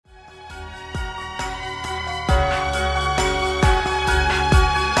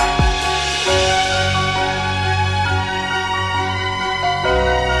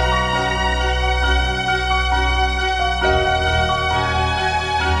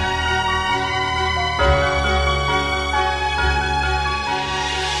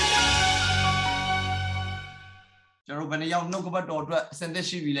ယောက်နှုတ်ကပတ်တော်အတွက်စင်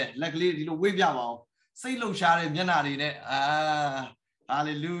သက်ရှိပြီလေလက်ကလေးဒီလိုဝေးပြပါအောင်စိတ်လှုပ်ရှားတဲ့မျက်နှာတွေနဲ့ဟာ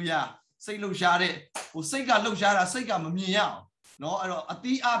လေလုယာစိတ်လှုပ်ရှားတဲ့ဟိုစိတ်ကလှုပ်ရှားတာစိတ်ကမမြင်ရအောင်နော်အဲ့တော့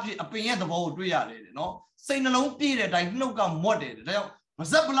အသီးအဖြစ်အပင်ရဲ့သဘောကိုတွေ့ရတယ်နော်စိတ်နှလုံးပြည့်တဲ့အတိုင်းနှုတ်ကမွတ်တယ်ဒါကြောင့်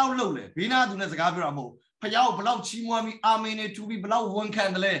မစက်ဘလောက်လှုပ်လဲဘေးနာသူနဲ့စကားပြောတာမဟုတ်ဖျားကိုဘလောက်ချီးမွမ်းပြီးအာမင်နဲ့ထူပြီးဘလောက်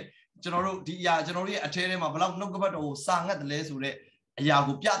ဝန်ခံတယ်လဲကျွန်တော်တို့ဒီအရာကျွန်တော်တို့ရဲ့အထဲထဲမှာဘလောက်နှုတ်ကပတ်တော်ကိုစာငတ်တယ်လဲဆိုတဲ့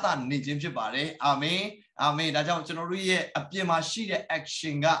အရာကိုပြသနေခြင်းဖြစ်ပါတယ်အာမင်အာမင်ဒါကြောင့်ကျွန်တော်တို့ရဲ့အပြင်မှာရှိတဲ့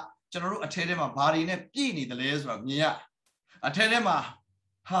action ကကျွန်တော်တို့အထဲထဲမှာဘာတွေနဲ့ပြည့်နေတယ်လဲဆိုတာမြင်ရအထဲထဲမှာ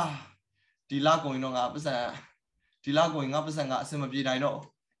ဟာဒီလကုန်ရင်တော့ငါပတ်စံဒီလကုန်ရင်ငါပတ်စံကအစင်မပြေနိုင်တော့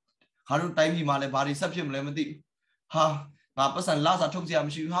ခါတို့တိုင်းပြည်မှာလည်းဘာတွေဆက်ဖြစ်မလဲမသိဘူးဟာငါပတ်စံလာစာထုတ်စရာ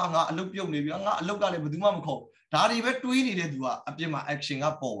မရှိဘူးဟာငါအလုပ်ပြုတ်နေပြီငါအလုပ်ကလည်းဘယ်သူမှမခေါ်ဒါတွေပဲတွေးနေတဲ့သူကအပြင်မှာ action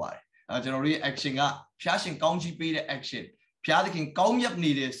ကပေါ်ပါတယ်ကျွန်တော်တို့ရဲ့ action ကဖျားရှင်ကောင်းချီးပေးတဲ့ action ဖျားသခင်ကောင်းမြတ်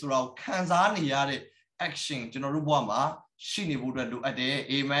နေတယ်ဆိုတော့ခံစားနေရတဲ့ action ကျွန်တော်တို့ဘဝမှာရှိနေဖို့အတွက်လိုအပ်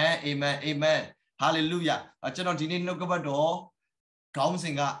တယ်အာမင်အာမင်အာမင် hallelujah ကျွန်တော်ဒီနေ့နှုတ်ကပတ်တော်ခေါင်းစ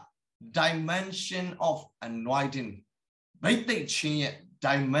ဉ်က dimension of anointing ဗိသိက်ချင်းရဲ့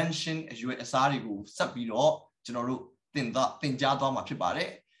dimension အရွယ်အစားတွေကိုဆက်ပြီးတော့ကျွန်တော်တို့သင်ကြားသွားမှာဖြစ်ပါတယ်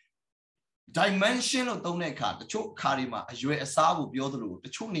dimension လို့သုံးတဲ့အခါတချို့အခါတွေမှာအရွယ်အစားကိုပြောသလိုတ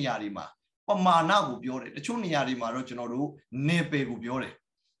ချို့နေရာတွေမှာပမာဏကိုပြောတယ်တချို့နေရာတွေမှာတော့ကျွန်တော်တို့နေပယ်ကိုပြော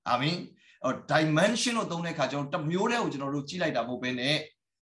တယ်အာမင်dimension လို့သုံးတဲ့အခါကျွန်တော်တမျိုးတည်းကိုကျွန်တော်တို့ကြည့်လိုက်တာမဟုတ်ဘဲ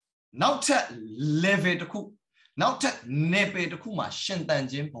နဲ့နောက်ထပ် level တစ်ခုနောက်ထပ်နေပယ်တစ်ခုမှာရှင်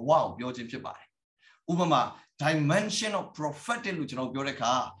သန်ခြင်းဘဝကိုပြောခြင်းဖြစ်ပါတယ်ဥပမာ dimension of prophetic လို့ကျွန်တော်ပြောတဲ့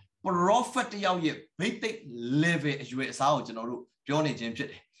အခါ prophet တယောက်ရဲ့ဘိသိက် level အရွယ်အစားကိုကျွန်တော်တို့ပြောနေခြင်းဖြစ်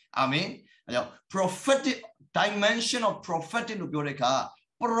တယ်အာမင်အဲကြောင့် prophetic dimension of prophetic လို့ပြောတဲ့အခါ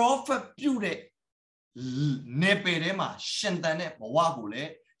prophet ပြုတဲ့နေပယ်ထဲမှာရှင်သန်တဲ့ဘဝကိုလ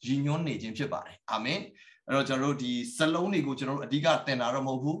ည်းရည်ညွှန်းနေခြင်းဖြစ်ပါတယ်အာမင်အဲ့တော့ကျွန်တော်တို့ဒီစလုံးတွေကိုကျွန်တော်တို့အဓိကသင်တာတော့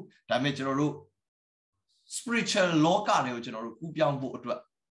မဟုတ်ဘူးဒါပေမဲ့ကျွန်တော်တို့ spiritual လောကတွေကိုကျွန်တော်တို့ကူးပြောင်းဖို့အတွက်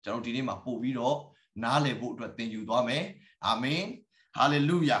ကျွန်တော်ဒီနေ့မှာပို့ပြီးတော့နားလည်ဖို့အတွက်သင်ယူသွားမယ်အာမင်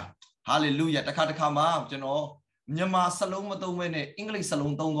hallelujah hallelujah တစ်ခါမှာကျွန်တော်မြန်မာစလုံးမသုံးဘဲနဲ့အင်္ဂလိပ်စ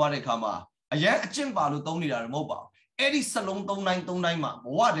လုံးသုံးသွားတဲ့အခါမှာအရင်အကျင့်ပါလို့သုံးနေတာမဟုတ်ပါဘူးအဲ့ဒီစလုံးသုံးတိုင်းမှာ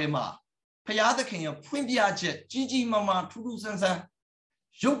ဘဝထဲမှာဖျားသခင်ရဲ့ဖွင့်ပြချက်ကြီးကြီးမားမားထူးထူးဆန်းဆ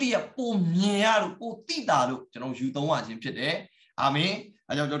န်းရုပ်တရက်ပုံမြင်ရလို့ပိုတိတာလို့ကျွန်တော်ယူသုံးရခြင်းဖြစ်တယ်အာ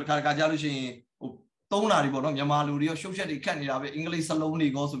မင်အဲကြောင့်ကျွန်တော်တစ်ခါကြားလို့ရှိရင်ဟိုသုံးတာတွေပေါ့နော်မြန်မာလူတွေရောရှုပ်ချက်တွေခတ်နေတာပဲအင်္ဂလိပ်စလုံးတွေ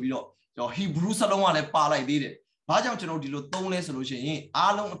ကောဆိုပြီးတော့ကျွန်တော်ဟီဘရူးစလုံးကလည်းပါလိုက်သေးတယ်ဘာကြောင့်ကျွန်တော်ဒီလိုသုံးလဲဆိုလို့ရှိရင်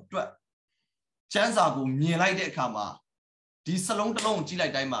အားလုံးအတွက်ကျမ်းစာကိုမြင်လိုက်တဲ့အခါမှာဒီစလုံးတစ်လုံးကိုကြည့်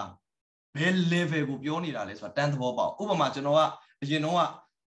လိုက်တိုင်းမှာဘယ် level ကိုပြောနေတာလဲဆိုတာတန်းသဘောပေါက်ဥပမာကျွန်တော်ကအ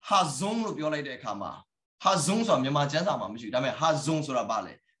ရင်တော့ဟာဇုံလို့ပြောလိုက်တဲ့အခါမှာဟာဇုံဆိုတာမြန်မာကျမ်းစာမှာမရှိဘူးဒါပေမဲ့ဟာဇုံဆိုတာဘာ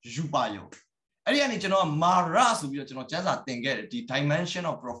လဲယူပါယုံအဲ့ဒီကနေကျွန်တော်ကမာရဆိုပြီးတော့ကျွန်တော်ကျမ်းစာသင်ခဲ့တယ်ဒီ dimension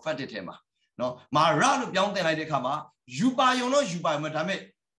of prophetic ထဲမှာနော်မာရလို့ပြောင်းသင်လိုက်တဲ့အခါမှာယူပါယုံတော့ယူပါယုံဒါပေ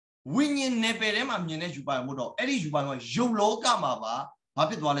မဲ့ဝိညာဉ်နယ်ပယ်ထဲမှာမြင်တဲ့ယူပါယုံမို့တော့အဲ့ဒီယူပါယုံကယုတ်လောကမှာပါဘာ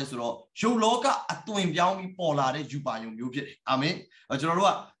ဖြစ်သွားလဲဆိုတော့ယုတ်လောကအသွင်ပြောင်းပြီးပေါ်လာတဲ့ယူပါယုံမျိုးဖြစ်တယ်အာမင်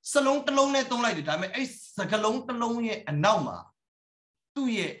ကျွန်တော်တို့ကစလုံးတစ်လုံးနဲ့သုံးလိုက်တယ်ဒါပေမဲ့အဲ့စကလုံးတစ်လုံးရဲ့အနောက်မှာ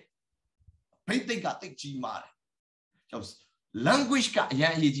သူ့ရဲ့ဘိသိက်ကတိတ်ကြီးမာတယ်ကျွန်တော် language ကအ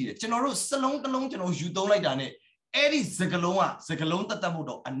ရင်အရေးကြီးတယ်ကျွန်တော်တို့စလုံးတစ်လုံးကျွန်တော်ယူသုံးလိုက်တာ ਨੇ အဲ့ဒီစကလုံးကစကလုံးတတ်မှု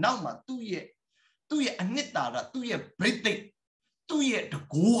တော့အနောက်မှာသူ့ရဲ့အနှစ်သာရသူ့ရဲ့ဘိသိက်သူ့ရဲ့တ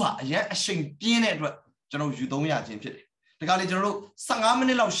ကိုးဟာအရင်အရှိန်ပြင်းတဲ့အတွက်ကျွန်တော်ယူသုံးရခြင်းဖြစ်တယ်ဒါကလေကျွန်တော်တို့15မိ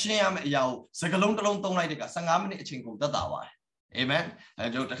နစ်လောက်ရှင်းရမယ့်အရာကိုစကလုံးတစ်လုံးသုံးလိုက်တဲ့က15မိနစ်အချိန်ကုန်သက်သာပါတယ်အာမင်အဲ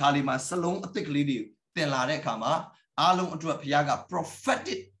ကျွန်တော်တခါလေးမှာစလုံးအသစ်ကလေးတွေသင်လာတဲ့အခါမှာအားလုံးအတွက်ဘုရားက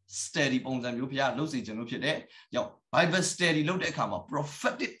prophetic study ပုံစံမျိုးဘုရားလုပ်စီခြင်းလို့ဖြစ်တယ်။ကြောင့် Bible study လုပ်တဲ့အခါမှာ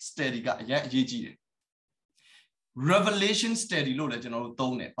prophetic study ကအရင်အရေးကြီးတယ်။ revelation study လို့လည်း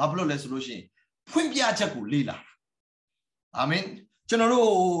ကျွန်တော်တို့သုံးတယ်။ဘာဖြစ်လို့လဲဆိုလို့ရှိရင်ဖွင့်ပြချက်ကိုလေ့လာတာ။အာမင်။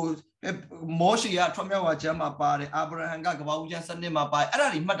ကျွန်တော်တို့မောရှေကထွတ်မြောက်ဝါကျမ်းမှာပါတယ်အာဗြဟံကကမ္ဘာဦးကျမ်းစနစ်မှာပါတယ်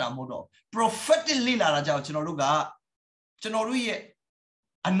အဲ့ဒါတွေမှတ်တာမဟုတ်တော့ prophetic လေ့လာတာကြောင့်ကျွန်တော်တို့ရဲ့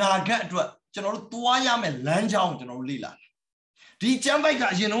အနာဂတ်အတွက်ကျွန်တော်တို့သွားရမယ့်လမ်းကြောင်းကျွန်တော်တို့လေ့လာဒီကျမ်းပိုက်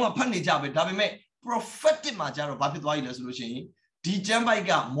ကအရင်တော့ဖတ်နေကြပဲဒါပေမဲ့ prophetic မှာကျတော့ဘာဖြစ်သွားပြီလဲဆိုလို့ရှိရင်ဒီကျမ်းပိုက်က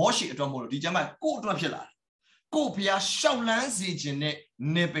မောရှေအတွက်မဟုတ်လို့ဒီကျမ်းပိုက်ကိုယ့်အတွက်ဖြစ်လာတယ်ကိုယ့်ဘုရားရှောက်လန်းစေခြင်း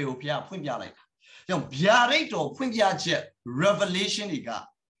နဲ့နေပယ်ကိုဘုရားဖွင့်ပြလိုက်တာကြောင့်ဗျာဒိတ်တော်ဖွင့်ပြချက် revelation တွေက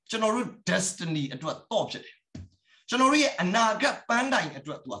ကျွန်တော်တို့ destiny အတွက်တော့ဖြစ်တယ်ကျွန်တော်တို့ရဲ့အနာဂတ်ပန်းတိုင်အ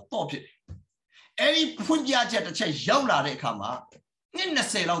တွက်သူကတော့ဖြစ်တယ်အဲ့ဒီဖွင့်ပြချက်တစ်ချက်ရောက်လာတဲ့အခါမှာနှစ်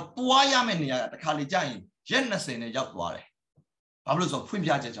20လောက်သွားရမယ့်နေရာကတစ်ခါလေကြာရင်ရက်20နဲ့ရောက်သွားတယ်ဘာလို့လဲဆိုတော့ဖွ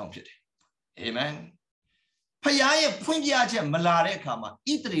င့်ပြချက်ကြောင့်ဖြစ်တယ်အာမင်ဖခင်ရဲ့ဖွင့်ပြချက်မလာတဲ့အခါမှာ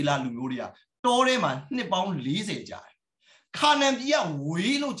ဣသရေလလူမျိုးတွေကတောထဲမှာနှစ်ပေါင်း40ကြာတယ် Canam Pia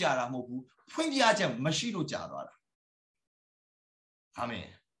Wilo Jara Mobu, Punjaja Mashilo Jara. Amen.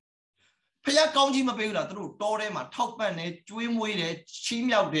 Pia County Mabela through Torema, Topman, Twin Wade,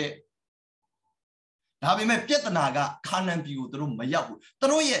 Chim out there. Have met Pietanaga, Canam Pio through Mayabu,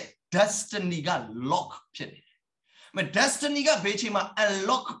 through it, Destiny got lock pit. My destiny got Bechima and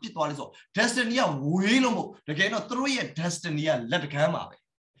lock pitwalizo. Destiny Willow, the game of 3 year destiny let a camera.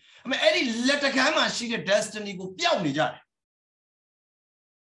 I mean, any let a camera, she get destiny go beyond the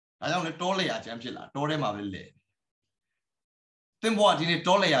I don't told ya, Jamshilla, told him I will live. Then what did it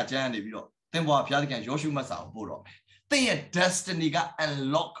told ya, Jan, if you then what Piagan Joshua Massa, Buro. Then your destiny got and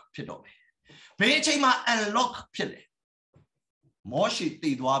lock pito. Bechima and lock pit. More shit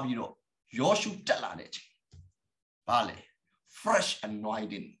did Wabiro, Joshua Talanich. Vale, fresh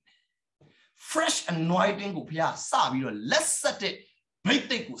anointing. Fresh anointing go pia sabiro less set it, break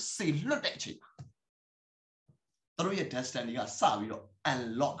go say look at you. Through your destiny got sabiro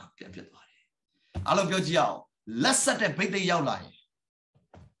and lock the body. I love your jiao, less set it, break the yao line.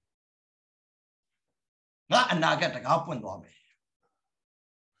 Not and I get the up and me.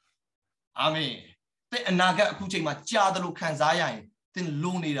 I mean, the naga kuching my jadalu kanzaya, then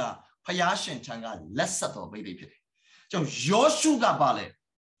lunida, Payashin changa, less settle baby. So Joshua Bale,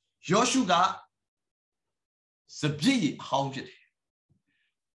 Joshua Sabi, how did he?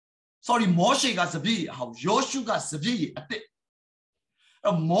 Sorry, Moshe got Sabi, how Joshua got Sabi a bit.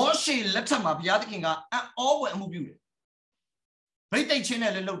 A Moshe let him up Yadikinga and all were moving. But they chain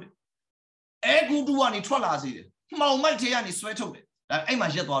and loaded. Egu do any trollers either. Malmati and sweat of it. That ain't my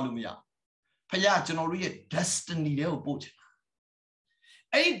jet walumia. Payat and already destiny they will boat.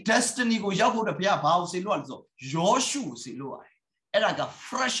 A destiny go Yahoo the Pia Bow Siluazo, Joshua Silua, and I got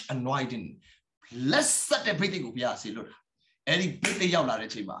fresh anointing. Let's set a pretty go Pia Silua. Eddie pretty Yala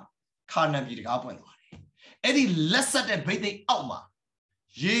Chiba, can't be the Gapan. Eddie let's set a pretty Alma.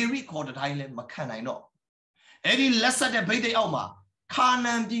 Ye recorded Highland Macana no. Eddie let's set a pretty Alma.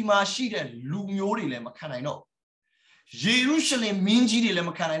 Can't be my sheet and Lumiori Lemacana no. Jerusalem Minji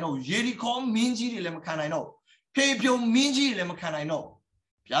Lemacana no. Jericho Minji Lemacana no. Pepio Minji Lemacana no.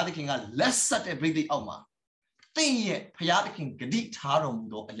 Piadiking less set a big Alma. Thing yet, Piadiking Gadit Harum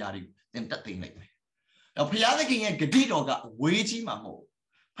do a yari, then that thing like me. Now Piadiking and Gadito got wagey mammo.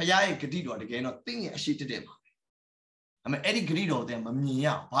 Payai Gadito again, or thing yet she did him. I mean, Eddie Gadito, then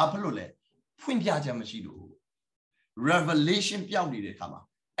Mamia, Papalole, Punjaja Machido. Revelation Piaudi de Kama.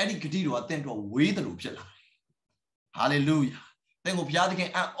 Eddie Gadito attend to a way the loop. Hallelujah. Then go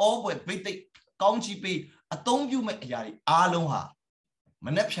Piadiking and all with big county pay a tongue you make yari, aloha.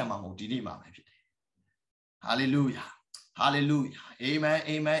 Manepshamamo didima. Hallelujah. Hallelujah. Amen.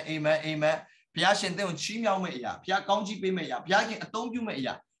 Amen. Amen. Amen. Piashin then chimia mea, Pia Conji Bimea, Piakin a tongue you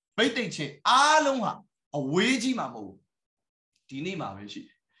mea. Bete aloha, a wagey mammo. Dinima meshi,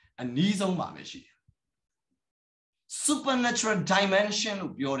 a nizo mameshi. Supernatural dimension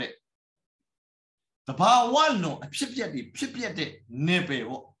of your it. The power one no, a pipiati,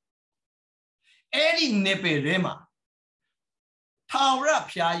 nepe. Any nepe rema. Taura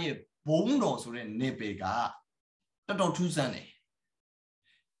Piaye, Bondo, so then Nebega. The door two Sunday.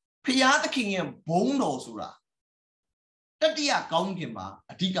 Piata King and Bondo Sura. The dear Gongima,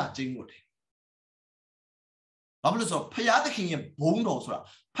 a diga jingwood. Bubbles of Piata King and Bondo Sura.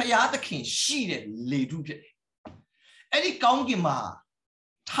 Piata King sheeted lay to pit. Eddie Gongima,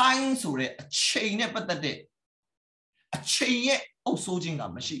 time so a chain but the day. A chain yet also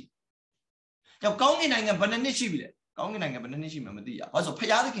jinga machine. Now Gongin and Bananishi. Also,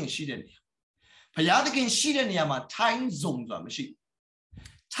 Payadikin sheeted. Payadikin sheeted Yama time zones machine.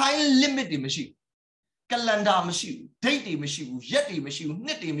 Time limit machine. Calendar machine, dating machine, yeti machine,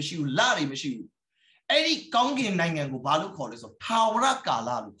 knitting machine, lari machine. Any Gongin Nangan Gubalu calls of Taura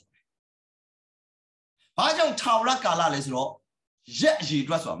Gala. I don't Taura Gala is law, yet she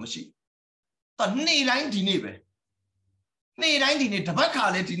dress on machine. The knee 90 neighbor. Knee 90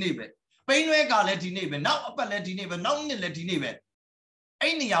 tobacco let neighbor. Painway Galeti neighbor, now upper letty neighbor, now nilletty neighbor.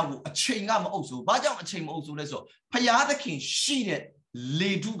 Any hour a chain also, but a chain also. Payada King sheeted,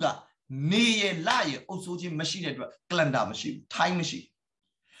 Leduga, Neye Liar, also Jim machine, calendar machine, time machine.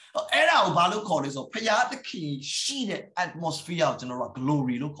 Era Balu calls of Payada King sheeted atmosphere general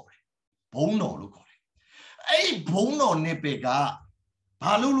glory local. Bono local. A bono nepega.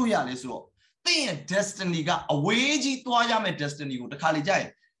 Hallelujah, let's go. Then destiny got a wagey to Ayame destiny with the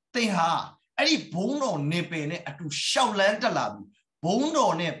Kalijai. They ha any bono nepe to shout land labi.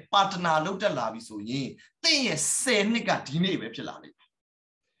 Bono ne partner look labi so ye. They say nigga dine wepilani.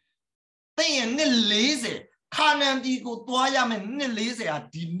 They are lazy. Canaan Digo, Toyam,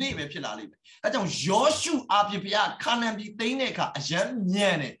 Nilisa, the name of Pilali. I don't Joshu Abipia, Canaan be Teneka, a young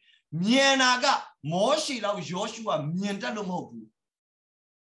Miene, Mienaga, Moshi Lao Joshua, Mientalumogu.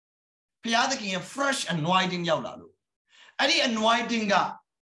 Piataki, a fresh anointing Yaulalu. Any anointing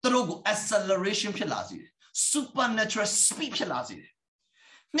through acceleration Pilasi, supernatural speed Pilasi.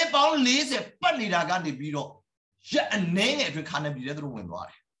 Nepal lays a Paniraga de Biro, yet a name every Canaan be the other woman.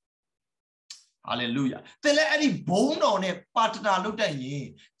 Hallelujah. Then let any bone on a partner look at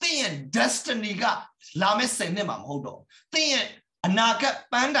ye. Then destiny got Lame Senema Modo. Then Anaka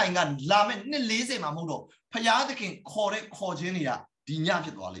Bandanga Lame Nilise Mamodo. Payadakin Kore Kogenia,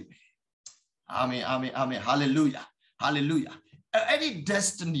 Dinyaki Wali. Amen, amen, amen. Hallelujah. Hallelujah. Any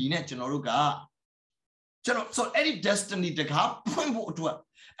destiny net Genoruga. So any destiny to have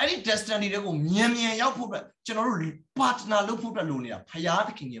any destiny to go Miami Yapura, General partner Lupura Lunia,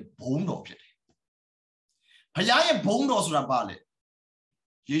 Payadakin bone of it. Payaya bondos rabale.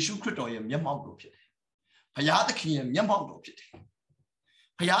 Yeshu Kritoyam Yamogopit. Payadakim Yamogopit.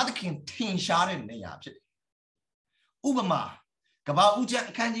 Payadakim Tin Sharin Nayapit. Ubama, Gaba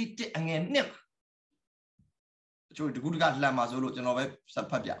Uja Kandi and Nip. The good God Lamazolo Genova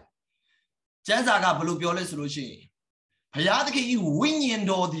Sapabia. Jazaga Balubiola solution. Payadaki winning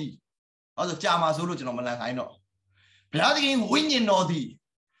Dodi. Other Jama solution I know. Payadaki winning Dodi.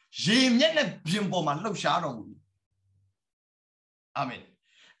 Jim Yen Jimbo man look shadow. Amen.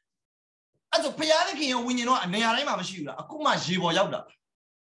 As a Payaki, when you know, and Nayama Shula, Akuma Jibo Yauda.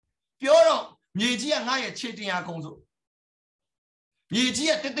 Pioro, Yeji and I chatting our conso. Yeji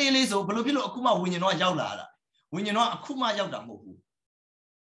at the daily so, Balubilo Akuma when you know Yaula. When you know Akuma Yauda Moku.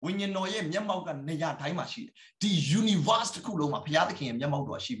 When you know Yamaga Naya Taimashi, the universe Kuloma, Piataki and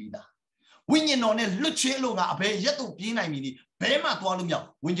Yamago Shivida. When you know Lucello, a pay yet to Pina Mini, Pema Tualumia,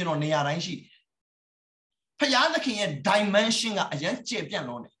 when you know Nearanshi. Payadaki and dimension a young champion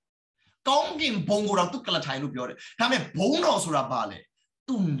on it. Tonguing Bongo to Calatino Biore, have a bonus rabale.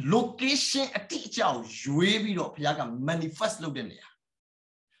 To location a teacher, Juevido Piaga manifest Lodenia.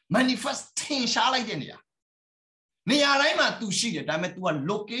 Manifest Tin Shaladenia. Nearima to see it, I met to a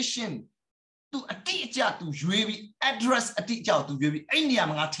location to a teacher to Juevi, address a teacher to Juevi, any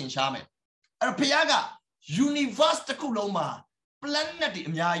Amatin Shaman. A Piaga, universe the Kuloma, planet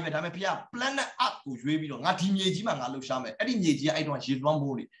in Yamia, planet up to Juevi, not in Yajima, Alushame, and in Yaji, I don't see one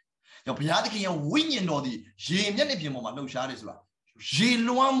body. Your Piataki and winning or the Jim no Shadisla.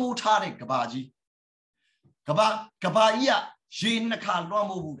 Jiluamu Tari Kabaji Kabaya, Jin the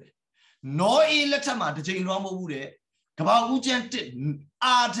Kalwamo Bude. No illetama the Jane Ramo Bude. Kaba Ujent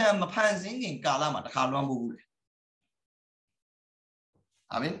Adam Pansing in Kalama, the Kalwamo Bude.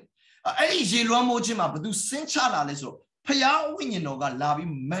 I mean, any Jiluamo Jima, but do Sinchala Leso. Paya winning no got lavi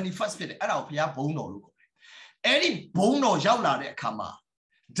manifested at our Pia Bono. Any Bono Jaula Kama.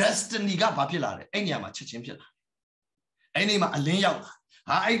 Destiny got popular, any ama champion. Any ma Alin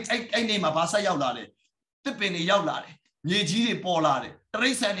I name a Basa Yaulade, the Penny Yaulade, Yeji Polade,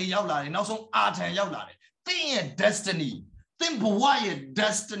 Trace Yaulade, now some art and Yaulade. Think destiny, think why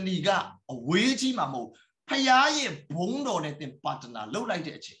destiny got a wagey mammo, Payaye Bono net in partner, low like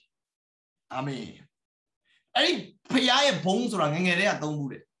that. Amen. Any Payaye bones running area don't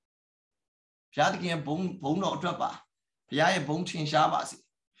move it. Shadiki and Bono Trapper, Payaye bone chin shabasi.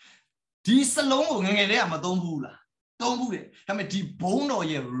 This alone, don't move it. I mean, the bono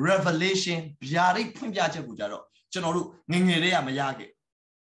ye revelation, Biari Punjaja Bujaro, General Ningerea Mayage.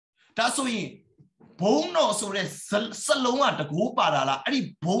 That's why bono so salon at the Gupara,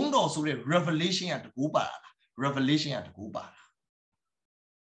 any bono so revelation at the Gupara, revelation at the Gupara.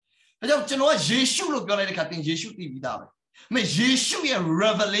 I don't know what Jeshu look like cutting Jeshu TV down. May Jeshu a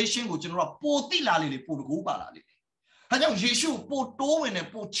revelation which in a poti lali put Gupara. I don't Jeshu put two in a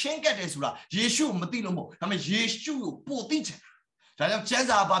put chenka desura, Jeshu Matino, I mean Jeshu put teacher. I don't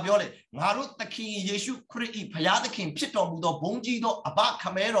Chaza Babiole, Marut the king, Jeshu Kri, Payada king, Pito, Budo, Bongido, Abak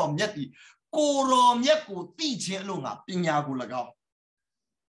Camero, Yeti, Koro, Yaku, teaching Luna, Pinagu Lago.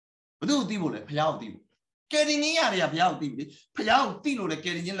 Do Divole, Payao Div. Getting in area, Payao Div, Payao Tino, the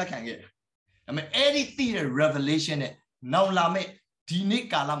getting in the Kanga. I mean, any theater revelation, now lame, Tini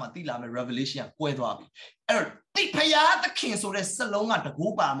Kalama, Tilame revelation, Quedoabi. The Paya the king so there's salon at the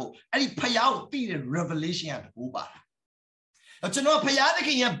Gubamo, and the Payao theater revelation at the Guba. But you know, Paya the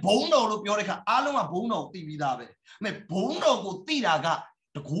king and Bono look Yorica, Aloma Bono, TV Dave. Me Bono go Tiraga,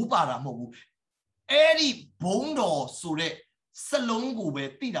 the Guba Mobu. Eddie Bono so the salon go where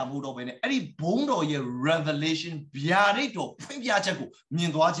Tida Mudo, and Eddie Bono ye revelation, Biarito, Piajago,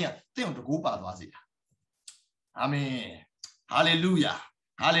 Minguaja, think the Guba was it. Amen. Hallelujah.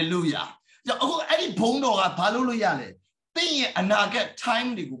 Hallelujah. any bondo a balulu yale. Thing and I get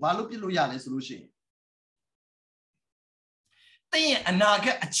time to go balupilu yale solution. Thing and I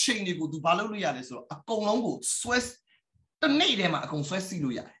get a chain to go to balulu yale so a congo Swiss. The need him a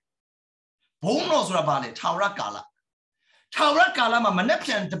confessiluya. Bonos rabale, Taura Gala. Taura Gala, my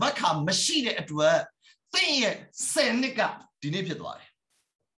manipulation, the backup machine at work. Thing Senica, dinipidware.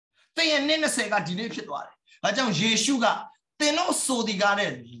 Thing Nina Sega dinipidware. I don't Yeshuga. They no so the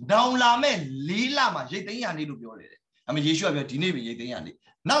garden. Down lame, Lila, Jayani to be already. I mean, Yeshua, your dinner,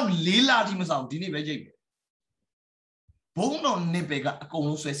 now Lila Dimasan, dinner. Bono Nipega, a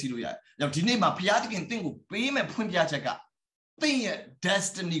confessiluya. Now, dinner, my piatic and thing will pay me Punjachaga. Thing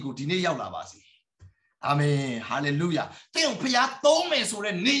destiny go dinner lavasi. Amen. Hallelujah. Thing Pia Tome so the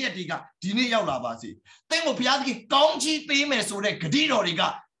Niatica, dinner lavasi. Thing will Piati Gonji payment so the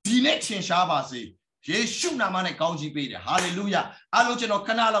Gadidoriga, dinner Shabasi. Yeshua Mane Gonji Bede. Hallelujah. Alogeno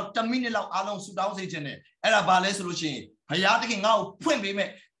Canal of Taminilla Alon Sudan Sejene, Erabale solution. Piatic now, point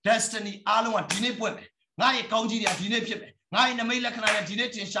payment, destiny, Alon, dinner point. Nai Gonji, dinner payment. Nine a Melaka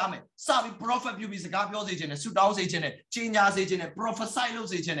Sermon, Shaman, Savi prophet, you be the Gabios agent, Sudan's agent, Chinas agent,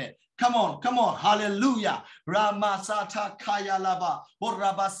 prophesilos agent. Come on, hallelujah. Ramasata Kaya Lava,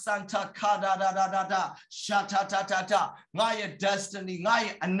 Boraba Santa Kada da Shata Tata, Naya destiny,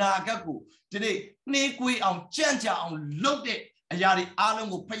 Naya Anagaku. Today, Nikwi on Chanja on looked it, Ayari Alan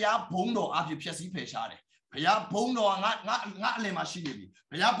will pay up Bondo after Piasi Peshade. Paya Bondo not le machine.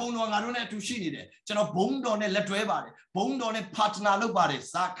 Paya Bondo and Aruna to Shini. Chano Bondo ne Letuebare, Bondo ne Patna Lubare,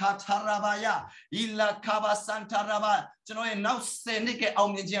 Sakatarabaya, Illa Kaba Santa Raba, Chano now say Nike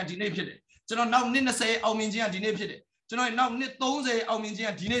Alminjian Dinapide. Chano now Nina say Alminjian Dinapide. Chano now Nitonze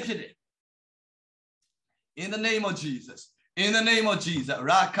Alminjian Dinapide. In the name of Jesus. In the name of Jesus.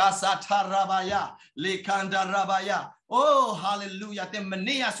 Rakasatarabaya, Lekanda Rabaya. Oh, hallelujah. The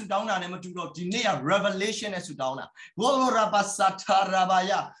Mania Sudana Nematudo, Dinea revelation as Sudana. Oh,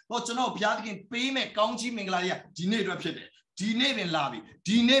 Rabasatarabaya. Oh, to know Piakin, Payme, County Minglaria, Dine Rapide, Dine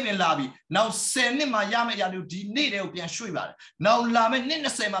Labi. Now send him my Yama Yadu, Dine Opian Shuibar. Now Lamen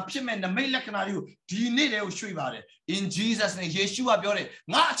Ninasema, Pimen, the Melakanaru, Dine Shuibar. In Jesus' name, Yeshua Biore,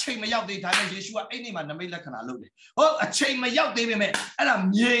 not chain me out the time, Yeshua, any man, the Melakanalu. Oh, a chain me out, David, and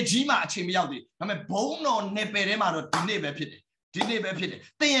I'm Yejima, chain me out. I'm a bone on Neperema, Dine Pity.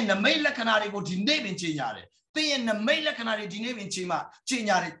 They in the Melakanari go to Nevin Chinyare. They in the Melakanari, Dinevin Chima,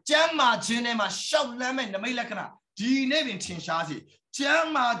 Chinyare, Jamma, Jinema, shout lemon, the Melakana, Dinevin Chinshati,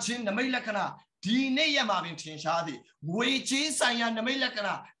 Jamma, Jin, the Melakana, Dineyama Chinshati, Wages, Sayan, the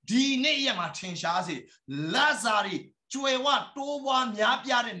Melakana, Dineyama Chinshati, Lazari, Chuewa, Towa,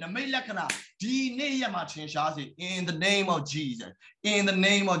 Yapia, and the Melakana, Dineyama Chinshati, in the name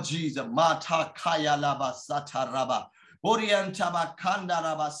of Jesus, Mata Kaya Laba Sataraba. Orientaba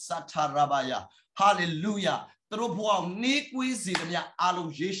Kandaraba Satarabaya. Hallelujah. The Robo Niquizimia Alu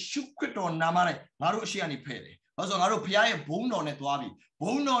Yeshu Kriton Namare, Marushiani Pele. Also, Arupia, Bono Netwabi,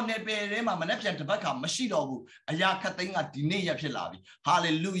 Bono Neperema, Manepian Tobacco, Mashido, Ayakatinga, Dinea Pilavi.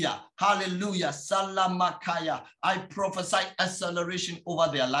 Hallelujah. Salamakaya. I prophesy acceleration over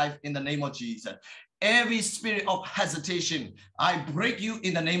their life in the name of Jesus. Every spirit of hesitation, I break you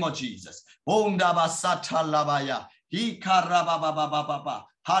in the name of Jesus. Bondaba Satalabaya. He karababa.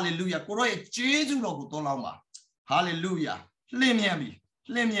 Hallelujah. Koroe Jesus logo tolama. Hallelujah. Lemiambi.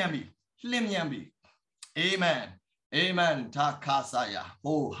 Amen. Takasaya.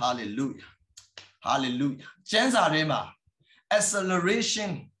 Oh, hallelujah. Jenzarema.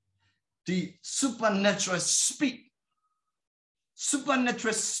 Acceleration. The supernatural speed.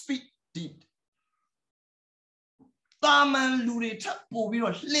 Deed. Taman lurita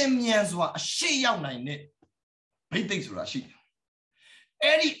poviro lemianzwa. She young nine. Big things for Rashid.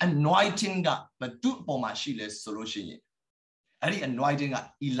 Any anointing got but do for my shields solution. Any anointing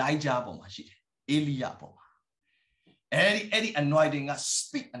got Elijah for my shield. Elia for any anointing got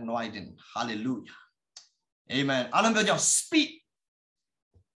speak anointing. Hallelujah. Amen. Alam Bajam speak.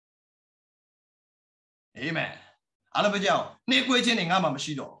 Amen. Alam Bajam. Nequating Ama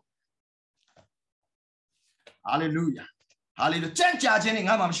Mashido. Hallelujah. Chancha Jenning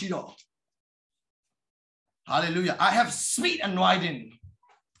Ama Mashido. Hallelujah. I have sweet anointing.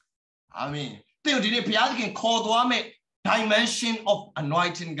 Amen. They can call the dimension of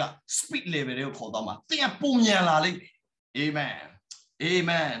anointing God. Sweet level they call them.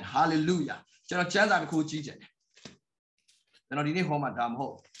 Amen. Hallelujah. Chance I could teach it. Then I didn't hold my damn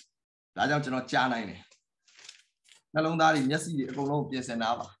hole. I don't know China. No longer yesterday, go low, yes, and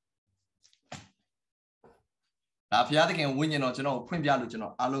hour. If you can win, you know, Queen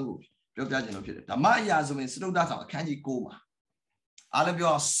Yalu, Alu. The Maya Zoom slow down, can't you go? အားလည်း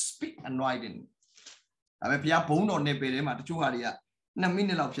ပြော speak anointing ဒါပေမဲ့ဘုရားဘုန်းတော်နေပေထဲမှာတချို့ဟာတွေက2 မိ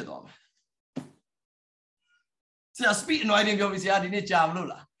နစ်လောက်ဖြစ်သွားမယ်ဆရာ speak anointing ပြောပြီးဆရာဒီနေ့ကြာမလို့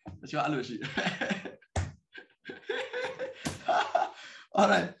လားတချို့အဲ့လိုရှိ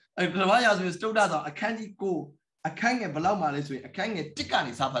alright အဲ့ဒါမှရဆိုရင်စတုဒ္ဒဆောင်အခန်းကြီး9အခန်းငယ်ဘယ်လောက်မှလဲဆိုရင်အခန်းငယ်1က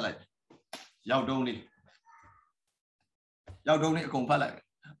နေစဖတ်လိုက်ရောက်တုံးလေးအကုန်ဖတ်လိုက်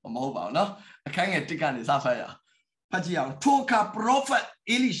မဟုတ်ပါဘူးเนาะအခန်းငယ်1ကနေစဖတ်ရဖတ်ကြည့်အောင်ထိုအခါ prophet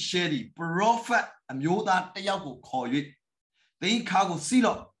Elisha prophet အမျိုးသားတယောက်ကိုခေါ်၍သင်ခါကိုစီး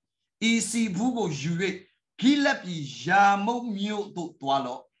တော့ဤစီဘူးကိုယူ၍ဂိလက်ပြည်ယာမုတ်မြို့သို့သွား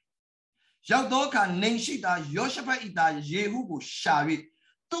လော့ရောက်သောအခါနေရှိတာယောရှဖတ်ဤသားယေဟုကိုရှာ၍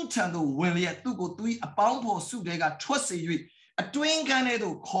သူ့ထံသို့ဝင်လျက်သူ့ကိုသူ၏အပေါင်းဖော်စုတဲကထွက်စေ၍အတွင်းခန်းထဲ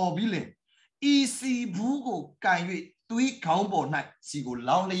သို့ခေါ်ပြီးလင်ဤစီဘူးကိုကန်၍သူ၏ခေါင်းပေါ်၌စီကို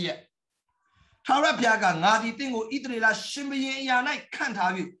လောင်းလျက်ထာဝရဘုရားကငါသည်တင့်ကိုဣသရေလရှင်ဘုရင်အရာ၌ခန့်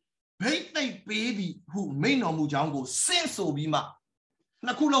ထား၍ဘိသိက်ပေးသည်ဟုမိန့်တော်မူကြောင်းကိုစင့်ဆိုပြီးမှ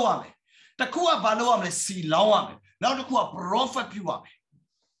နှစ်ခုလောက်ရမယ်တစ်ခုကဘာလုပ်ရမလဲစီလောင်းရမယ်နောက်တစ်ခုက prophet ပြုရမယ်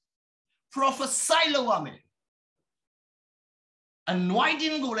prophesy လုပ်ရမယ်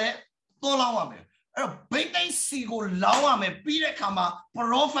anointing ကိုလည်းသုံးလောင်းရမယ်အဲ့တော့ဘိသိက်စီကိုလောင်းရမယ်ပြီးတဲ့အခါမှာ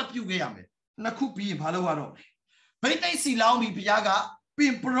prophet ပြုခဲ့ရမယ်နှစ်ခုပြီးရင်ဘာလုပ်ရတော့ဘိသိက်စီလောင်းပြီးဘုရားကပြ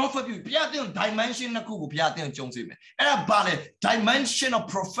င် prophet ပြုဘုရားတဲ့ dimension နှစ်ခုကိုဘုရားတဲ့ကြုံစေမယ်အဲ့ဒါဘာလဲ dimension of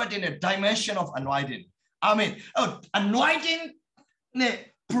prophetic and dimension of anointing amen anointing နဲ့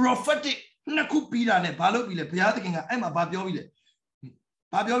prophetic နှစ်ခုပြီးတာနဲ့ဘာလုပ်ပြီးလဲဘုရားသခင်ကအဲ့မှာဘာပြောပြီးလဲ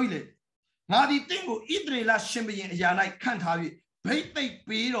ငါဒီတင့်ကိုဣသရေလရှင်ဘုရင်အရာ၌ခန့်ထား၍ဘိသိက်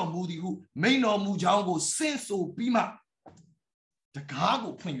ပေးတော်မူသည်ဟုမိန့်တော်မူကြောင်းကိုစင့်ဆိုပြီးမှတကား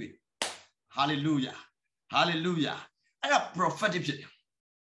ကိုဖွင့်၍ဟာလေလုယာအဲ့ဒါ prophetic ဖြစ်တယ်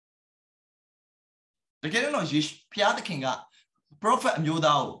တကယ်တော့ယေရှုဘုရားသခင်က prophet အမျိုး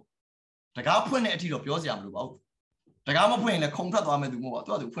သားကိုတကားဖွင့်တဲ့အထိတော့ပြောစရာမလိုပါဘူးတကားမဖွင့်ရင်လည်းခုံထွက်သွားမယ်သူမဟုတ်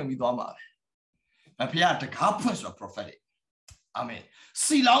ပါသူကဖွင့်ပြီးသွားမှာပဲဘုရားတကားဖွင့်ဆိုတာ prophetic အာမင်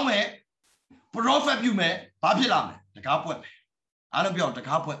စီလောင်းမယ် prophet ပြုမယ်ဘာဖြစ်လာမလဲတကားပွင့်မယ်အားလုံးပြောတ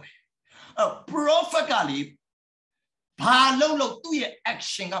ကားပွင့်မယ်အဲ့ prophet ကလေဘာလို့သူ့ရဲ့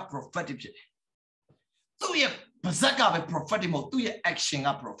action က prophetic ဖြစ်တယ်သူ့ရဲ့ပါဇက်ကပဲ prophetic မဟုတ်သူ့ရဲ့ action က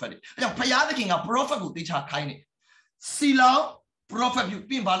prophetic အဲ့တော့ဘုရားသခင်က prophet ကိုတေချာခိုင်းနေစီလောင်း prophet ပြု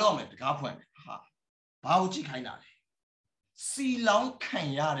ပြင်ဘာလို့ရမလဲတကားဖွင့်ဟာဘာကိုကြည့်ခိုင်းတာလဲစီလောင်းခံ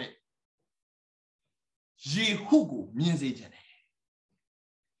ရတဲ့ယေဟုကိုမြင်စေခြင်းတယ်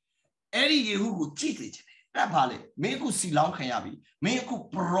အဲ့ဒီယေဟုကိုကြည့်စေခြင်းတယ်အဲ့ဒါဘာလဲမင်းအခုစီလောင်းခံရပြီမင်းအခု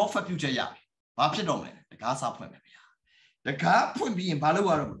prophet ပြုချက်ရပြီဘာဖြစ်တော့မလဲတကားစားဖွင့်မယ်ဗျာတကားဖွင့်ပြီးရင်ဘာလုပ်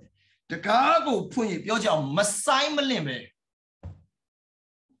ရတော့မလဲတကားကိုဖွင့်ရင်ပြောကြအောင်မဆိုင်မလင့်ပဲ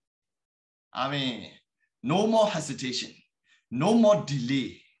အာမင် no more hesitation no more delay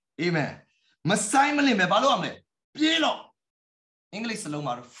amen မဆိုင်မလင့်ပဲဘာလုပ်ရမလဲပြေးတော့အင်္ဂလိပ်စလုံး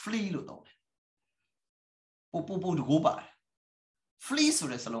မှာတော့ flee လို့သုံးတယ်ပို့တကိုးပါတယ် flee ဆို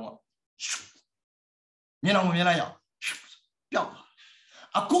တဲ့စလုံးကမြင်အောင်မမြင်လိုက်ရအောင်ပျောက်သွား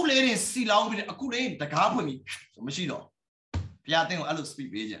အခုလေးတွေစီလောင်းပြီးအခုလေးတကားဖွင့်ပြီးမရှိတော့ဘုရားသင်ကိုအဲ့လို speak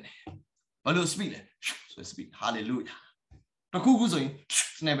ပေးခြင်းတယ်ဘယ်လို speak လဲဆို speak hallelujah တခုခုဆိုရင်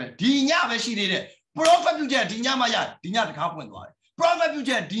နဲ့ပဲဒီညပဲရှိသေးတယ် prophet ပြုချက်ဒီညမှရတယ်ဒီညတကားဖွင့်သွားတယ် prophet ပြု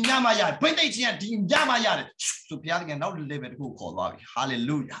ချက်ဒီညမှရတယ်ဘိသိက်ချင်းကဒီညမှရတယ်ဆိုဘုရားသခင်နောက် level တခုခေါ်သွားပြီ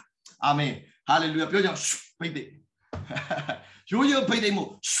hallelujah amen hallelujah ပြောကြအောင်ဘိသိက်ရိုးရိုးဘိသိက်မို့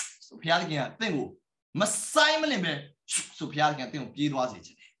ဆိုဘုရားသခင်ကသင်ကိုမဆိုင်မလင်ပဲဆိုဘုရားသခင်သင်ကိုပြေးသွားစေခြ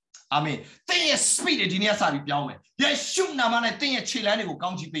င်းအာမင်သင်ရဲ့ speed တွေဒီနေ့စပြီးပြောင်းမယ်ယေရှုနာမနဲ့သင်ရဲ့ခြေလမ်းတွေကိုကော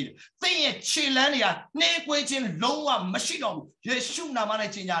င်းချီးပေးတယ်သင်ရဲ့ခြေလမ်းတွေကနှေးကွေးခြင်းလုံးဝမရှိတော့ဘူးယေရှုနာမနဲ့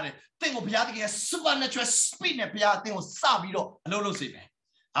ကျင့်ကြတယ်သင်ကိုဘုရားသခင်ရဲ့ supernatural speed နဲ့ဘုရားသင်ကိုစပြီးတော့အလုပ်လုပ်စေမယ်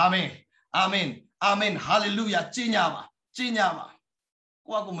အာမင်အာမင်အာမင် hallelujah ကျင့်ကြပါကိုယ့်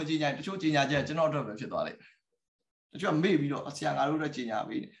ကိုမကျင့်ကြရင်တချို့ကျင့်ကြချက်ကျွန်တော်တို့ပဲဖြစ်သွားလိမ့်မယ်တချို့မေ့ပြီးတော့ဆရာငါတို့တော့ကျင့်ကြ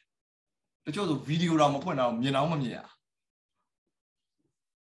ပေးတယ်တချို့ဆိုဗီဒီယိုတော့မဖွင့်တော့မြင်အောင်မမြင်ရ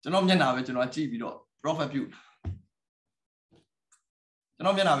ကျွန်တော်မျက်နှာပဲကျွန်တော်ကြည့်ပြီးတော့ prophet ပြုကျွန်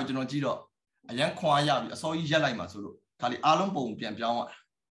တော်မျက်နှာပဲကျွန်တော်ကြည့်တော့အရန်ခွန်အားရပြီးအစောကြီးရက်လိုက်မှာဆိုလို့ခါလီအားလုံးပုံပြန်ပြောင်းရ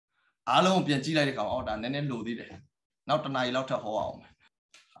အားလုံးပြန်ကြည့်လိုက်တဲ့ခါအော်ဒါနည်းနည်းလိုသေးတယ်နောက်တစ်နာရီလောက်ထပ်ဟောအောင်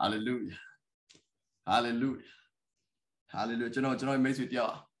hallelujah hallelujah hallelujah ကျွန်တော်မိတ်ဆွေတယော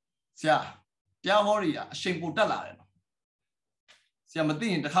က်ဆရာတရားဟောတွေအချိန်ပိုတက်လာတယ်ဆရာမသိ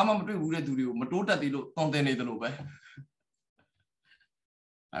ရင်တခါမှမတွေ့ဘူးတဲ့သူတွေကိုမတိုးတက်သေးလို့တုံတင်နေတယ်လို့ပဲ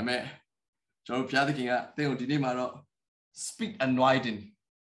အာမင်ကျွန်တော်ဘုရားသခင်ကသင်ကိုဒီနေ့မှာတော့ speak anointing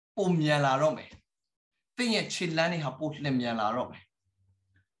ပုံမြန်လာတော့မယ်သင်ရဲ့ခြေလမ်းတွေဟာပိုလျင်မြန်လာတော့မယ်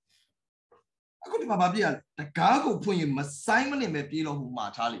အခုဒီမှာဗာပြရတကားကိုဖွင့်ရင်မဆိုင်မနေမဲ့ပြေးလို့ဟိုမှာ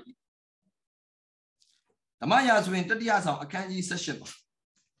ထားလိမ့်ဓမ္မရာဆိုရင်တတိယဆောင်အခန်းကြီး18ပါ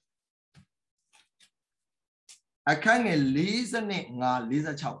အခန်းငယ်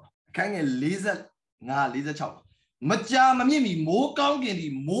45-46အခန်းငယ်45-46မကြာမမြင့်မီမိုးကောင်းကင်ဒီ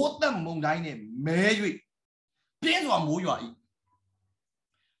မိုးသက်မုန်တိုင်းနဲ့မဲ၍ပြင်းစွာမိုးရွာ၏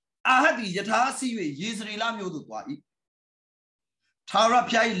အာဟတ်ဒီယထာစီ၍ယေဇရေလမြို့သို့သွား၏ထာဝရ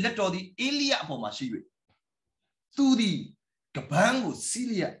ဘုရား၏လက်တော်သည်အေလိယအပေါ်မှာရှိ၍သူသည်ကပန်းကိုစီး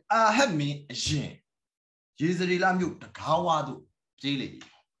လျက်အာဟတ်မင်းအရင်ယေဇရေလမြို့တကားဝါသို့ပြေးလေ၏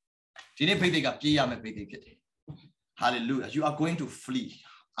ဒီနေ့ဘိသိက်ကပြေးရမယ်ဘိသိက်ဖြစ်တယ် Hallelujah you are going to flee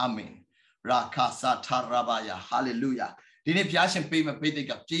amen rakasa tarabaya hallelujah ဒီနေ့ဘုရားရှင်ပေးမယ်ဘိသိက်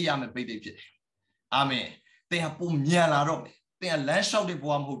ကပြေးရမယ်ဘိသိက်ဖြစ်တယ် amen သင်ဟာပုံမြန်လာတော့မယ်သင်ဟာလမ်းလျှောက်တဲ့ဘ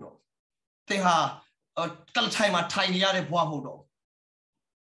ဝမဟုတ်တော့သင်ဟာကလထိုင်မှာထိုင်နေရတဲ့ဘဝမဟုတ်တော့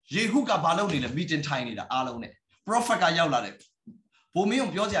ယေဟုကဘာလုပ်နေလဲမီတင်ထိုင်နေတာအားလုံးနဲ့ prophet ကရောက်လာတယ်ဘုံမင်း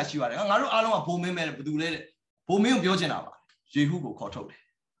ကိုပြောစရာရှိပါတယ်ငါတို့အားလုံးကဘုံမင်းမဲ့ဘယ်သူလဲတဲ့ဘုံမင်းကိုပြောချင်တာပါယေဟုကိုခေါ်ထုတ်တယ်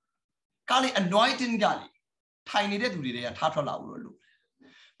ကာလီ anointing ကလေထိုင်နေတဲ့သူတွေကထားထွက်လာလို့လို့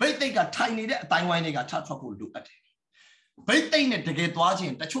ဘိသိက်ကထိုင်နေတဲ့အတိုင်းဝိုင်းတွေကထားထွက်ဖို့လိုအပ်တယ်ဘိသိက်နဲ့တကယ်သွားခြ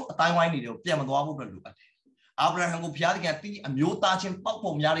င်းတချို့အတိုင်းဝိုင်းတွေကိုပြန်မသွားဖို့အတွက်လိုအပ်တယ်အာဗြဟံကိုဘုရားသခင်တီးအမျိုးသားချင်းပေါက်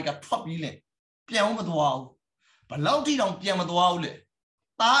ပုံများတွေကထွက်ပြီးလဲပြန်မသွားဘူးဘလောက်ထိတောင်ပြန်မသွားဘူးလေ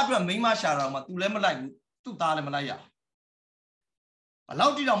သားအတွက်မိန်းမရှာတာမှ तू လည်းမလိုက်ဘူးသူ့သားလည်းမလိုက်ရဘလော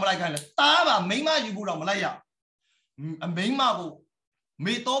က်ထိတောင်မလိုက်ခိုင်းလဲသားပါမိန်းမယူဖို့တောင်မလိုက်ရအမိန်းမကို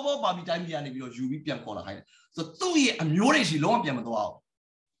မေတော်ဘောပါပြီးတိုင်းပြည်ကနေပြီးတော့ယူပြီးပြန်ခေါ်လာခိုင်းတယ်ဆိုတော့သူ့ရဲ့အမျိုးတွေရှိလုံးဝပြန်မသွားဘူး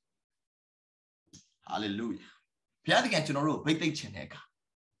ဟာလေလုယာဘုရားသခင်ကျွန်တော်တို့ဗိတ်သိက်ချင်တဲ့အခါ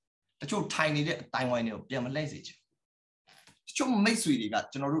တချို့ထိုင်နေတဲ့အတိုင်းဝိုင်းတွေကိုပြန်မလှည့်စေချင်တချို့မိတ်ဆွေတွေက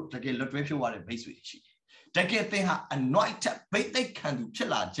ကျွန်တော်တို့တကယ်လွတ်တွဲဖြုတ်ရတဲ့မိတ်ဆွေတွေရှိတယ်တကယ်သင်ဟာ anointed ဗိတ်သိက်ခံသူဖြစ်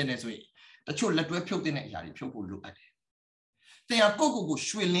လာခြင်းနဲ့ဆိုရင်တချို့လက်တွဲဖြုတ်တဲ့အရာတွေဖြုတ်ဖို့လိုအပ်တယ်သင်ဟာကို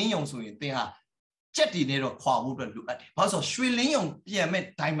ရွှေလင်းယုံဆိုရင်သင်ဟာကြက်တီနဲ့တော့ခွာဖို့အတွက်လိုအပ်တယ်ဘာလို့ဆိုရွှေလင်းယုံပြန်မဲ့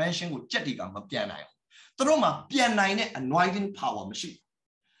dimension ကိုကြက်တီကမပြန်နိုင်ဘူးသူတို့မှာပြန်နိုင်တဲ့ anointing power မရှိဘူး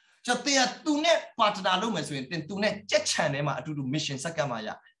ကျွန်တော်သင်ဟာသူနဲ့ partner လုပ်မယ်ဆိုရင်သင်သူနဲ့ကြက်ချန်ထဲမှာအတူတူ mission စက္ကန့်မှာရ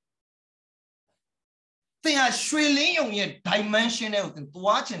တယ်သင်ဟာရွှေလင်းယုံရဲ့ dimension တွေကိုသင်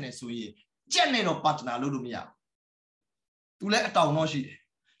သွားချင်တယ်ဆိုရင်ကြက်နဲ့တော့ partner လုပ်လို့မရဘူးသူလည်းအတောင်တော့ရှိတယ်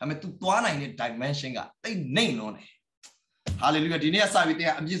ဒါပေမဲ့ तू သွားနိုင်တဲ့ dimension ကတိတ်နှိမ့်လွန်းတယ် hallelujah ဒီနေ့ကစပြီးသင်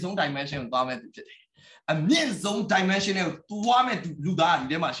ကအမြင့်ဆုံး dimension ကိုသွားမဲ့သူဖြစ်တယ်အမြင့်ဆုံး dimension ကိုသွားမဲ့လူသားဒီ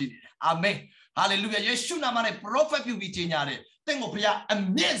ထဲမှာရှိတယ်အာမင် hallelujah ယေရှုနာမနဲ့ prophet ပြုပြီးကြေညာတယ်သင်ကိုဘုရားအ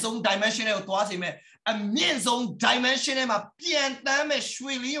မြင့်ဆုံး dimension ကိုသွားစေမယ်အမြင့်ဆုံး dimension မှာပြန်တမ်းမဲ့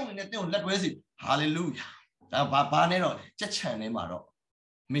ရွှေလင်းယုံနဲ့သင်ကိုလက်တွဲစေ hallelujah ဒါဘာနဲ့တော့ကြက်ချန်ထဲမှာတော့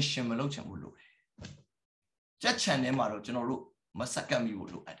mission မလုပ်ချင်ဘူးလို့ကြက်ချန်ထဲမှာတော့ကျွန်တော်တို့မစက္ကန့်မိဖို့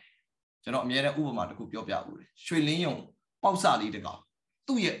လိုအပ်တယ်ကျွန်တော်အများနဲ့ဥပမာတစ်ခုပြောပြဦးတယ်ရွှေလင်းယုံပေါက်စလေးတကောင်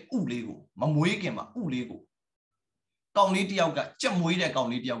သူ့ရဲ့ဥလေးကိုမမွေးခင်မှာဥလေးကိုကောင်လေးတယောက်ကကြက်မွေးတဲ့ကောင်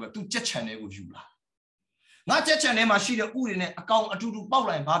လေးတယောက်ကသူ့ကြက်ချန်ထဲကိုယူလာငါကြက်ချန်ထဲမှာရှိတဲ့ဥတွေနဲ့အကောင်အတူတူပေါက်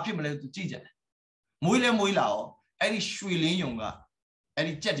လိုက်ဘာဖြစ်မလဲသူကြည့်ကြတယ်မွေးလဲမွေးလာရောအဲ့ဒီရွှေလင်းယုံကအဲ့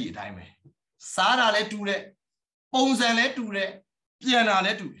ဒီကြက်ဒီအတိုင်းပဲစားတာလဲတူတယ်ပုံစံလဲတူတယ်ပြန်တာ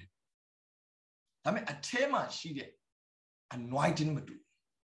လဲတူတယ်ဒါပေမဲ့အထဲမှာရှိတဲ့ anointing မတူ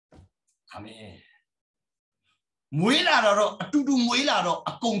အာမင်မွေးလာတော့အတူတူမွေးလာတော့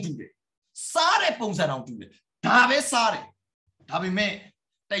အကုန်တူတယ်စားတဲ့ပုံစံအောင်တူတယ်ဒါပဲစားတယ်ဒါပေမဲ့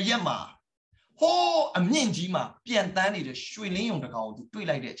တရက်မှာဟိုးအမြင့်ကြီးမှာပြန်တန်းနေတဲ့ရွှေလင်းယုံတကောင်ကိုသူတွေ့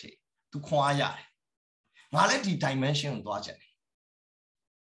လိုက်တဲ့အချိန်သူခွန်အားရတယ်ငါလည်းဒီ dimension ကိုသွားချင်တယ်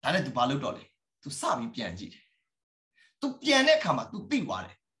ဒါနဲ့သူဘာလုပ်တော့လဲသူစပြီးပြန်ကြည့်တယ်သူပြန်တဲ့အခါမှာသူသိသွားတ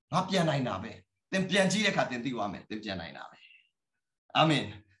ယ်ငါပြန်နိုင်တာပဲသင်ပြန်ကြည့်တဲ့အခါသင်သိသွားမယ်သင်ပြန်နိုင်တာပဲအာမင်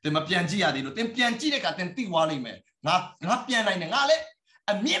သင်မပြန်ကြည့်ရသေးလို့သင်ပြန်ကြည့်တဲ့အခါသင်သိသွားလိမ့်မယ်ငါပြန်နိုင်တယ်ငါလည်း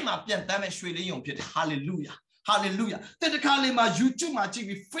အမြင့်မှာပြန်တမ်းမဲ့ရွှေလင်းယုံဖြစ်တယ် hallelujah hallelujah သင်တခါလေးမှာ YouTube မှာကြည့်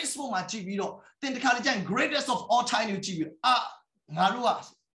ပြီး Facebook မှာကြည့်ပြီးတော့သင်တခါလေးကျရင် greatest of all time ကိုကြည့်ပြီးငါတို့က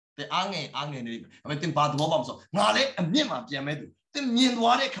သင်အားငယ်နေတယ်ဒါပေမဲ့သင်ဘာသဘောပေါက်မဆိုငါလည်းအမြင့်မှာပြန်မဲ့သူသင်မြင်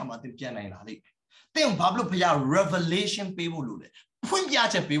သွားတဲ့အခါမှာသင်ပြန်နိုင်လာလိမ့်မယ်သင်ဘာလို့ဘုရား revelation ပေးဖို့လို့လဲဖွင့်ပြ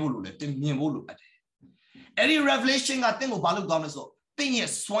ချက်ပေးဖို့လို့လဲသင်မြင်ဖို့လိုအပ်တယ်အဲ့ဒီ revelation ကသင်ကိုဘာလို့သွားမလဲဆိုသင်ရဲ့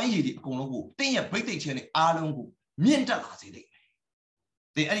စွမ်းရည်တွေအကုန်လုံးကိုသင်ရဲ့ဗိတ်သိက်ခြင်းတွေအားလုံးကိုမြင့်တက်လာစေလိမ့်မယ်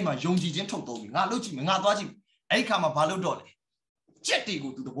သင်အဲ့ဒီမှာယုံကြည်ခြင်းထုတ်သုံးပြီးငါလုပ်ကြည့်မယ်ငါသွားကြည့်အဲ့ဒီခါမှာဘာလို့တော့လဲကြက်တွေ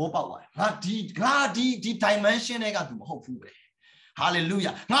ကိုသူသဘောပေါက်သွားတယ်ငါဒီ dimension တွေကသူမဟုတ်ဘူးပဲ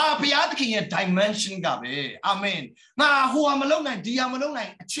hallelujah ငါဘုရားသခင်ရဲ့ dimension ကပဲ amen ငါဟိုဟာမလုပ်နိုင်ဒီဟာမလုပ်နို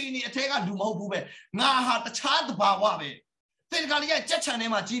င်အခြေအနေအထက်ကလူမဟုတ်ဘူးပဲငါဟာတခြားတဘာဝပဲသင်ကလေးကကြက်ချန်ထဲ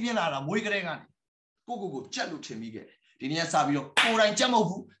မှာကြီးပြင်းလာတာမွေးကလေးကနေကိုကြက်လို့ထင်မိခဲ့တယ် ဒီနေ့စပြီးတော့ကိုယ်တိုင်ကြက်မဟုတ်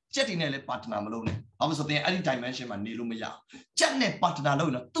ဘူးကြက်တင်နဲ့လည်း partner မလုပ်နဲ့ဘာလို့ဆိုတော့အဲ့ဒီ dimension မှာနေလို့မရအောင်ကြက်နဲ့ partner လုပ်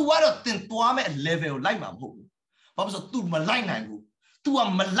ရင်တော့ तू ကတော့တင်သွားမဲ့ level ကိုလိုက်မှာမဟုတ်ဘူးဘာလို့ဆိုတော့ तू မလိုက်နိုင်ဘူး तू က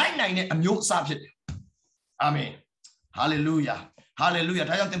မလိုက်နိုင်တဲ့အမျိုးအစားဖြစ်တယ်အာမင် hallelujah hallelujah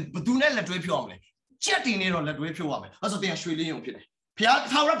ဒါကြောင့်တင်ဘသူနဲ့လက်တွဲဖြုတ်အောင်လဲကြက်တင်နဲ့တော့လက်တွဲဖြုတ်ရမယ်ဘာလို့ဆိုတော့တင်ရွှေလင်းရုံဖြစ်တယ်ဘုရား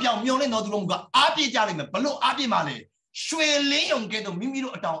ထာဝရဘုရားမျောလင့်တော်သူတို့ကအားပြကြလိမ့်မယ်ဘလို့အားပြမှာလဲရွှေလင်းရုံကဲ့သို့မိမိ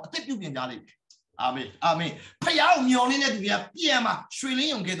တို့အတောင်အသက်ပြုပြင်ကြလိမ့်မယ်အာမင်အာမင်ဖခင်ကိုမျှော်လင့်တဲ့သူတွေကပြန်မှာရွှေလ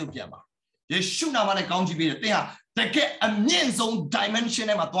င်းရုံကဲ့သို့ပြန်မှာယေရှုနာမနဲ့ကောင်းချီးပေးတယ်သင်ဟာတကယ်အမြင့်ဆုံး dimension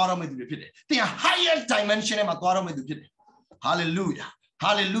ထဲမှာသွားတော့မယ့်သူတွေဖြစ်တယ်သင်ဟာ higher dimension ထဲမှာသွားတော့မယ့်သူဖြစ်တယ် hallelujah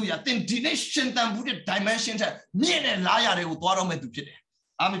hallelujah သင်ဒီနေ့ရှင်သန်မှုတဲ့ dimension ထက်မြင့်တဲ့လားရာတွေကိုသွားတော့မယ့်သူဖြစ်တယ်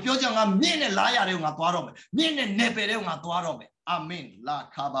အာမင်ပြောကြငါမြင့်တဲ့လားရာတွေကိုငါသွားတော့မယ်မြင့်တဲ့ level တွေကိုငါသွားတော့မယ်အာမင်လာ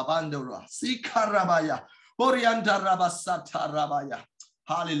ခါဘာဘန်ဒိုရာစီခါရာဘာယာဟိုရီယန်ဒါရာဘာဆာတာရာဘာယာ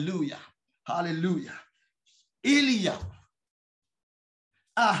hallelujah hallelujah အေလိယ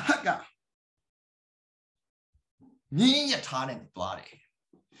အာဟကမြင်းရထားနဲ့သွားတယ်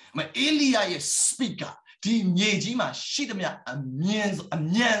အေလိယရဲ့ speaker ဒီမြေကြီးမှာရှိသမျှအမြန်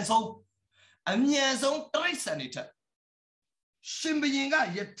ဆုံးတိရစ္ဆာန်တွေထက်ရှင်ဘုရင်က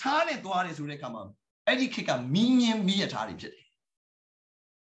ယထာနဲ့သွားတယ်ဆိုတဲ့အခါမှာအဲ့ဒီခေတ်ကမီးမြင်းမီးယထာတွေဖြစ်တယ်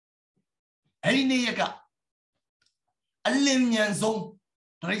အဲ့ဒီနေ့ရက်ကအလင်းမြန်ဆုံး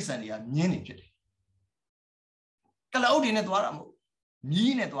တိရစ္ဆာန်တွေကမြင်းနေဖြစ်တယ်ကလအုပ်တွေနဲ့သွားတာမဟုတ်မြ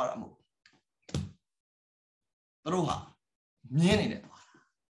င်းနဲ့သွားတာမဟုတ်သူတို့ဟာမြင်းနေနဲ့သွား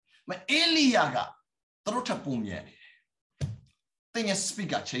တာအေလိယကသူတို့ထပ်ပုံမြန်နေတယ်တင်ရဲ့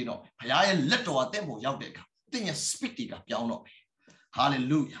speaker ချိန်တော့ဘုရားရဲ့လက်တော်ကတင့်ဖို့ရောက်တဲ့အခါတင်ရဲ့ speak တွေကပြောင်းတော့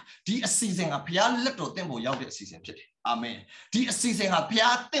hallelujah ဒီအစီအစဉ်ကဘုရားလက်တော်တင့်ဖို့ရောက်တဲ့အစီအစဉ်ဖြစ်တယ်အာမင်ဒီအစီအစဉ်ကဘု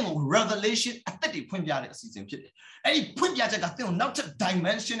ရားတင့်ဖို့ revelation အသက်တွေဖွင့်ပြတဲ့အစီအစဉ်ဖြစ်တယ်အဲ့ဒီဖွင့်ပြချက်ကတင့်ကိုနောက်ထပ်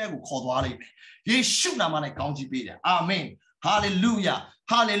dimension တွေကိုခေါ်သွားလိမ့်မယ်ယေရှုနာမနဲ့ကောင်းချီးပေးတယ်အာမင် hallelujah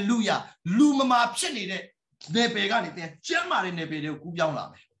hallelujah လူမမာဖြစ်နေတဲ့နေပေကနေတင်ကျမ်းမာတဲ့နေပေတွေကိုကူးပြောင်းလာ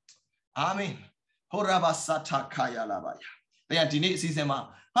မယ်အာမင်ဟောရဘာစာတာခါယာလာပါယာတဲ့ဒီနေ့အစီအစဉ်မှာ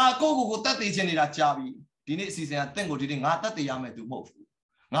ဟာကိုတတ်သိခြင်းနေတာကြာပြီဒီနေ့အစီအစဉ်ကတင့်ကိုဒီနေ့ငါတတ်သိရမယ်သူမဟုတ်ဘူး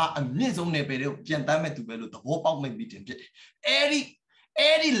ငါအမြင့်ဆုံးနေပေတွေကိုပြန်တမ်းမဲ့သူပဲလို့သဘောပေါက်မဲ့မိတင်ဖြစ်တယ်အဲ့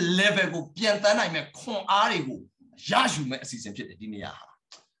ဒီ level ကိုပြန်တမ်းနိုင်မဲ့ခွန်အားတွေကိုရယူမဲ့အစီအစဉ်ဖြစ်တယ်ဒီနေ့ဟာ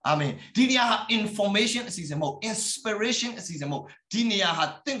အာမင်ဒီနေရာဟာ information အစီအစဉ်မဟုတ် inspiration အစီအစဉ်မဟုတ်ဒီနေရာဟာ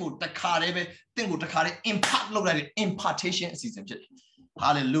တင့်ကိုတခါတည်းပဲတင့်ကိုတခါတည်း impact လုပ်လိုက်တဲ့ impartation အစီအစဉ်ဖြစ်တယ်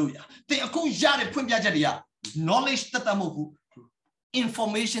hallelujah တင်အခုရတဲ့ဖွင့်ပြချက်တွေက knowledge တတ်တတ်မဟုတ်ဘူး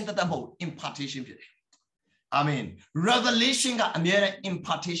information တတ်တတ်မဟုတ် impartation ဖြစ်တယ် amen revelation ကအမြဲတမ်း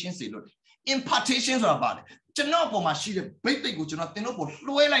impartation စေလို့ impartation ဆိုတာဘာလဲကျွန်တော်ပုံမှာရှိတဲ့ဘိတ်ကိုကျွန်တော်သင်တို့ပေါ်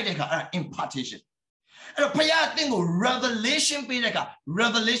လွှဲလိုက်တဲ့အခါအဲ့ဒါ impartation အဲ့တော့ဘုရားသင်ကို revelation ပေးတဲ့အခါ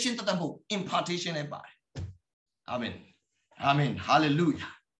revelation တတ်တတ်မဟုတ် impartation လည်းပါတယ် amen amen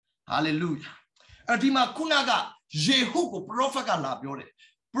hallelujah hallelujah အဲ့ဒီမှာခုနကယေဟုကို prophet ကလာပြောတယ်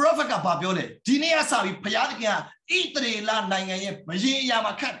prophet ကဘာပြောလဲဒီနေ့ကစပြီးဘုရားသခင်ကဣသရေလနိုင်ငံရဲ့ဘယင်အရာ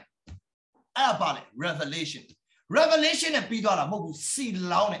မှာခတ်တယ်အဲ့ဒါဘာလဲ revelation နဲ့ပြီးသွားတာမဟုတ်ဘူးစီ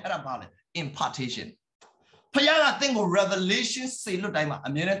လောင်းတယ်အဲ့ဒါဘာလဲ impartation ဘုရားကသင်ကို revelation စေလွတ်တိုင်းမှာ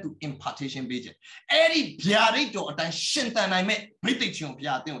အမြဲတမ်းသူ impartation ပေးခြင်းအဲ့ဒီဗျာဒိတ်တော်အတိုင်းရှင်သန်နိုင်မဲ့ဗိသိက်ခြင်းကိုဘု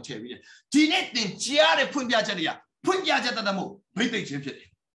ရားသင်ကိုထည့်ပြီးတယ်ဒီနေ့သင်ကြားတဲ့ဖွင့်ပြချက်တွေကဖွင့်ပြချက်တတ်တတ်မို့ဗိသိက်ခြင်းဖြစ်တယ်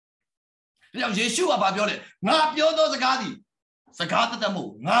ဒါကြောင့်ယေရှုကဘာပြောလဲငါပြောသောစကားသည်စကားတတ်တတ်မို့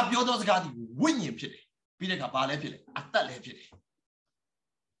ငါပြောသောစကားသည်ဝိညာဉ်ဖြစ်တယ်ပြီးတဲ့အခါဘာလဲဖြစ်လဲအသက်လည်းဖြစ်တယ်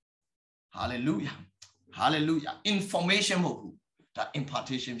hallelujah hallelujah information မဟုတ်ဘူးဒါ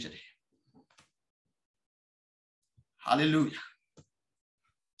impartation ဖြစ်တယ် hallelujah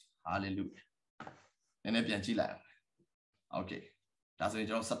hallelujah နည်းနည်းပြန်ကြည့်လိုက်အောင် okay ဒါဆိုရင်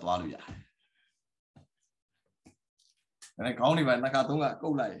ကျွန်တော်ဆက်သွားလို့ရတယ်နည်းနည်းခေါင်းတွေပဲနှစ်ခါသုံးခါကု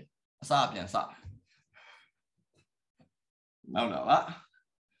တ်လိုက်အစပြန်စနောက်တော့ပါ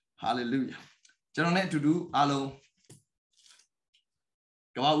hallelujah ကျွန်တော်နဲ့အတူတူအားလုံး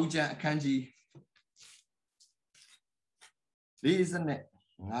ကမ္ဘာဦးကျမ်းအခန်းကြီး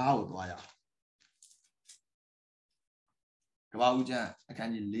45ကိုသွားရအောင်ကမ္ဘာဦးကျမ်းအခ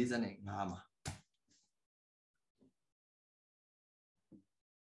န်းကြီး45မှာ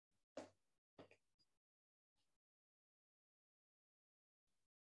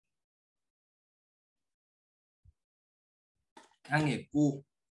အခန်းငယ်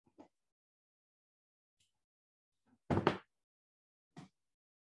9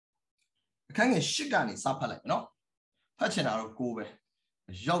အခန်းငယ်10ကနေစဖတ်လိုက်နော်ဖတ်ချင်တာတော့9ပဲ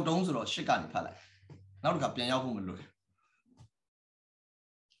ရောက်တုံးဆိုတော့10ကနေဖတ်လိုက်နောက်တစ်ခါပြန်ရောက်ဖို့မလွယ်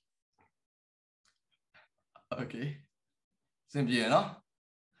โอเคစင်ပြေနော်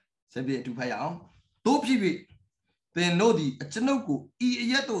စင်ပြေအတူဖတ်ရအောင်တို့ဖြစ် then no the Chanoku,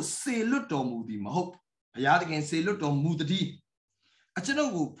 Yeto say little moody, my hope. Ayadigan say little moody. A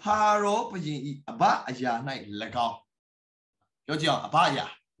Chanoku, Paro, Aba, Aya night, Lagal. Yoja, Abaya.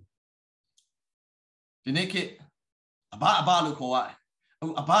 The naked Aba look away.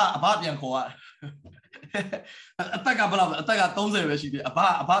 About Yankoa. I got those where she did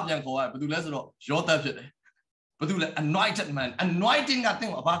about Yankoa, but do less of your deputy. But do anointed man, anointing I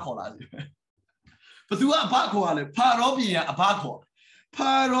think about Cola. But do a bacoa, Parobia, a baco,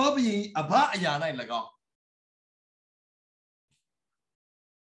 Parobi, a Bayana Lago.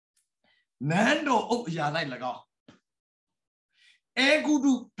 Nando, oh, Yana Lago.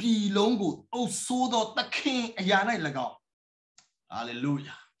 Egudu Pilongo, oh, Sodo, the king, Yana Lago.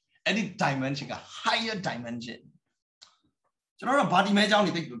 Hallelujah. Any dimension, a higher dimension. So not a body measure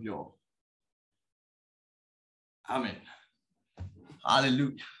only think of you. Amen.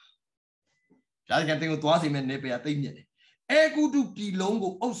 Hallelujah. I can think of twice in Nepal. I think it. Egudu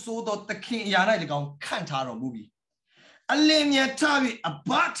Pilongo, oh, so the king Yana Lagon can't have a movie. A lemia tavi, a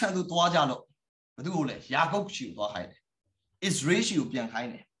batter to Dwajalo. But do let Yago shoot or hide. It's ratio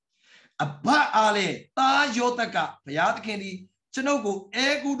behind it. A bat ale, ta yotaka, Payat candy. Chanogo,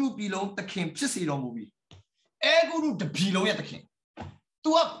 Egudu belong the king, Pissy movie. Egudu the pillow at the king.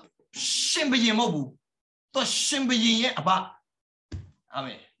 To up Shimbaye Mobu, to Shimbaye about. I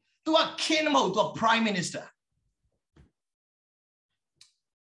mean, to a king mode, to a prime minister.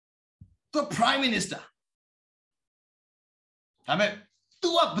 To a prime minister. I mean,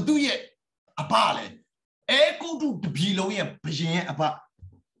 to up do ye a bale. Egudu the pillow in about.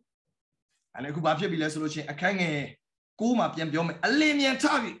 And I could have been less solution. I can't. Kuma Piambiom, a limian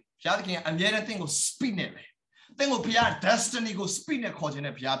tavi, Shadking, and yet a thing of spinning. Then will Pia destiny go spin a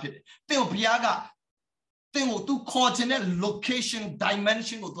coordinate Piapit. Then will Piaga, then will do coordinate location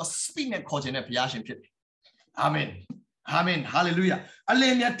dimension of the spin a coordinate Piashin Pit. Amen. Amen. Hallelujah. A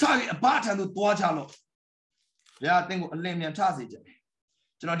limian tavi, a batter to Tuajalo. Yeah, I think a limian tazi.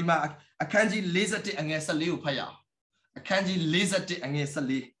 Janodima, a kanji laser tit against a leo paya. A kanji laser tit against a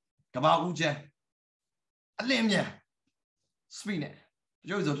lee. Kaba Uja. A limia. Spin it.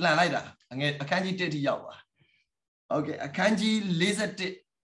 Joseph Lanida, and get a kanji titty yawa. Okay, a kanji laser tit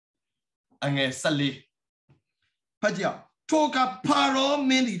and a sally. Padia, talk up paro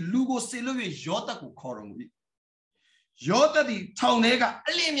many lugo silovi yotaku corum. Yota the townega,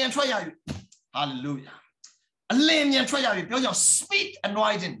 a limian try. Hallelujah. A limian try. Your speed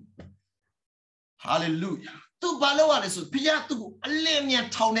anointing. Hallelujah. To Baloa is Piatu, a limian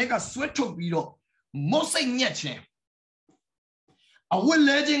townega sweat to below. Mosing yet. I will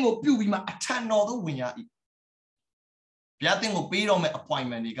legend of you, we might attend all the winner. Piating will be on my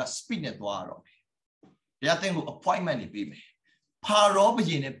appointment, he got spin at war. Piating will appointment, be me.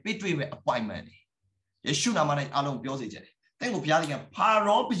 Parobin between my appointment. You should have managed along Biosage. Then will Piating a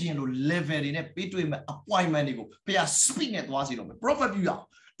parobin to live in it between my appointment. Pia spin at was it on me. Prophet you are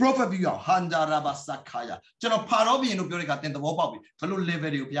Handa Rabasakaya. General Parobin of Biorica in the Wobabi, Kalu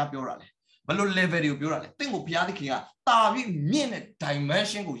Levery of Yapiorale. Balloon level you bureau. Think of Piatica, Tavi minute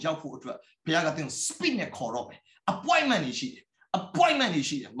dimension go jump for Piagatin spin a corobe. Appointment is she. Appointment is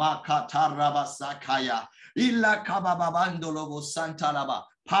she. Makataraba Sakaya. Illa Cababandolobo Santa Laba.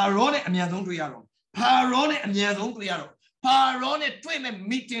 Parone and Yazon Triaro. Parone and Yazon Triaro. Parone twin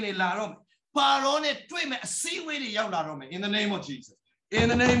meeting in Larome. Parone twin see where the Yalarome in the name of Jesus. In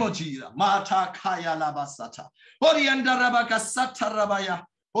the name of Jesus. Mata Kaya Labasata. Oriandarabaka Satarabaya.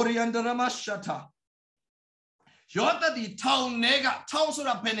 Oriandara Mashata. Yota the town nega, town sort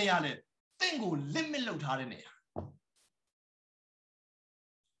of penayale. Tingo limit load hard in here.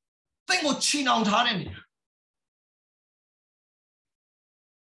 Tingo chin out hard in here.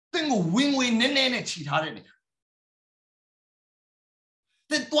 Tingo wing nene cheat hard in here.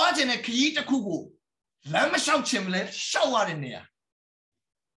 The Dwajin a Kiita Kugu. Lama shout chimlet, show out in here.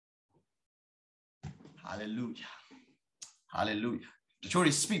 Hallelujah. Hallelujah. The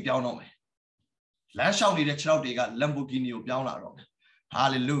story speak down on me. Last shout the child they got Lamborghini or Biana on me.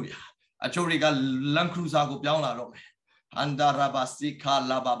 Hallelujah. A story got Land Cruiser go Biana on me. Anda Rabasika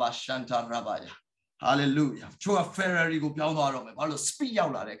Lababa Shanta Rabaya. Hallelujah. True a Ferrari go Biana on me. I'll speak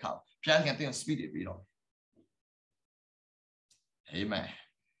out like a cow. Pian can think speed it. Amen.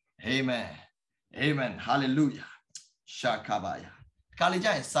 Amen. Amen. Hallelujah. Shakabaya.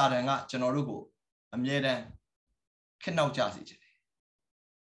 Kalija is Saranga, General Amyedan. Can now jazz.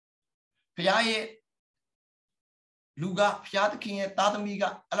 Piaye Luga, Piat King,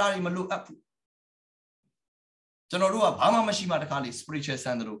 Tatamiga, Alari Malu up. General Bama Mashima the Kali, spiritual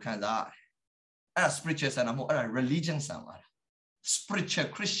sandal Kanza. A spiritual and a more religion somewhere. spiritual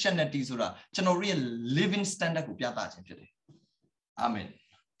Christianity ဆိုတာကျွန်တော်ရဲ့ living standard ကိုပြသခြင်းဖြစ်တယ် Amen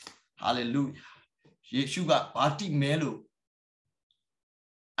Hallelujah ယေရှုကဘာတိမဲလို့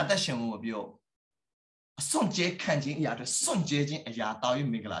အသက်ရှင်မှုမပြောအစွန့်ကြဲခံခြင်းအရာတွေစွန့်ကြဲခြင်းအရာတောင်းရင်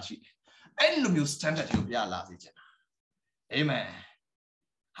မင်္ဂလာရှိတယ်အဲ့လိုမျိုး standard ကိုပြလာစေချင်တာ Amen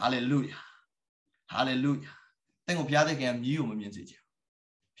Hallelujah Hallelujah သင်ကိုဘုရားသခင်မြည်ကိုမမြင်စေချင်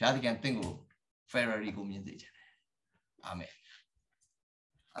ဘုရားသခင်သင်ကို Ferrari ကိုမြင်စေချင်တယ် Amen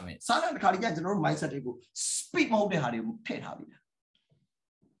Amen စာရန်တစ်ခါတည်းကျွန်တော်တို့ mindset တွေကို speed မဟုတ်တဲ့ဟာတွေကိုထည့်ထားပြီ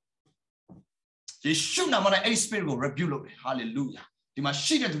ယေရှုနာမနဲ့အဲ့ spirit ကို rebuke လုပ်တယ် Hallelujah ဒီမှာ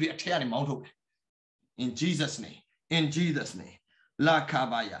ရှိတဲ့သူတွေအထက်ကနေမောင်းထုတ်တယ် In Jesus name in Jesus name လာခါ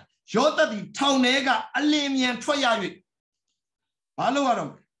ပါယာယောသတ်ဒီထောင်ထဲကအလင်းမြန်ထွက်ရ၍ဘာလို့ရတော့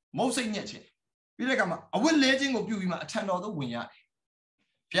မုတ်စိတ်ညက်ခြင်းပြီးတဲ့အခါမှာအဝတ်လဲခြင်းကိုပြုပြီးမှအထံတော်သို့ဝင်ရတယ်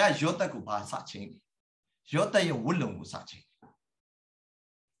ဘုရားယောသတ်ကိုဘာစခြင်းယောသတ်ရဲ့ဝတ်လုံကိုစခြင်း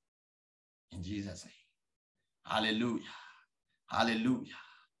In Jesus name Hallelujah Hallelujah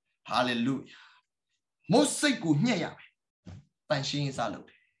Hallelujah မုတ်စိတ်ကိုညှက်ရမယ်တန်ရှင်းစလုပ်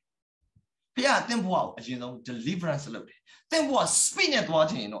တယ်ဘုရားအသင်ဘဝကိုအရင်ဆုံး deliverance လုပ်တယ်သင်ဘဝ speed နဲ့သွား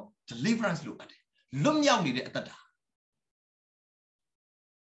ခြင်းတော့ deliverance လုပ်တယ်လွတ်မြောက်နေတဲ့အတ္တတာ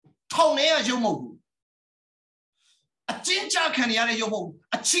ထောင်ထဲကရုပ်မဟုတ်ဘူးအကျဉ်းချခံရတဲ့ရုပ်မဟုတ်ဘူး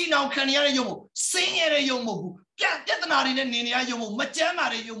အချီနှောင်ခံရတဲ့ရုပ်မဟုတ်ဆင်းရဲတဲ့ရုပ်မဟုတ်ဘူးပြဿနာတွေနဲ့နေနေရရုပ်မဟုတ်မကြမ်းမာ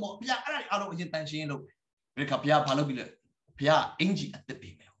တဲ့ရုပ်မဟုတ်ဘုရားအဲ့ဒါတွေအားလုံးအရင်တန်ရှင်းလုပ်တယ်ဘုရားဘာလုပ်ပြီလဲဘုရားအင်ကြီးအသက်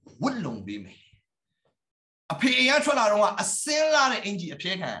ပေးမယ်ဝတ်လုံပေးမယ်အဖေအိမ်ကထွက်လာတော့ကအစင်းလာတဲ့အင်ကြီးအ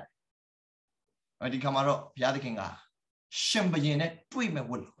ပြဲခံရတယ်ဒီခါမှာတော့ဘုရားသခင်ကရှင်ဘရင်နဲ့တွေ့မဲ့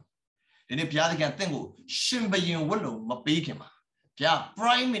ဝတ်လုံဒီနေ့ဘုရားသခင်တင့်ကိုရှင်ဘရင်ဝတ်လုံမပေးခင်ပါဘုရား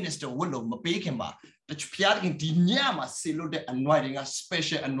Prime Minister ဝတ်လုံမပေးခင်ပါဘုရားသခင်ဒီညမှာဆေလို့တဲ့ anointing က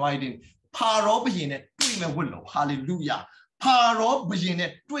special anointing ဖာရောဘရင်နဲ့တွေ့မဲ့ဝတ်လုံ Hallelujah ဖာရောဘရင်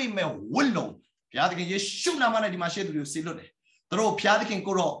နဲ့တွေ့မဲ့ဝတ်လုံဘုရားသခင်ယေရှုနာမနဲ့ဒီမှာရှေ့သူတွေကိုဆေလို့တယ်သူတို့ဘုရားသခင်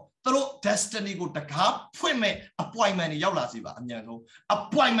ကိုတော့သူတို့ destiny ကိုတကားဖွင့်မဲ့ appointment တွေရောက်လာစေပါအမြန်ဆုံး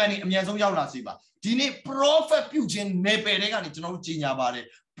appointment တွေအမြန်ဆုံးရောက်လာစေပါဒီနေ့ prophet ပြုခြင်းနယ်ပယ်တွေကနေကျွန်တော်တို့ကြီးညာပါတယ်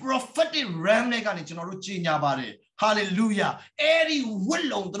prophetic realm တွေကနေကျွန်တော်တို့ကြီးညာပါတယ် hallelujah အဲ့ဒီဝတ်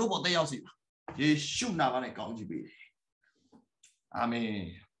လုံသူတို့ပေါ်တက်ရောက်စေပါယေရှုနာမနဲ့ကောင်းချီးပေးတယ် amen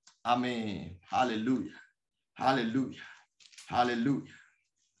amen hallelujah hallelujah hallelujah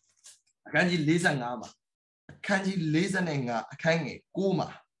အခန်းကြီး45မှာအခန်းကြီး45အခန်းငယ်9မှာ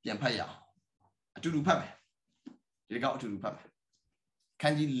ပြန်ဖတ်ရအောင်အတူတူဖတ်မယ်ဒီကောက်အတူတူဖတ်မယ်အခ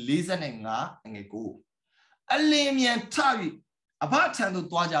န်းကြီး45ငယ်9အလင်းမြန်ထ၍အဘထံသို့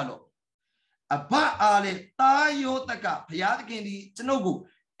သွားကြတော့အဘအားလေတာယောတကဘုရားသခင်ဒီကျွန်ုပ်ကို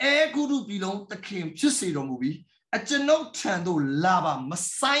အဲဂုရုပြည်လုံးသခင်ဖြစ်စေတော်မူပြီးအကျွန်ုပ်ထံသို့လာပါမ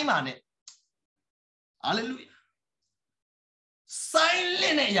ဆိုင်ပါနဲ့ဟာလေလုယာဆိုင်လ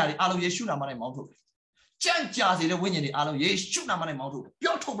င်းတဲ့အရာတွေအားလုံးယေရှုနာမနဲ့မောင်းထုတ်တယ်ကြံ့ကြာစေတဲ့ဝိညာဉ်တွေအားလုံးယေရှုနာမနဲ့မောင်းထုတ်တယ်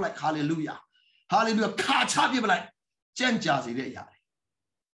ပြောထုတ်ပလိုက်ဟာလေလုယာဟာလေလုယာခါချပြပလိုက်ကြံ့ကြာစေတဲ့အရာတွေ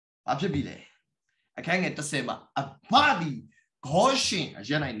ဘာဖြစ်ပြီလဲအခန်းငယ်30မှာအဘဒီဂေါရှင်အ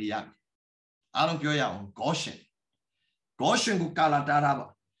ရနိုင်နေရပြီအားလုံးပြောရအောင်ဂေါရှင်ကိုကာလာတားထားပါ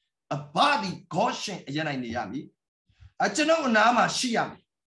အဘဒီဂေါရှင်အရနိုင်နေရပြီအကျွန်ုပ်အနားမှာရှိရမယ်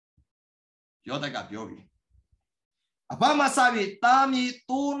ယောသက်ကပြောပြီအဘမစားပြီတာမီ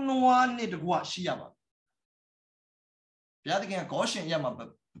တိုးနွားနဲ့တကွရှိရပါဘုရားသခင်ကဂေါရှင်ရမှာဘ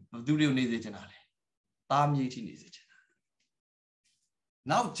သူတွေကိုနေစေချင်တာလေတာမီထိနေစေချင်တာ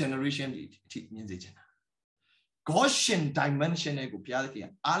now generation ထိမြင်စေချင်တာ Goshen dimension ကိုဘုရားသခင်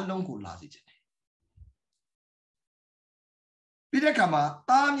အားလုံးကိုလာစေချင်တယ်ပြီးတဲ့အခါမှာ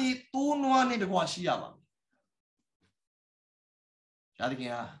တာမီတိုးနွားနဲ့တကွရှိရပါမယ်ဘုရားသခင်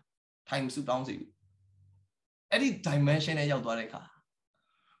ကထိုင်မစုတောင်းစေဘူးအဲ့ဒီ dimension နဲ့ရောက်သွားတဲ့အခါ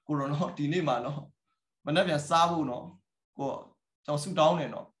ကိုရောနော်ဒီနေ့မှာနော်မနေ့ပြန်စားဖို့နော်ကိုကျွန်တော်စုတောင်းနေ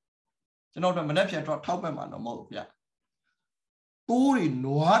နော်ကျွန်တော်တို့မနေ့ပြန်တော့ထောက်ပံ့မှာတော့မဟုတ်ဘူးဗျတိုးတွေ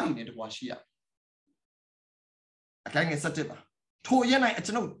နွားတွေနဲ့တကွာရှိရအခန်းငယ်17ပါထိုရက်၌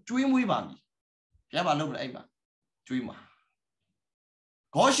ကျွန်ုပ်ကျွေးမွေးပါမည်ဘုရားဘာလုပ်လဲအဲ့မှာကျွေးမှာ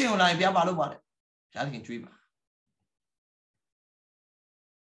ဂေါရှင်ကိုလာရင်ဘုရားဘာလုပ်ပါလဲဘုရားသခင်ကျွေးမှာ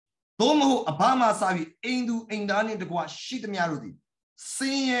သို့မဟုတ်အဘမစားပြီးအိမ်သူအိမ်သားနဲ့တကွာရှိသမျှတို့သည်ဆ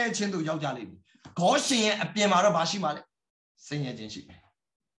င်းရဲခြင်းတို့ရောက်ကြလိမ့်မယ်ဂေါရှင်ရဲ့အပြင်မှာတော့ဘာရှိမှာလဲဆင်းရဲခြင်းရှိမယ်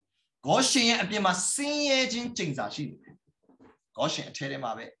ဂေါရှင်ရဲ့အပြင်မှာဆင်းရဲခြင်းကျိန်စာရှိတယ်ဂေါရှင်အထဲထဲ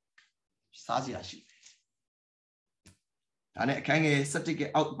မှာပဲစားစရာရှိတယ်ဒါနဲ့အခန်းငယ်17က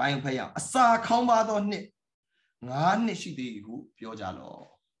အောက်ပိုင်းဖတ်ရအောင်အစာခေါင်းပါသောနှစ်9နှစ်ရှိသေးဟုပြောကြလော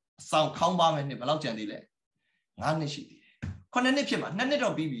အဆောင်ခေါင်းပါမဲ့နှစ်ဘယ်လောက်ကျန်သေးလဲ9နှစ်ရှိသေးတယ်9နှစ်ဖြစ်မှာ2နှစ်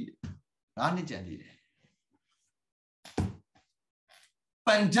တော့ပြီးပြီ9နှစ်ကျန်သေးတယ်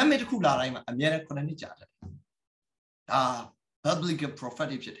pandemic ခုလာတိုင်းမှာအများနဲ့9နှစ်ကြာတယ်ဒါ biblical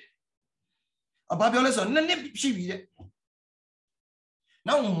prophetic ဖြစ်တယ်အဘာပြောလဲဆို2နှစ်ရှိပြီတဲ့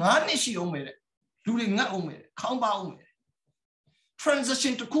နောက်9နှစ်ရှိအောင်မယ်တဲ့လူတွေငတ်အောင်မယ်ခေါင်းပါအောင်မယ်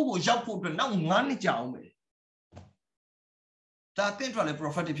transition တစ်ခုကိုရောက်ဖို့အတွက်နောက်9နှစ်ကြာအောင်မယ်ဒါတင့်ထွက်လေ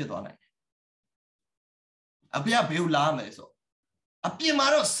prophetic ဖြစ်သွားနိုင်တယ်အဖေကဘေးကိုလာမယ်ဆိုအပြင်မှာ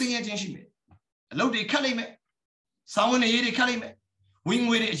တော့ဆင်းရဲခြင်းရှိမယ်အလုပ်တွေခက်လိမ့်မယ်စာဝန်တွေခက်လိမ့်မယ်ဝင်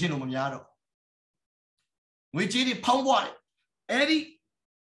ငွေတွေအချင်းလိုမများတော့ငွေကြေးတွေဖောင်းပွားတယ်အဲ့ဒီ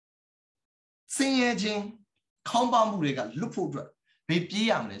ဆင်းရဲခြင်းခေါင်းပါမှုတွေကလွတ်ဖို့အတွက်ဘေးပြေး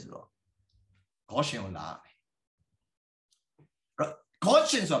ရမလဲဆိုတော့ဂေါရှင်ကိုလာမယ်ဂေါ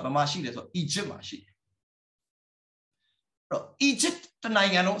ရှင်ဆိုတာဘာမှရှိတယ်ဆိုတော့အီဂျစ်မှာရှိတယ်အီဂျစ်တနို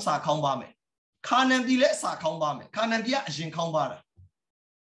င်ငံလုံးအစာခေါင်းပါမယ်ခါနန်ပြည်လည်းအစာခေါင်းပါမယ်ခါနန်ပြည်ကအရင်ခေါင်းပါတာ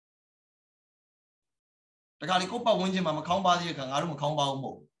တခါလေကိုပတ်ဝန်းကျင်မှာမခေါင်းပါသေးတဲ့ခါငါတို့မခေါင်းပါဘူးမ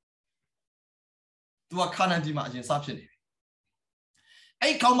ဟုတ်သူကခါနန်ပြည်မှာအရင်စဖြစ်နေပြီ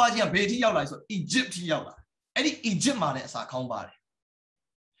အဲ့ခေါင်းပါခြင်းကဘယ်ထိရောက်လာဆိုအီဂျစ်ထိရောက်လာအဲ့ဒီအီဂျစ်မှာလည်းအစာခေါင်းပါတယ်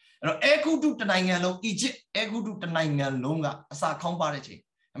အဲ့တော့အဲဂုတုတနိုင်ငံလုံးအီဂျစ်အဲဂုတုတနိုင်ငံလုံးကအစာခေါင်းပါတဲ့ချိန်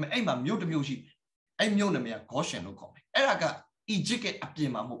ဒါပေမဲ့အဲ့မှာမြို့တစ်မြို့ရှိတယ်အဲ့မြို့နာမည်ကဂေါရှင်လို့ခေါ်တယ်အဲ့ဒါကအီဂျစ်ရဲ့အပြ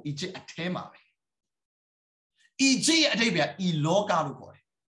င်မှာမဟုတ်အီဂျစ်အထဲမှာပဲအီဂျစ်ရဲ့အထိပ္ပယ်ကဤလောကလို့ခေါ်တယ်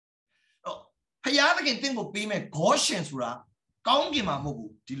ဖျားသခင်တင့်ကိုပေးမဲ့ဂေါရှင်ဆိုတာကောင်းကင်မှာမဟုတ်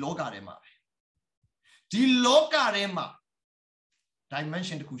ဘူးဒီလောကထဲမှာပဲဒီလောကထဲမှာ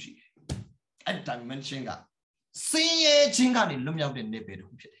dimension တစ်ခုရှိတယ်အဲ့ dimension ကဆင်းရဲခြင်းကနေလွတ်မြောက်တဲ့နေပယ်တစ်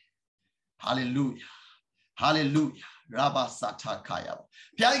ခုဖြစ်တယ် hallelujah hallelujah ရာဘာစာထာခါယာဘု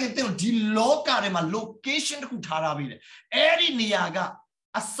ရားခင်တင့်ကိုဒီလောကထဲမှာ location တစ်ခုထားထားပြီးတယ်အဲ့ဒီနေရာက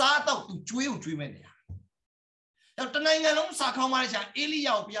အစားတော့သူကျွေးကိုကျွေးမဲ့နေရာတနိုင်ငံလုံးစာခေါင်းပါတဲ့ချိန်အေလိယ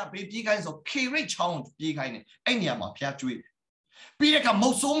ကိုဘုရားဘေးပြေးခိုင်းဆိုခေရိတ်ချောင်းပြေးခိုင်းတယ်အဲ့နေရာမှာဘုရားကျွေးတယ်ပြီးတဲ့အခါမု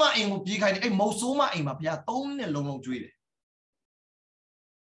တ်ဆိုးမအိမ်ကိုပြေးခိုင်းတယ်အဲ့မုတ်ဆိုးမအိမ်မှာဘုရား3နှစ်လုံးလုံးကျွေးတယ်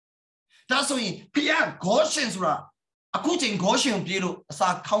ဒါဆိုရင်ဘုရားဂေါရှင်ဆိုတာအခုချိန်ဂေါရှင်ကိုပြေးလို့အစာ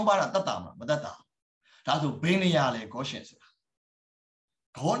ခေါင်းပါတာတတ်တာမလားမတတ်တာဒါဆိုဘယ်နေရာလဲဂေါရှင်ဆိုတာ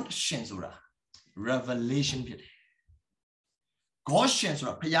ဂေါရှင်ဆိုတာ revelation ဖြစ်တယ်ဂေါရှင်ဆို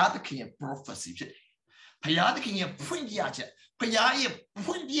တာဘုရားသခင်ရဲ့ prophecy ဖြစ်တယ်ဘုရားသခင်ရဲ့ဖွင့်ပြချက်ဘုရားရဲ့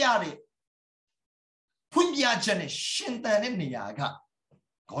ဖွင့်ပြချက်နဲ့ရှင်သန်တဲ့နေရာက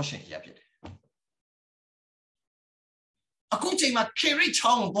ဂေါရှင်ရဖြစ်တယ်အခုချိန်မှာခေရိတ်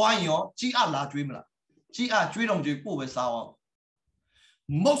ချောင်းကိုသွားရင်ရောကြီးအလာကျွေးမလားကြီးအကျွေးတော့မကျွေးပို့ပဲစားအောင်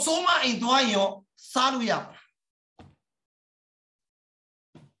မုတ်ဆိုးမအိမ်သွားရင်ရောစားလို့ရပါ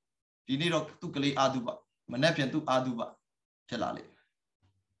ဒီနေ့တော့သူ့ကလေးအာသူပါမနေ့ပြန်သူ့အာသူပါဖြစ်လာလေ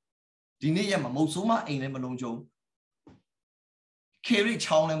ဒီနေ့ရမှာမုတ်ဆိုးမအိမ်လည်းမလုံးကြုံခေရိတ်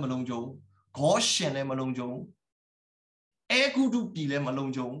ချောင်းလည်းမလုံးကြုံဂေါရှင်လည်းမလုံးကြုံအဲဂုတုပြည်လည်းမ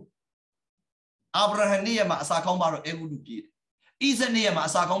လုံးကြုံအာဗြဟံနေ့ရမှာအစာခေါင်းပါတော့အဲဂုတုပြည်ဣဇက်နေ့ရမှာ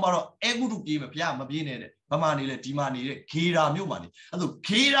အစာခေါင်းပါတော့အဲဂုတုပြည်မှာဘုရားမပြေးနဲ့တဲ့ဗမာနေလေဒီမှာနေတဲ့ဂေရာမြို့မှာနေအဲ့ဒါ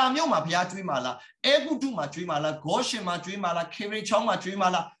ဂေရာမြို့မှာဘုရားကျွေးမှာလားအဲဂုတုမှာကျွေးမှာလားဂေါရှင်မှာကျွေးမှာလားခေရိတ်ချောင်းမှာကျွေးမှာ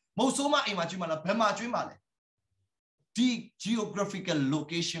လားမုတ်ဆိုးမအိမ်မှာကျွေးမှာလားဘယ်မှာကျွေးမှာလဲဒီ geographical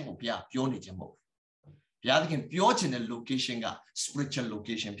location ကိုဘုရားပြောနေခြင်းမဟုတ်ဘုရားသခင်ပြောချင်တဲ့ location က spiritual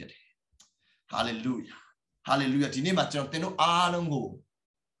location ဖြစ်တယ် hallelujah hallelujah ဒီနေ့မှာကျွန်တော်သင်တို့အားလုံးကို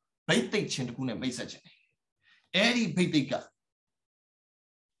ဗိတ်သိက်ခြင်းတစ်ခုနဲ့မိတ်ဆက်ခြင်းတယ်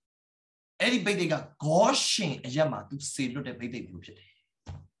အဲ့ဒီဗိတ်သိက်ကဂေါရှင်အရက်မှာသူစေလွတ်တဲ့ဗိတ်သိက်မျိုးဖြစ်တယ်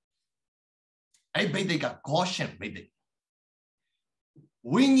အဲ့ဒီဗိတ်သိက်ကဂေါရှင်ဗိတ်သိက်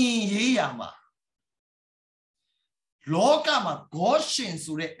ဝိညာဉ်ရေးရာမှာလောကမှာဂေါရှင်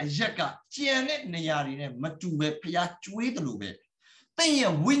ဆိုတဲ့အရက်ကကြံတဲ့နေရာတွေနဲ့မတူပဲဖျားကျွေးတယ်လို့ပဲတင့်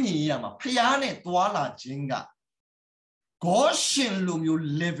ရဲ့ဝိညာဉ်ရေးရာမှာဖျားနဲ့သွာလာခြင်းကဂေါရှင်လိုမျိုး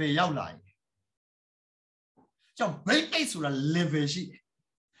level ရောက်လာရင်ကြောင့်ဘိတ်သိက်ဆိုတာ level ရှိတယ်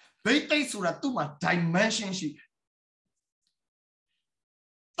ဘိတ်သိက်ဆိုတာသူ့မှာ dimension ရှိတယ်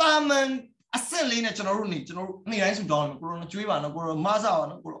တာမန်အစက်လေးနဲ့ကျွန်တော်တို့နေ့တိုင်းစုတောင်းတယ်ကိုရောကျွေးပါနော်ကိုရောမဆာပါ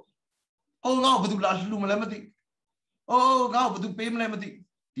နော်ကိုရောဟိုငါ့ကိုဘယ်သူလာလှူမလဲမသိအိုးငါ့ကိုဘယ်သူပေးမလဲမသိ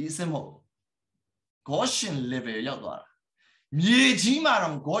ဒီအစင်မဟုတ်ဂေါရှင် level ရောက်သွားတာမြေကြီးမှာ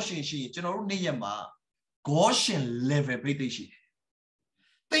တော့ဂေါရှင်ရှိရင်ကျွန်တော်တို့နေ့ရက်မှာဂေါရှင် level ဘိတ်သိက်ရှိတယ်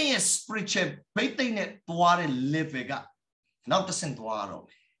သင်ရဲ့ spiritual ဘိတ်သိက်နဲ့သွားတဲ့ level ကနောက်တစ်ဆင့်သွားတော့မ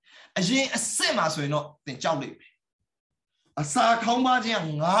ယ်အရင်အဆင့်မှာဆိုရင်တော့သင်ကြောက်လိမ့်မယ်အစာခေါင်းပါခြင်းက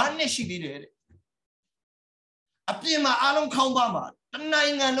9နှစ်ရှိသေးတယ်တဲ့အပြင်မှာအားလုံးခေါင်းပါမှာတနို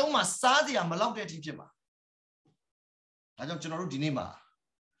င်ငံလုံးမှာစားစရာမလောက်တဲ့အထိဖြစ်မှာဒါကြောင့်ကျွန်တော်တို့ဒီနေ့မှာ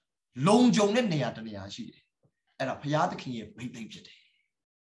လုံခြုံတဲ့နေရာတစ်နေရာရှိတယ်အဲ့ဒါဘုရားသခင်ရဲ့ဗိတ်သိက်ဖြစ်တယ်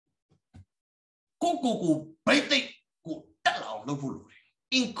ကိုဗိတ်သိက်ကိုတက်လာအောင်လုပ်ဖို့လိုတယ်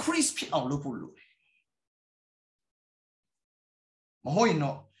increase ဖြစ်အောင်လုပ်ဖို့လိုတယ်မဟုတ်ရင်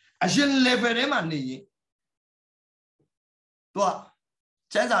တော့အရင် level ထဲမှာနေရင်သူက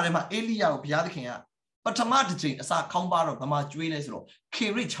ကျမ်းစာထဲမှာအေလိယကိုဘုရားသခင်ကပထမတစ်ချိန်အစာခေါင်းပါတော့ဗမာကျွေးလဲဆိုတော့ခေ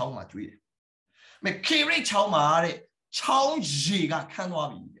ရိတ်ချောင်းမှာကျွေးတယ်။မဲ့ခေရိတ်ချောင်းမှာတဲ့ချောင်းရေကခန်းသွား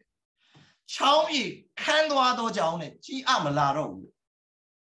ပြီတဲ့။ချောင်းရေခန်းသွားတော့ကြောင်းနဲ့ကြီးအမလာတော့ဘူး။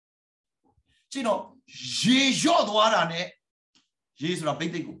ကြည့်တော့ရေလျော့သွားတာနဲ့ရေဆိုတာဘိ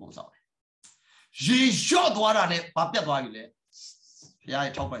တ်သိက်ကိုပုံဆောင်တယ်။ရေလျော့သွားတာနဲ့ဘာပြတ်သွားပြီလဲ။ဘုရား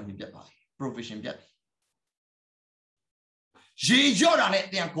ရဲ့ထောက်ပံ့ခြင်းပြတ်သွားပြီ။ provision ပြတ်ပြီ။ရေလျော့တာနဲ့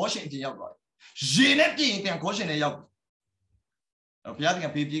ပြန်ဂေါရှင်အပြင်ရောက်သွားတယ်။ရေနဲ့ပြင်ရင်ပြန်ဂေါရှင်နဲ့ရောက်ပြီ။ဘုရားသခ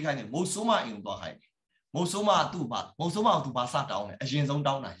င်ဖေးပြေးခိုင်းတယ်မုတ်ဆိုးမအိမ်ကိုသွားခိုင်းတယ်။မုတ်ဆိုးမသူ့ဘာမုတ်ဆိုးမကိုသူဘာစတောင်းတယ်အရင်ဆုံး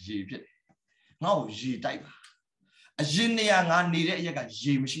တောင်းတာရေဖြစ်တယ်။ငါ့ကိုရေတိုက်ပါ။အရင်နေရာငါနေတဲ့အရက်က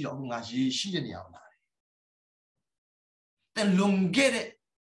ရေမရှိတော့ဘူးငါရေရှိတဲ့နေရာကိုလာတယ်။တဲ့လုံခဲ့တဲ့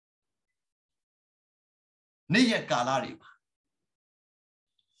နေ့ရက်ကာလတွေပါ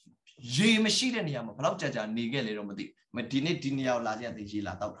ရေမရှိတဲ့နေရာမှာဘယ်တော့ကြာနေခဲ့လေတော့မသိဘူးဒီနေ့ဒီနေရာကိုလာကြတဲ့ရေ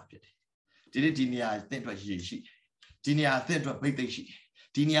လာတော့တာဖြစ်တယ်ဒီနေ့ဒီနေရာအသင့်အတွက်ရေရှိတယ်ဒီနေရာအသင့်အတွက်ဘိတ်သိက်ရှိတယ်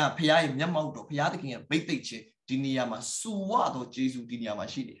ဒီနေရာဖရားရဲ့မျက်မှောက်တော်ဖရားသခင်ရဲ့ဘိတ်သိက်ခြင်းဒီနေရာမှာစူဝတော်ဂျေဇုဒီနေရာမှာ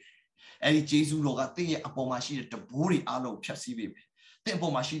ရှိတယ်အဲဒီဂျေဇုတော်ကတင့်ရဲ့အပေါ်မှာရှိတဲ့တဘိုးတွေအားလုံးဖြတ်စည်းပေးမယ်တင့်အ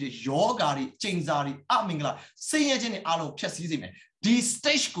ပေါ်မှာရှိတဲ့ယောဂါတွေချိန်စာတွေအမင်္ဂလာဆင်းရဲခြင်းတွေအားလုံးဖြတ်စည်းစေမယ်ဒီ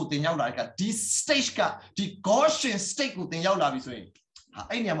stage ကိုတင်ရောက်လာတဲ့ကဒီ stage ကဒီ Goshen state ကိုတင်ရောက်လာပြီဆိုရင်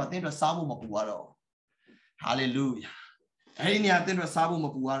အဲ့နေရာမှာတင်းအတွက်စားဖို့မပူရတော့ hallelujah အဲ့ဒီနေရာတင်းအတွက်စားဖို့မ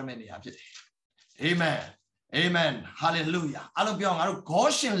ပူရမယ့်နေရာဖြစ်တယ် amen amen hallelujah အဲ့လိုပြောငါတို့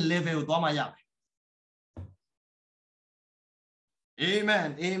Goshen level ကိုသွားမှရမယ် amen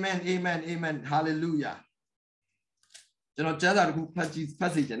amen amen amen hallelujah ကျွန်တော်ကျမ်းစာတစ်ခုဖတ်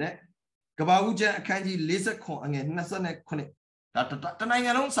စီခြင်းနဲ့ကဘာဦးကျမ်းအခန်းကြီး49အငယ်29ဒါတနိုင်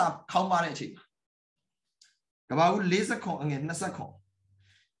ငံလုံးစာခေါင်းပါတဲ့အချိန်မှာကဘာဦး49အငယ်29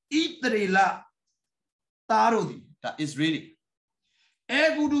ဣသရေလသားတို့သည်ဒါ Israeli အေ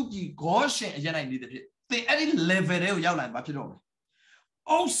ဂုဒုပြည်ဂေါရှင်အရနိုင်နေတဲ့ဖြစ်သင်အဲ့ဒီ level တွေကိုရောက်လာရင်ဘာဖြစ်တော့မလဲ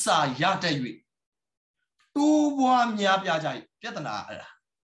ဥစ္စာရတတ်၍တိုးပွားများပြားကြ၏ပြဿနာအဲ့ဒါ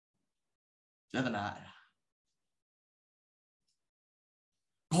ပြဿနာအဲ့ဒါ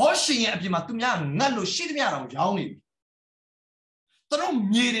ဂေါရှင်ရဲ့အပြင်မှာသူများငတ်လို့ရှိသမျှတော့ရောင်းနေပြီသူတို့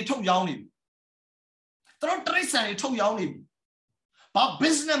မြေတွေထုတ်ရောင်းနေပြီသူတို့တရိတ်ဆန်တွေထုတ်ရောင်းနေပြီဘာ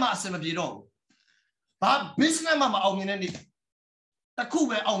business မှာအဆင်မပြေတော့ဘူးဘာ business မှာမအောင်မြင်တဲ့နေ့တခု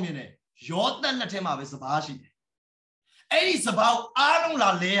ပဲအောင်မြင်တယ်ရောသက်လက်ထဲမှာပဲစပားရှိတယ်အဲ့ဒီစပားကိုအားလုံးလာ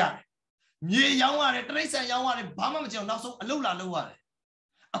လဲရတယ်မြေရောင်းရတယ်တရိတ်ဆန်ရောင်းရတယ်ဘာမှမကြောက်နောက်ဆုံးအလုပ်လာလုပ်ရတယ်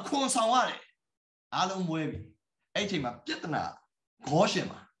အခွန်ဆောင်ရတယ်အားလုံးမွဲပြီအဲ့ဒီအချိန်မှာပြဿနာဂေါရှင်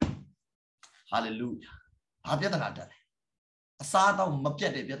မှာ hallelujah ဘာပြဿနာတက်လဲအစားတော့မပြ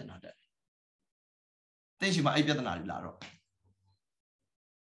တ်တဲ့ပြဿနာတက်တယ်သိရှိမှာအဲ့ပြဿနာတွေလာတော့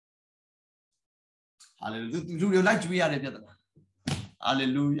hallelujah လူတွေလိုက်ကြွေးရတဲ့ပြဿနာ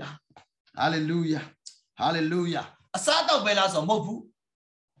hallelujah hallelujah hallelujah အစားတော့ပဲလားဆိုမဟုတ်ဘူး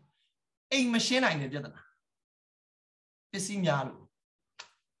အိမ်မရှင်းနိုင်တဲ့ပြဿနာပစ္စည်းများလို့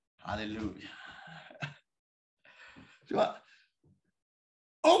hallelujah ဒီမှာ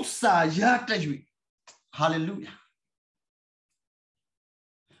ဥစ္စာရတတ်၍hallelujah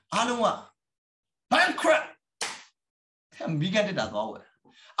အားလုံးက bankrupt မိကန်တက်တာသွားဝယ်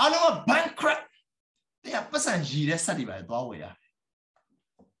အားလုံးက bankrupt တရားပတ်စံရည်တဲ့စက်တွေပဲသွားဝယ်ရတယ်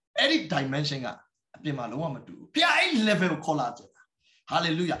အဲ့ဒီ dimension ကအပြင်မှာလုံးဝမတူဘူးဖျားအဲ့ level ကိုခေါ်လာကြတာ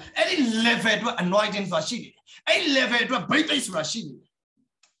hallelujah အဲ့ဒီ level အတွက် anointing ဆိုတာရှိတယ်အဲ့ level အတွက်ဘိတ်သိက်ဆိုတာရှိတယ်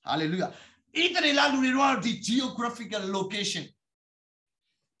hallelujah ဣသရေလလူတွေတော့ဒီ geographical location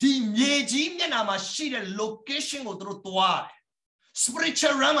ဒီမြေကြီးမျက်နှာမှာရှိတဲ့ location ကိုသူတို့သွားတယ်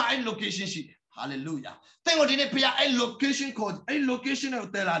spiritual realm မှာအဲ့ location ရှိတယ် hallelujah သင်တို့ဒီနေ့ဖျားအဲ့ location ကိုအဲ့ location ကို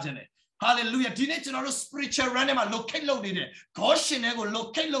တည်လာခြင်းတယ် hallelujah ဒီနေ့ကျွန်တော်တို့ spiritual realm ထဲမှာ locate လုပ်နေတယ် Goshen တွေကို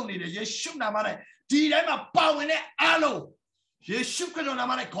locate လုပ်နေတယ်ယေရှုနာမနဲ့ဒီတိုင်းမှာပါဝင်တဲ့အားလုံးယေရှုခရစ်တော်နာ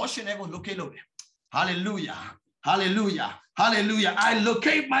မနဲ့ Goshen တွေကို locate လုပ်တယ် hallelujah hallelujah hallelujah I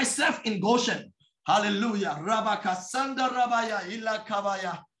locate myself in Goshen hallelujah rabaka sanda rabaya illa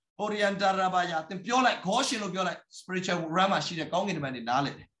kabaya orienta rabaya သင်ပြောလိုက် Goshen လို့ပြောလိုက် spiritual realm မှာရှိတဲ့ကောင်းကင်တမန်တွေနား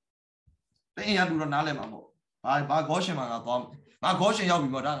လဲတယ်သင်အရာတူတော့နားလဲမှာမဟုတ်ဘာ Goshen မှာငါသွားမယ်ငါ Goshen ရောက်ပြီ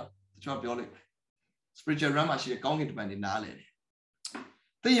ပေါ့ဒါကျွန်တော်ပြောလိုက် spiritual realm မှာရှိတဲ့ကောင်းကင်တမန်တွေနားလဲတယ်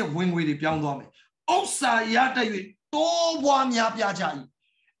သင်ရဲ့ဝင်ငွေတွေပြောင်းသွားမယ်ဥစ္စာရတတ်၍တိုးပွားများပြားကြ၏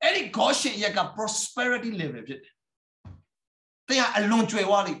အဲ့ဒီ Goshen ရက်က prosperity level ဖြစ်တယ်သင်ကအလွန်ကျွယ်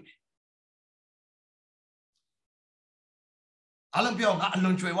ဝလိမ့်မယ်အလုံးပြောငါအလွ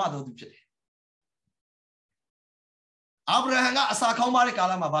န်ကျွယ်ဝတော်သူဖြစ်တယ် Abraham got a Sakamari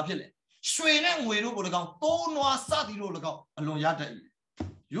Kalama Papile. Swing we look ago, don't know a Sati Rologo, alone yata.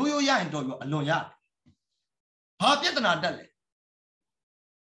 You yan do you alone yat. Papietana Dele.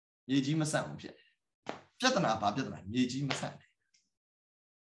 Yejima Sam. Jetana Papietana, Yejima Sam.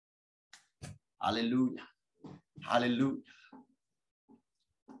 Hallelujah. Hallelujah.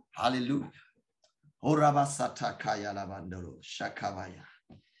 Hallelujah. Horabasata Kaya Lavandoro, Shakavaya.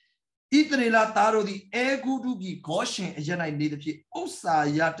 Itrela Taro the Egudugi Goshen, Janai Nidaki, Osa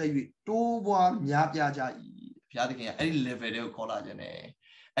Yata, Towa, Nyapiaja, Piatica, any level collagene,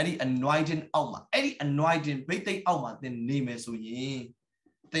 any anointing alma, any anointing bete alma, then name it so ye.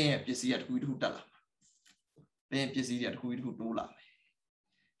 Then you see at who do tell. Then you see at who do love.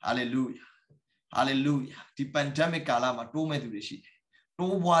 Hallelujah. Hallelujah. The pandemic alama, two men to the sheet.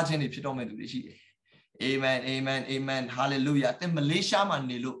 Don't watch any pitomen to the sheet. Amen, amen, amen. Hallelujah. Then Malaysia man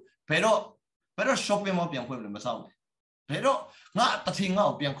nilu. Pero shopping mo piang kwem le masaw. Pero nga tating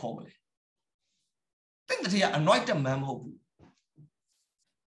nga piang kom le. Think that you are anointed man ho.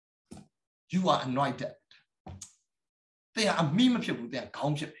 You are anointed. They are a meme people they are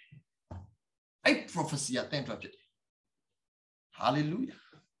kaum chip. I prophecy at them. Hallelujah.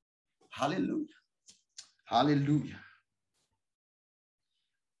 Hallelujah. Hallelujah.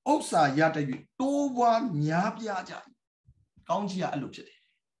 Osa yata yu towa nyapya. Kaunjia alupchit.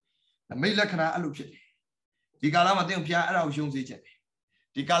 The Melaka alupchit. The Galama then Pia Arrow Jones.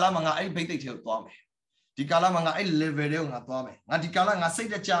 The Galamanga I bait till Tommy. The Galamanga I live very on a Tommy. And the Galanga say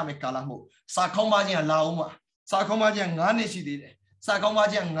the Jame Calamo. Sakomaji and Lauma. Sakomaji and Ganishi did it.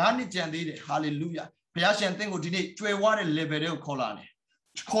 Sakomaji and Ganijan did it. Hallelujah. Piashan thing would need to a water liberal colane.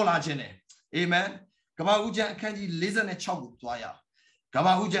 Colagene. Amen. Kamauja candy listen a chop to Twaya.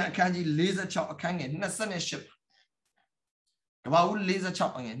 Kamauja candy laser chop a canyon, Nasan ship. Kamau laser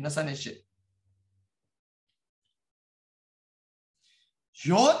chopping in Nasan ship.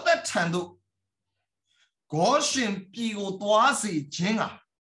 You're the Tando Goshen Pigo Toasi Jenga.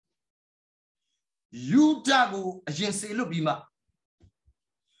 You dago against Elubima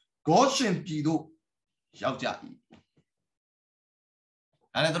Goshen Pido Yauja.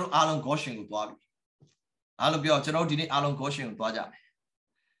 Another Alan Goshen Dwabi. Alubio General did Alan Goshen Dwaja.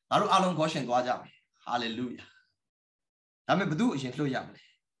 Alan Goshen Dwaja. Hallelujah. I may do is in Loyam.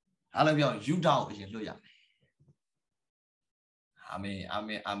 Alubio, you down is in Loyam. Amen,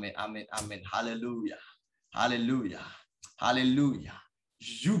 amen, amen, amen, amen. Hallelujah. Hallelujah. Hallelujah.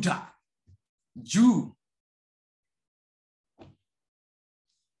 Judah. Jew.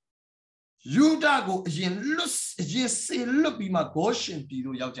 Judah go in lus, yes, say, look, be my Goshen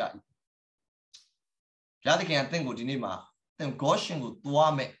Pido Yauja. Yadi can't think of Dinima, then Goshen will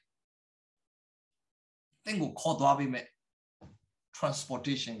Duame. Then go call Duabi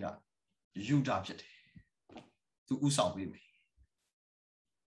transportation guy. Judah to Usau baby.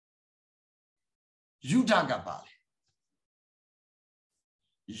 Judah Gabale.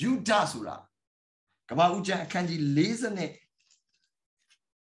 Judah Sura. Kabauja candy laser net.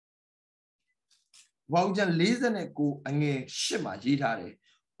 Wauja laser net go and a shima jitare.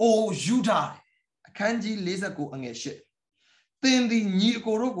 Oh, Judah. Kanji laser go and a ship. Then the Ni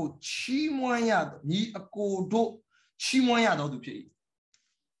Korogo Chimoyado, Ni a Kodo Chimoyado to pay.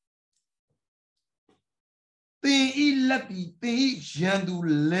 Then he let me pay Yandu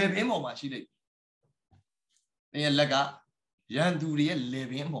live in Momashide. Then Lega Yandu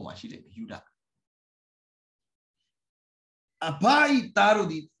live in Momashide, Judah. A pai taro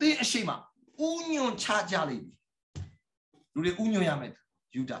di te shema, union chajali. Do the union yamet,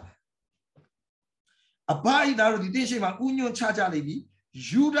 Judah. A pai taro di te shema, union chajali,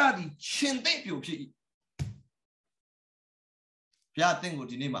 Judah di chente pio. Pia tengo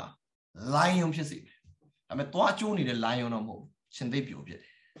di nema, lion chesi. I mean, Toachu need a lion or more, chente pio.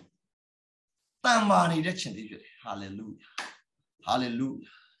 Tamani de chente. Hallelujah. Hallelujah.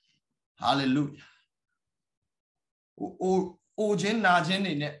 Hallelujah. O Jen Najen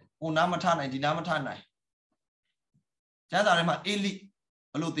in it, O Namatana, Dinamatana. Jadarema Eli,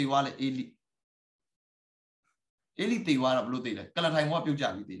 Aluti Wale Eli. Eli Tiwara Blue, Kalatai Wapu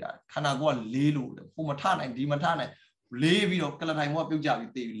Javi did that. Kanagua Lilu, Pumatana and Dimatana, Levi of Kalatai Wapu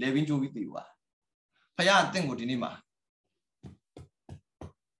Javi, Levin to with you. Payan thing with Dinima.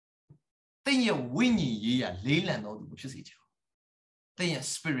 Then you're winning ye a Leyland or the bushes each. Then your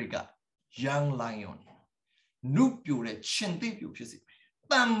spirit got young lion. Noop you the chindi you pissy.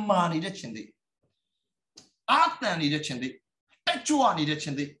 Tamani the chindi. After need a chindi. Petua need a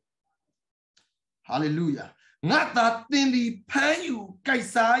chindi. Hallelujah. Not that thing the pay you,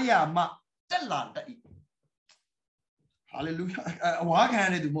 Kaisaya ma. Hallelujah. What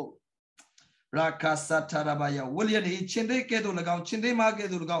can I do more? Raka Satarabaya, William Chinde Kedo Lagao, Chinde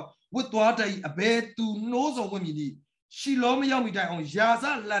Magedo Lagao, with water a bed to nose of women. She lomi yamita on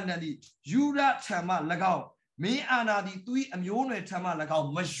Yaza Landadi, Juda Tama Lagao, me Anna di Tui and Yone Tama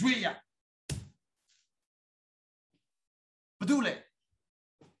Lagao, Majuya. Badule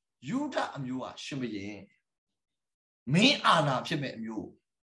Juda and you are Shimmy. Me Anna Shimmy you.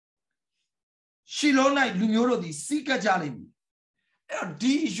 She lona Lumuro di Sika Jalimi.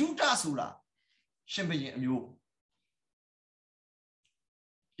 Di Juda Sula. Shimmy you.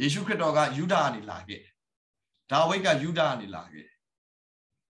 Yeshu Kredoga, Juda and Lage. Dawega Juda and Lage.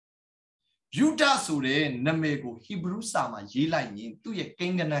 Juda Sure, Namego, Hebrew Sama, Yelain, to ye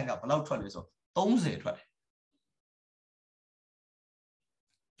king and Nanga, Palau Traliso, Tomze Try.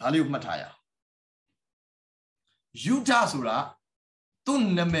 Aliu Mataya. Juda Sura,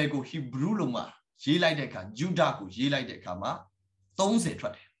 Tun Namego, Hebrew Luma, Yelaideka, Judaku, Yelaidekama, Tomze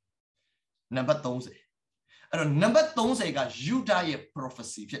Try. Number Tomze. Number Tomze got Juda ye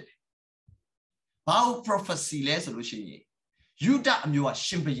prophecy. Bao prophecy less solution. Juda and you are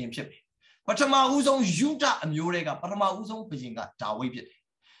simply in Chippy. Patama Uzon Juda and Urega, Patama Uzon Pajinga, Daway.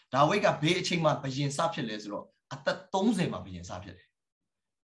 Dawega Pachima Pajin Sapia Lesro, at the Tomzema being Sapia.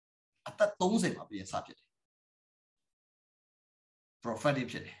 At the Tomzema being Sapia. Prophetic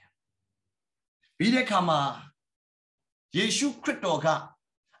Pity. Bidekama Yeshu Kritoga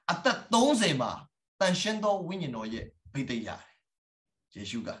at the Tomzema, Tanshendo Wininoye, Piteya.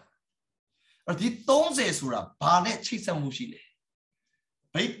 Jeshuga. Or the Tomze Sura, Bane Chisamushile.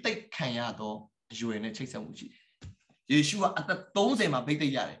 Bate Kayado, you in a Chisamushi. Yeshua at the Tomzema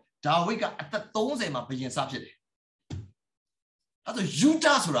Piteya. Dawega at the Tomzema being subject. At the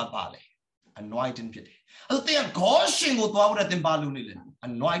Juta Sura Bale, anointing pity. They are goshing with Wawra than Balunil,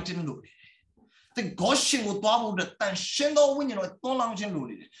 anointing Ludi. The goshing with Wawra than Shendo winning or Tolang and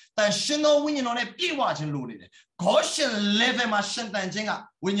Ludi. Than Shendo winning on a Piwatch and Ludi. Goshen leve Mashenta and Jinga,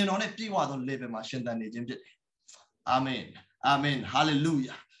 winning on a Piwat on leve Mashenta and Egypt. Amen. Amen.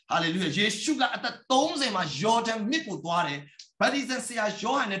 Hallelujah. Hallelujah. Yeshuga at the Tomzema Jordan Miputware, but he's a Sia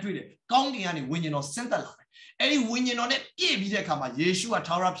Johan and Tweede, counting any winning or center. Any winning on it, Yeshua Yeshua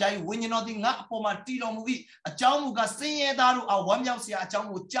Tarapia, winning on the Napoma Tilo movie, a Jamuga Sing Daru, a one Yamsia, a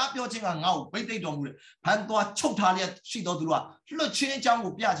Jamu Japio Jinga now, wait they don't Pantua Chotalia, Shidodua, Luchin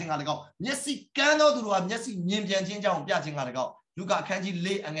Jamu Piajing Alago, Nessi Cano Dua, Nessi Nimjan Jinja Piajing Alago, Luga Kanji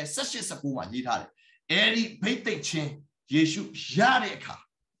lay and a such as a Puma Yitale. Any Pate Chin, Yeshu Yareka,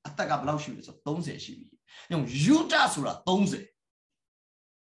 Ataka Blau of Tonze Shibi. Young Jutasura, Tonze.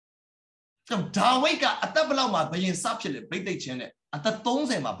 Dawega at the Blama being subject, Pate Chin, at the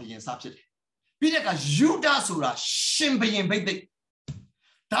Tonzema being subject. Pidaka Jutasura, Shimbeing Pate.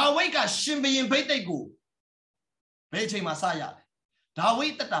 Dawega Shimbeing Pate go. Pate Masaya.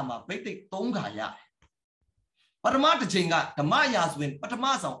 Daweta Dama, Pate Tongaya. But a Mata Jinga, the Mayas win, but a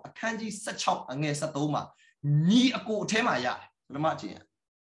Mazo, a kanji such out against Satoma. Ni a co temaya, the Martin.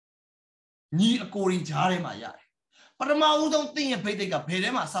 Ni a cori jaremaya. But a Mao don't think a Petega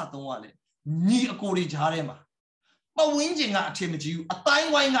Pedema Satomale. Ni a cori jarema. But winging at him at you, a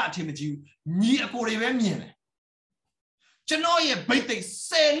time wine at him at you, ni a cori remian. Genoya Pete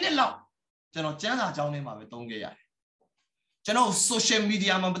say Nilla. General Jana Johnima with Tongaya. General social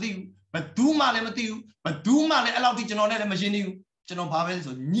media Mabadu, but do Malematu, but do Male allowed to General Machine. General Pavel,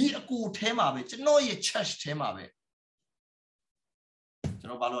 so ni a cool tema, which no ye church tema.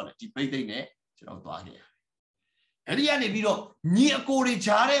 General Balon, debate ne, General Dwagger. Eliane Vido, ni a cori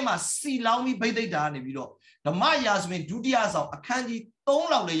jarema, see Laumi Bede Dan Vido. The Mayas went 2 years of a candy,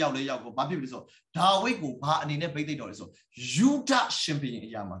 don't allow the Yago, Babi so, Dawego, Ba and in a Bede door. So, Utah Shimping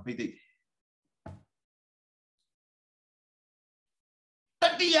Yama Bede.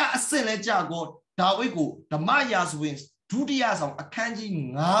 30 years, Sele Jago, Dawego, the Mayas wins. 2 years of a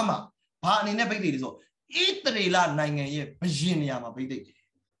kanji ngama, pa ni ne big so. Itrila nangaye, Virginia ma big.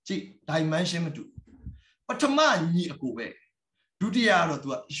 See, dimension to. But a man ye a cobe. 2 years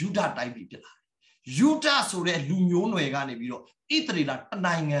to a Judah type. Judah so red Lumion Wegani Viro, Itrila, a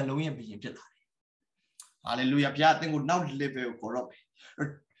 9 and Louis being. Hallelujah, Piatin would now live for up.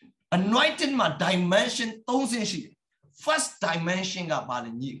 Anointed my dimension, thousand she. First dimension ga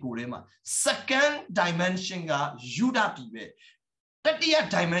bale ni ko re ma second dimension ga Judah pi be tatiya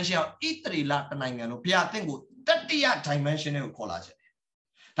dimension ga Itrila tanaigan lo bya tin ko tatiya dimension ne ko khaw la chet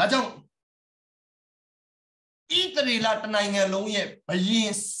da jaung Itrila tanaigan long ye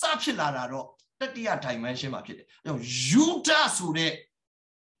bayin sa phit la da do tatiya dimension ma phit de Judah so de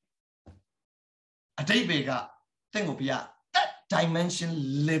adaibe ga tin ko bya that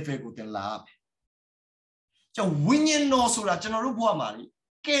dimension level ko tin la so winning no so la general boa mari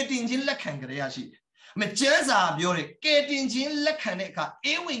getting in Lakan Grayashi. Mejaza Biore, getting in Lakaneka,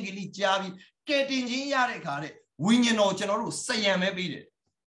 Ewingly Javi, getting in Yarekare, winning no general, say I'm a bit.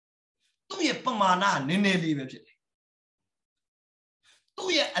 Do ye Pamana, Nene leave it.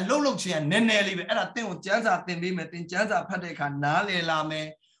 Do ye a low chair, Nene leave it, and I think Janza, then Janza Pateka, Nale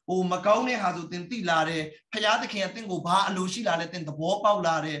Lame. O Macone has to think Lare, Payata can't think of Ba Lucy Lare, then the Bob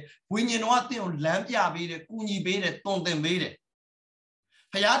Lare, when you know what they on Lampia Bede, Kuni Bede, don't them Bede.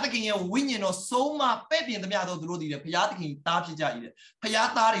 Payata can win you know so much baby in the Miado Rudi, Payata can Tachi Jai,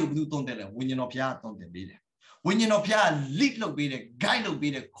 Payata you do don't tell when you know Pia don't bede. When you know Pia lead look bede, guide look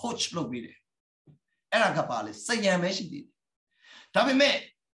bede, coach look bede. Eracapale, say Yameshi did. Tabi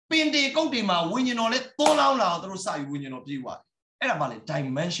me, Pindi Contima, when you know let all out through side when you know PY. About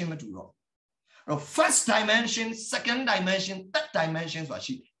dimension to the first dimension, second dimension, third dimension was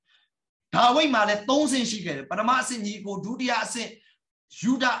she. Tawi Malet don't say she get it, but a massin he go do the assay,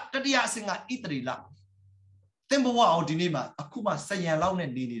 Judah, the assing at Italy lap. Temple wow, Dinima, Akuma say alone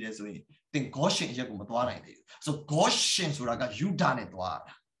and needed as way. Then caution Yakumatwana. So caution so I got you done it.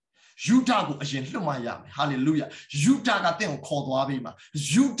 Judah go again, Lumaya, hallelujah. Judah got them called Wabima,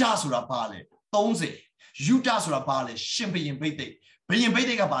 Judah Surapale, don't say. Judah Surapale, Shimpi Bete, being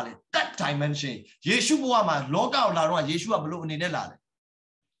Bete Gabale, that dimension. Yeshua, Loga, Lara, Yeshua Blue in the lad.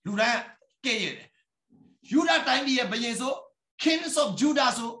 Luna, Gay. Judah time be a Beyezo, kings of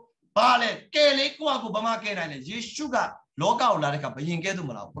Judah so, Bale, Kele, Quabama, and Yeshua, Loga, Laraka, being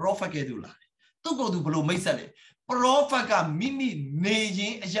Gedumala, Profa Gedula. To go to Blue Mesale, Profaga, Mimi,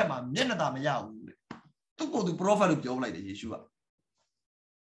 Neji, Yama, Yenadama Yaw. To go to Profa of Joe like Yeshua.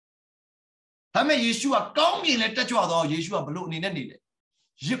 I mean, Yeshua, come in let you out, Yeshua balloon in any day.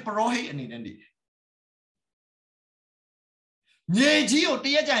 Jiprohe and in any day. Ye Gio,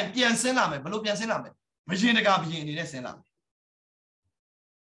 Tia, Pian Sename, Balupian Sename, Virginia Gabi in the Sename.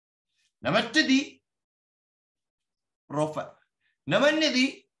 Never did Prophet. Never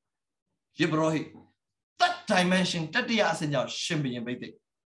niddy Jiprohe. That dimension, 30 years in your Shimby and Bete.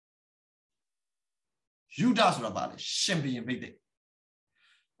 Judas Rabale, Shimby and Bete.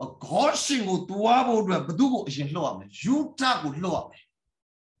 A caution go to Abo Badugo is in lower, you tag with lower.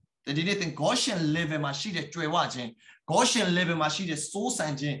 The didn't caution live in machine to a watching, caution live in machine so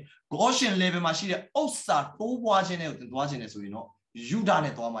sanjing, caution live in machine outside, oh, watching it and watching as we know. You done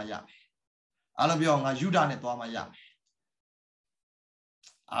it on my yam. Alabionga, you done it on my yam.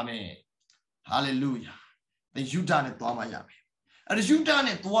 Amen. Hallelujah. Then you done it on my yam. And as you done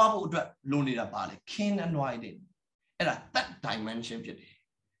it to Abo lonely about it, king and winding. And at that dimension,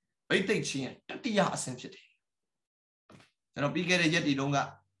 They take chin, 30 years essentially. And a bigger yet you don't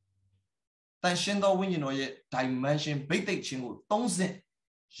got. Then Shindo when you know yet dimension, big take chin, don't say,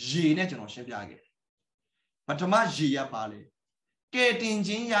 G national ship yagget. But to my G apale. Getting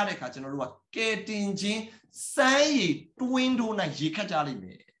Jin Yadeka general, getting Jin, say, twin do like Jikajali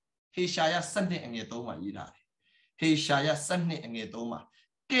me. He shaya Sunday and yet Doma Yida. He shaya Sunday and yet Doma.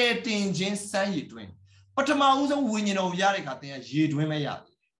 Getting Jin say twin. But to my own when you know Yareka, ye twin may yard.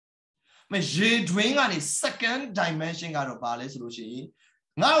 May doing on a second dimension out of Bales Lucy.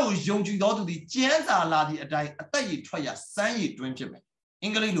 Now, young you go to the chance are ladi a day a day try a sandy dream chip.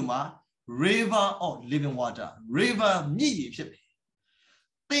 English Luma, river of living water, river me chip.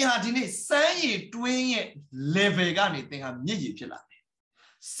 They had in it sandy doing it, levegani, they have me chip.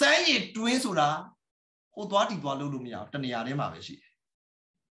 Sandy doing soda, who thought it was Lumia, Taniarima.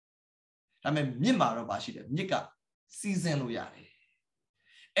 I mean, Mima Bashi, Nika, season Luyari.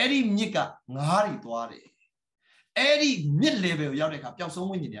 Eddie Nika, Ngari Tuare. Eddie mid level Yadeka, Piaso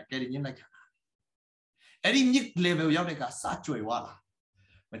winning, getting in like Eddie mid level Yadeka, Satue Walla.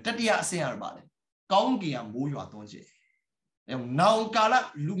 But Tatia say about it. Kongi and Buya Tonje. And now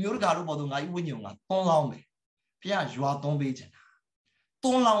Gala, Lumurga, Bodunga, when you are Ton Long me. Pia, you are Ton Bejan.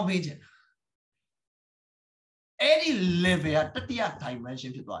 Ton Long Bejan. Eddie level at Tatia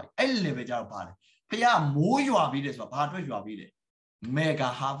dimension to buy. Eddie level Jarpad. Pia, more you are beat as a part of your beat. Mega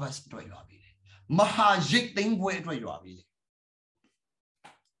harvest to your beat. Mahajik thing wait where you are beat.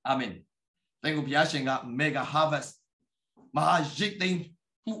 Amen. Thank you, Piashing mega harvest. Mahajik thing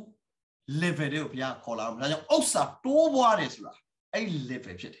who live it up ya call out. Osa, 2 waters. I live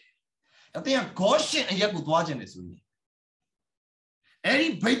it. I think a caution and Yakut watching this with me.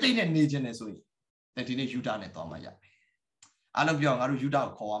 Any breathing and nature is with that in you done it on my yap. I love young, I do you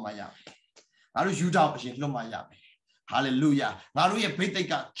doubt call my yap. I do you doubt she my yap. Hallelujah. Now we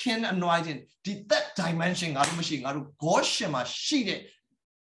breathing kin anointing. Did that dimension out of machine out of caution my sheeted.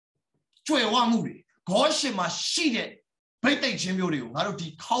 Joy one movie. Caution my sheeted. Breathing chimney. I do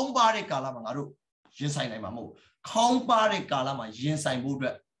the combat calamaro. Yes, I name a move. ခေါင်းပါတဲ့ကာလမှာရင်ဆိုင်ဖို့အတွ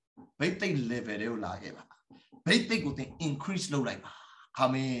က်ဘိသိက် level တွေကိုလာခဲ့ပါဘိသိက်ကိုသင် increase လုပ်လိုက်ပါအာ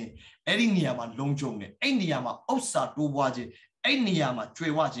မင်အဲ့ဒီနေရာမှာလုံခြုံတယ်အဲ့နေရာမှာဥစ္စာတိုးပွားခြင်းအဲ့နေရာမှာကြွ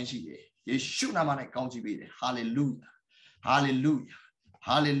ယ်ဝခြင်းရှိတယ်ယေရှုနာမနဲ့ကောင်းချီးပေးတယ် hallelujah hallelujah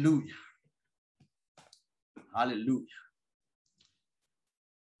hallelujah hallelujah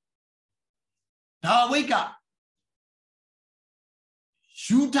ဒါဝိဒ်က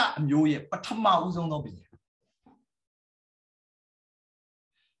ယူဒအမျိုးရဲ့ပထမဦးဆုံးသောဘု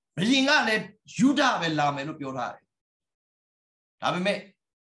ရင်ကလည်းယူဒပဲလာမယ်လို့ပြောထားတယ်ဒါပေမဲ့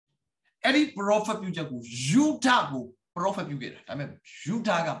အဲ့ဒီ prophet ပြုချက်ကိုယူဒကို prophet ပြုခဲ့တယ်ဒါပေမဲ့ယူဒ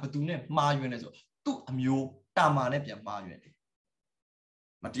ကဘသူနဲ့မှားယွင်းလဲဆိုသူ့အမျိုးတာမာနဲ့ပြန်မှားယွင်းတယ်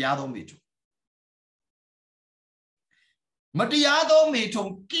မတရားသောမိထုံမတရားသောမိထုံ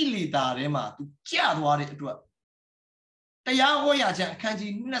ကိလေသာထဲမှာသူကျသွားတဲ့အတွက်တရားဟောရခြင်းအခန်း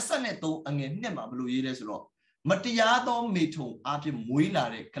ကြီး23အငယ်1မှာဘယ်လိုရေးလဲဆိုတော့မတရားသောမိထုံအဖြစ်မွေးလာ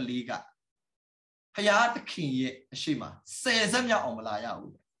တဲ့ကလေးကဖျားသခင်ရဲ့အရှိမ10ဆက်မြောက်အောင်မလာရ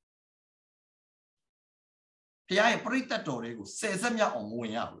ဘူးဖျားရဲ့ပရိသတ်တော်တွေကို10ဆက်မြောက်အောင်မဝ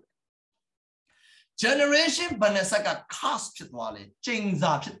င်ရဘူး generation ဘယ်နှဆက်က cast ဖြစ်သွားလဲကျိန်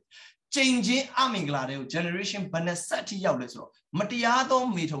စာဖြစ်ကျိန်ချင်းအမင်္ဂလာတွေကို generation ဘယ်နှဆက်ထိရောက်လဲဆိုတော့မတရားသော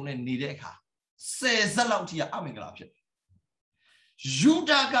မိထုံနဲ့နေတဲ့အခါ10ဆက်လောက်ထိအမင်္ဂလာဖြစ်ယူ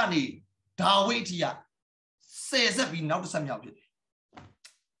ဒကနေဒါဝိဒ်ထိ10ဆက်ပြီးနောက်တစ်ဆက်မြောက်ဖြစ်တယ်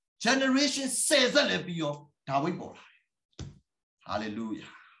generation 10ဆက်လည်းပြီးရောဒါဝိဒ်ပေါ်လာတယ်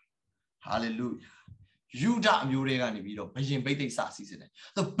hallelujah hallelujah ယူဒအမျိုးတွေကနေပြီးတော့ဘယင်ဘိသိက်စစီစဉ်တယ်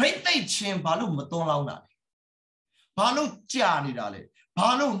ဆိုဘိသိက်ချင်းဘာလို့မသွန်းလောင်းတာလဲဘာလို့ကြာနေတာလဲဘာ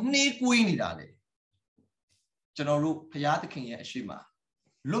လို့နှေးကွေးနေတာလဲကျွန်တော်တို့ဘုရားသခင်ရဲ့အရှိမ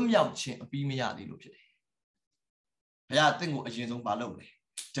လွတ်မြောက်ခြင်းအပြီးမရသေးလို့ဖြစ်တယ်ဘုရားသင်ကိုအရင်ဆုံးမလုပ်လဲ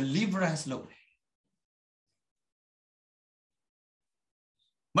deliverance လုပ်တယ်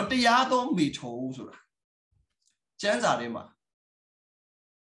မတရားသောမိထုံဆိုတာကျမ်းစာထဲမှာ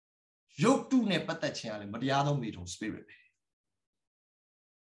ရုပ်တုနဲ့ပတ်သက်ခြင်းကလည်းမတရားသောမိထုံ spirit ပဲ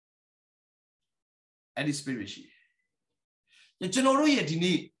အဲ့ဒီ spirit ရှိတယ်ကျွန်တော်တို့ရဲ့ဒီ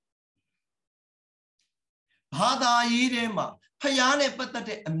နေ့ဘာသာရေးထဲမှာဖျားနဲ့ပတ်သက်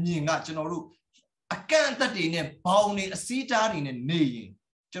တဲ့အမြင်ကကျွန်တော်တို့အကန့်အသတ်တွေနဲ့ဘောင်တွေအစည်းတားတွေနဲ့နေရင်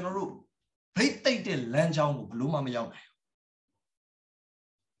ကျွန်တော်တို့ဘိတ်သိက်တဲ့လမ်းကြောင်းကိုဘလို့မှမရောက်နိုင်ဘူး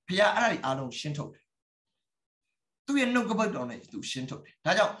ဖျားအဲ့ဒါတွေအားလုံးရှင်းထုတ်တယ်သူ့ရဲ့နှုတ်ကပတ်တော်နဲ့သူရှင်းထုတ်တယ်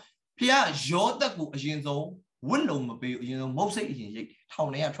ဒါကြောင့်ဖျားယောသက်ကိုအရင်ဆုံးဝတ်လုံမပေးဘူးအရင်ဆုံးမုတ်စိတ်အရင်ရိတ်တယ်ထော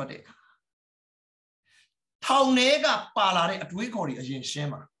င်ထဲကထွက်တဲ့အခါထောင်ထဲကပါလာတဲ့အတွေးခေါ်တွေအရင်ရှင်း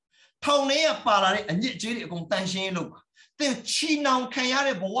ပါထောင်ထဲကပါလာတဲ့အညစ်အကြေးတွေအကုန်တန်ရှင်းလုပ်ပါသင်ချီနှောင်ခံရ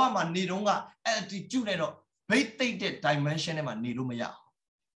တဲ့ဘဝမှာနေတော့က attitude နဲ့တော့ဘိတ်သိက်တဲ့ dimension ထဲမှာနေလို့မရဘူး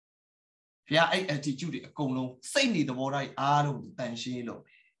ဖျားအဲ့ attitude တွေအကုန်လုံးစိတ်နေသဘောထားတွေအားလုံးတန်ရှင်းလုပ်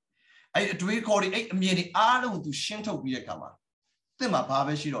အဲ့အတွေးခေါ်တွေအဲ့အမြင်တွေအားလုံးသူရှင်းထုတ်ပြီးတဲ့အခါမှာသင်မှာဘာ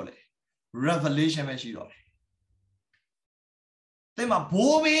ပဲရှိတော့လဲ revelation ပဲရှိတော့တယ်သင်မှာ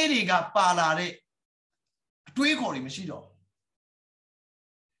ဘိုးဘေးတွေကပါလာတဲ့အတွေးခေါ်တွေမရှိတော့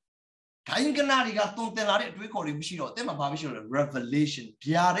ဂိုင်းကနာတွေကတုံတင်လာတဲ့အတွေးခေါ်တွေမရှိတော့သင်မှာဘာပဲရှိတော့လဲ revelation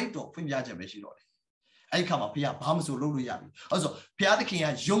ဗျာဒိတ်တော်ဖွင့်ပြချက်ပဲရှိတော့တယ်အဲ့ဒီခါမှာဘုရားဘာမှမဆိုလုပ်လို့ရပြီအဲ့ဆိုဘုရားသခင်က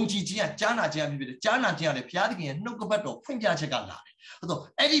ယုံကြည်ခြင်းကကြားနာခြင်းအဖြစ်ဖြစ်တယ်ကြားနာခြင်းကလည်းဘုရားသခင်ရဲ့နှုတ်ကပတ်တော်ဖွင့်ပြချက်ကလာတယ်အဲ့ဆို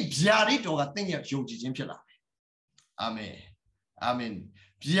အဲ့ဒီဗျာဒိတ်တော်ကသင်ရဲ့ယုံကြည်ခြင်းဖြစ်လာတယ်အာမင်အာမင်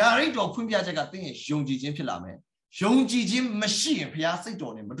ဗျာဒိတ်တော်ဖွင့်ပြချက်ကသင်ရဲ့ယုံကြည်ခြင်းဖြစ်လာမယ်ယုံကြည်ခြင်းမရှိရင်ဘုရားစိတ်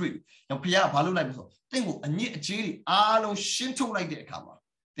တော်နဲ့မတွေ့ဘူး။ဘုရားကဘာလုပ်လိုက်လဲဆိုတော့သင်ကိုအညစ်အကြေးတွေအားလုံးရှင်းထုတ်လိုက်တဲ့အခါမှာ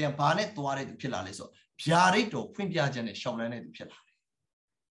သင်ဘာနဲ့သွားတဲ့သူဖြစ်လာလဲဆိုတော့ဗျာဒိတ်တော်ဖွင့်ပြချက်နဲ့ရှောင်လန်းတဲ့သူဖြစ်လာတယ်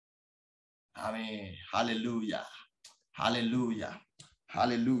။အာမင်ဟာလေလုယာဟာလေလုယာဟာ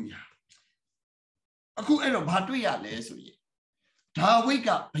လေလုယာအခုအဲ့တော့ဘာတွေ့ရလဲဆိုရင်ဒါဝိဒ်က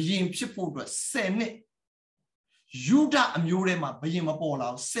ဘုရင်ဖြစ်ဖို့အတွက်10နှစ်ယူဒအမျိုးထဲမှာဘုရင်မပေါ်လာ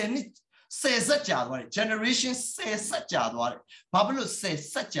ဘူး10နှစ်10ဆက်ကြာသွားတယ် generation 10ဆက်ကြာသွားတယ်ဘာဖြစ်လို့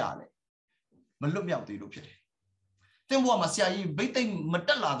10ဆက်ကြာလဲမလွတ်မြောက်သေးလို့ဖြစ်တယ်သင်ဘဝမှာဆရာကြီးဘိတ်သိမ့်မတ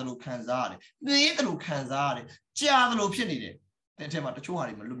က်လာသလိုခံစားရတယ်နေရသလိုခံစားရတယ်ကြာသလိုဖြစ်နေတယ်သင်ထဲမှာတချို့ဟာ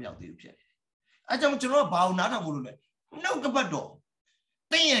တွေမလွတ်မြောက်သေးလို့ဖြစ်တယ်အဲကြောင့်ကျွန်တော်ကဘာလို့နားထောင်ဖို့လို့လဲနှုတ်ကပတ်တော်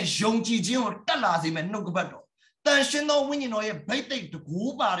သင်ရဲ့ယုံကြည်ခြင်းကိုတက်လာစေမဲ့နှုတ်ကပတ်တော်တန်ရှင်းသောဝိညာဉ်တော်ရဲ့ဘိတ်သိက်တကူ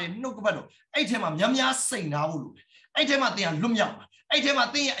ပါတဲ့နှုတ်ကပတ်တော်အဲ့ထဲမှာများများစိတ်နာဖို့လို့အဲ့ထဲမှာသင်ကလွတ်မြောက်မှာအဲ့ထဲမှာ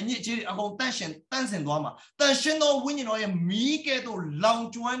သင်ရဲ့အညစ်အကြေးတွေအကုန်တန့်စင်သွားမှာတန်ရှင်းသောဝိညာဉ်တော်ရဲ့မီးကဲ့သို့လောင်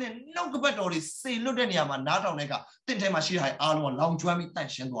ကျွမ်းတဲ့နှုတ်ကပတ်တော်တွေစေလွတ်တဲ့နေရာမှာနားထောင်တဲ့အခါသင်ထဲမှာရှိတဲ့အားလုံးကလောင်ကျွမ်းပြီးတ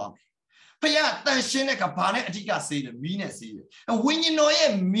န့်ရှင်းသွားမယ်ဖခင်တန်ရှင်းတဲ့အခါဘာနဲ့အဓိကစေးတယ်မီးနဲ့စေးတယ်ဝိညာဉ်တော်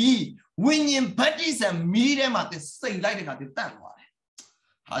ရဲ့မီးဝိညာဉ်ဗတ္တိဇံမီးထဲမှာသင်စိတ်လိုက်တဲ့အခါသင်တန့်သွားတယ်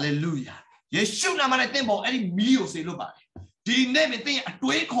ဟာလေလုယာ ယေရှုနာမနဲ့တင့်ပေါ်အဲ့ဒီမီးကိုစေလွတ်ပါတယ်ဒီနေ့ပဲတင်းရဲ့အ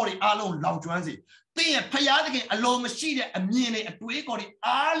တွေးခေါ်တွေအားလုံးလောင်ကျွမ်းစေတင်းရဲ့ဖျားသခင်အလိုမရှိတဲ့အမြင်တွေအတွေးခေါ်တွေ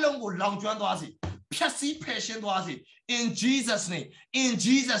အားလုံးကိုလောင်ကျွမ်းသွားစေဖြတ်စည်းဖယ်ရှင်းသွားစေ in Jesus name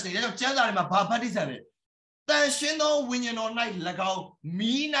ဒါကြောင့်ကျမ်းစာတွေမှာဘာဗတ္တိဇံလဲတန်ရှင်းသောဝိညာဉ်တော်၌၎င်း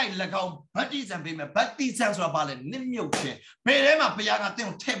မီး၌၎င်းဗတ္တိဇံပေးမယ်ဗတ္တိဇံဆိုတာဘာလဲနစ်မြုပ်ခြင်းဘယ်ထဲမှာဘုရားကတင့်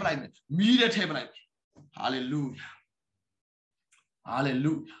ကိုထည့်ပလိုက်မယ်မီးထဲထည့်ပလိုက်မယ်ဟာလေလုယာဟာလေ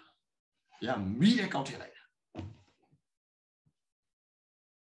လုယာဘုရားမီးထဲကောက်ထည့်လိုက်တာ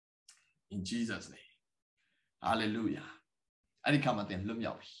in Jesus name hallelujah အဲ့ဒီခါမှာသင်လွတ်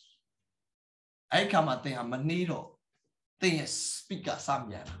မြောက်ပြီအဲ့ဒီခါမှာသင်ဟာမနှီးတော့သင်ရဲ့ speaker စ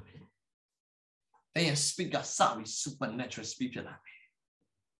မြန်လာပြီသင်ရဲ့ speaker စပြီး supernatural speak ဖြစ်လာပြီ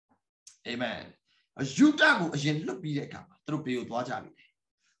amen ယူဒကိုအရင်လွတ်ပြီးတဲ့အခါမှာသူတို့ဘေးကိုသွားကြပြီ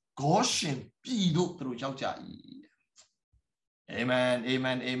ဂေါရှင်ပြည်တို့သူတို့ရောက်ကြ၏amen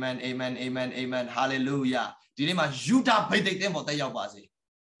hallelujah ဒီနေ့မှာယူဒဗိတ်သိက်တဲ့ပေါ်တက်ရောက်ပါစေ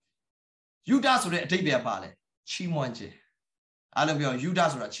ယူဒဆိုတဲ့အဓိပ္ပာယ်ပါလေချီးမွမ်းခြင်းအားလုံးပြောယူဒ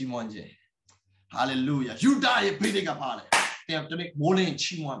ဆိုတာချီးမွမ်းခြင်း hallelujah ယူဒရဲ့ဗိတ်သိက်ကပါလေတဲ့တနေ့မိုးလင်း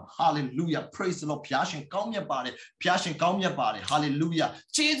ချီးမွမ်း hallelujah praise the lord ဘုရားရှင်ကောင်းမြတ်ပါတယ်ဘုရားရှင်ကောင်းမြတ်ပါတယ် hallelujah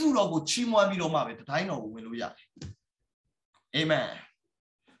ကျေးဇူးတော်ကိုချီးမွမ်းပြီးတော့မှပဲတတိုင်းတော်ကိုဝင်လို့ရတယ် amen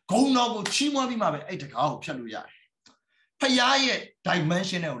ဂုဏ်တော်ကိုချီးမွမ်းပြီးမှပဲအဲ့တကားကိုဖြတ်လို့ရတယ်ဖျားရဲ့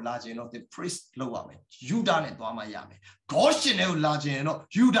dimension ကိုလာခြင်းတော့သင် praise လုပ်ရမယ်ယူဒနဲ့သွားမှရမယ်ဂေါရှင်နဲ့ကိုလာခြင်းတော့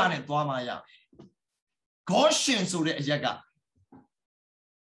ယူဒနဲ့သွားမှရမယ်ဂေါရှင်ဆိုတဲ့အရက်က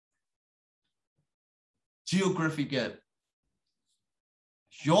geographical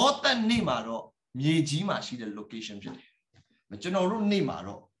ယောသန်နေမှာတော့မြေကြီးမှာရှိတဲ့ location ဖြစ်တယ်ကျွန်တော်တို့နေမှာ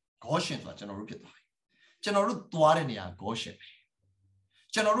တော့ဂေါရှင်ဆိုတာကျွန်တော်တို့ဖြစ်သွားပြီကျွန်တော်တို့သွားတဲ့နေရာဂေါရှင်ပဲ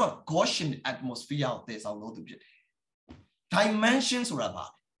ကျွန်တော်တို့ကဂေါရှင် atmosphere ကိုတည်ဆောင်လို့သူဖြစ်တယ်dimension ဆိုတာပါ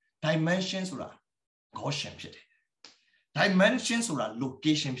dimension ဆိုတာ Gaussian ဖြစ်တယ် dimension ဆိုတာ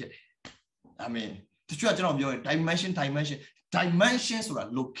location ဖြစ်တယ်အာမင်တချို့ကကျွန်တော်ပြောရင် dimension ဆိုတာ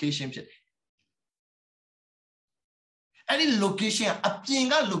location ဖြစ်တယ်အဲ့ဒီ location ကအပြင်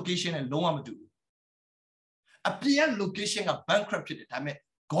က location နဲ့လုံးဝမတူဘူးအပြင်က location က bankrupt ဖြစ်တယ်ဒါပေမဲ့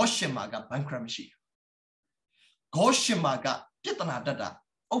Gaussian မှာက bankrupt မရှိဘူး Gaussian မှာကပြဿနာတက်တာ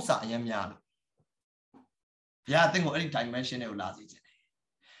ဥစ္စာအများများလို့ဘုရားအသင်ကိုအဲ့ဒီ dimension ကိုလာစေခြင်း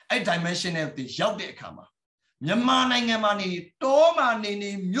အဲ့ dimension နဲ့ဒီရောက်တဲ့အခါမှာမြန်မာနိုင်ငံမှာနေတောမှာနေ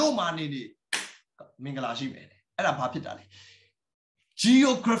မြို့မှာနေမင်္ဂလာရှိမယ်အဲ့ဒါဘာဖြစ်တာလဲ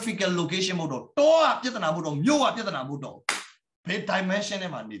geographical location မို့တော့တောကပြဿနာမို့တော့မြို့ကပြဿနာမို့တော့ဘယ် dimension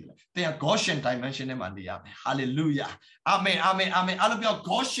နဲ့မှာနေတယ်သင်က Gaussian dimension နဲ့မှာနေရမယ် hallelujah amen အားလုံးပြော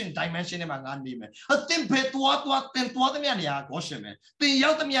Gaussian dimension နဲ့မှာငါနေမယ်သင်ဘယ်သွားသင်သွားသမျှနေရာ Gaussian ပဲသင်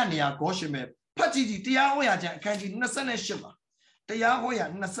ရောက်သမျှနေရာ Gaussian ပဲဖတ်ကြည့်တရားဟောရာကျမ်းအခန်းကြီး28မှာတရားဟောရာ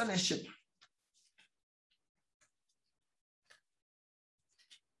28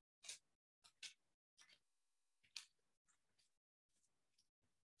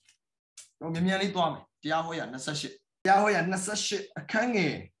တော့မြန်လေးသွားမယ်တရားဟောရာ28တရားဟောရာ28အခန်းင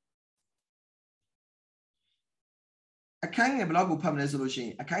ယ်ဘယ်လောက်ကိုဖတ်မလဲဆိုလို့ရှိရ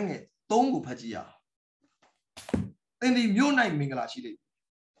င်အခန်းငယ်3ကိုဖတ်ကြည့်ရအောင်သင်ဒီမြို့၌မင်္ဂလာရှိလိမ့်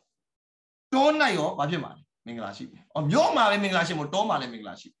တော၌ရောဘာဖြစ်မှာလဲမင်္ဂလာရှိပြီ။မြို့မှာပဲမင်္ဂလာရှိမို့တောမှာလည်းမင်္ဂ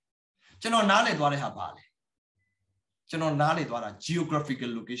လာရှိ။ကျွန်တော်နားလည်သွားတဲ့ဟာပါလေ။ကျွန်တော်နားလည်သွားတာ geographical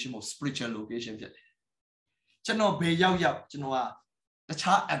location မို့ spiritual location ဖြစ်တယ်။ကျွန်တော်ဘယ်ရောက်ကျွန်တော်ကတ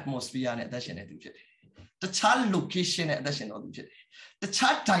ခြား atmosphere နဲ့အသက်ရှင်နေသူဖြစ်တယ်။တခြား location နဲ့အသက်ရှင်တော်သူဖြစ်တယ်။တ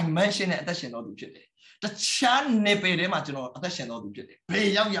ခြား dimension နဲ့အသက်ရှင်တော်သူဖြစ်တယ်။တခြား level ထဲမှာကျွန်တော်အသက်ရှင်တော်သူဖြစ်တယ်။ဘယ်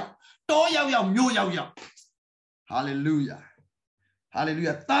ရောက်တောရောက်မြို့ရောက် hallelujah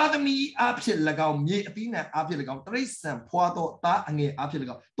hallelujah သားသမီးအဖြစ်၎င်းမြေအသီးနှံအဖြစ်၎င်းတရိษံဖွာသောသားအငယ်အဖြစ်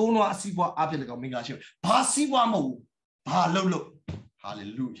၎င်းသုံးလွှာအစည်းပွားအဖြစ်၎င်းမင်္ဂလာရှိဘာစည်းပွားမဟုတ်ဘူးဘာလို့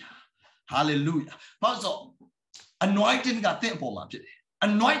hallelujah hallelujah ဘာလို့ anointing ကတဲ့အပေါ်မှာဖြစ်တယ်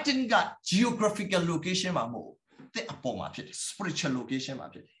anointing က geographical location မှာမဟုတ်တဲ့အပေါ်မှာဖြစ်တယ် spiritual location မှာ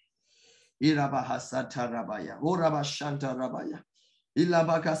ဖြစ်တယ် iraba hasata rabaya oraba shanta rabaya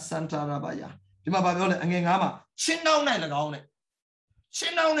ilabaka santa rabaya ဒီမှာဘာပြောလဲအငယ်9မှာချင်းနှောင်း၌၎င်းနဲ့ချ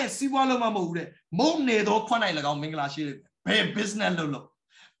င်းနှောင်းနဲ့စီးပွားလုံးမဟုတ်ဘူးတဲ့မုံနေသောခွန်း၌၎င်းမင်္ဂလာရှိတယ်ဘယ် business လုပ်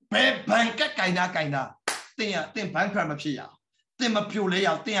ဘယ်ဘဏ်ကကင်တာတင်ဘဏ်ခရမဖြစ်ရအောင်တင်မပြိုလဲရ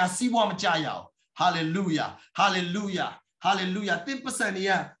အောင်တင်ဟာစီးပွားမကြရအောင် hallelujah hallelujah hallelujah တင်ပစံနေ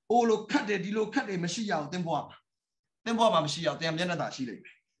ရအိုလိုခတ်တယ်ဒီလိုခတ်တယ်မရှိရအောင်တင်ဘွားမှာမရှိရအောင်တင်မျက်နှာသာရှိလိမ့်မ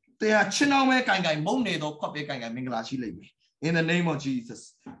ယ်တင်ဟာချင်းနှောင်းပဲကင်မုံနေသောခွက်ပဲကင်မင်္ဂလာရှိလိမ့်မယ် in the name of Jesus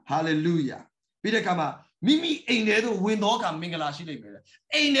hallelujah ပြီးတဲ့အခါမှာမိမိအိမ်ထဲသို့ဝင်တော့ကမင်္ဂလာရှိလိမ့်မယ်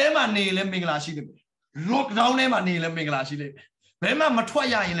အိမ်ထဲမှာနေလဲမင်္ဂလာရှိလိမ့်မယ် lockdown ထဲမှာနေလဲမင်္ဂလာရှိလိမ့်မယ် Bema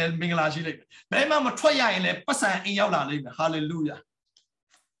Matwaya in the Minglashi, Bema Matwaya in the Passa in Yala, hallelujah.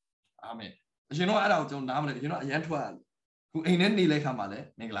 Amen. You know, I don't know, you know, Yantwa, who ain't any like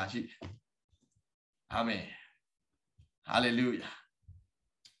Hamale, Minglashi. Amen. Hallelujah.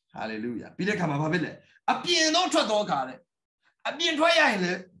 Hallelujah. Peter come up a bit. A being no trouble card. A being Twaya in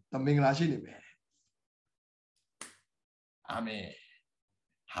the Minglashi. Amen.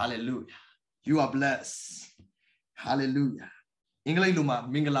 Hallelujah. You are blessed. Hallelujah. English Luma,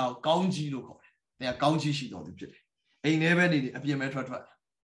 Minglau, County local. They are county sheet on the pit. Ain't never needed a metro.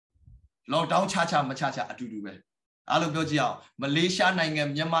 Lockdown chacha, machacha, to do well. Alogojia, Malaysia,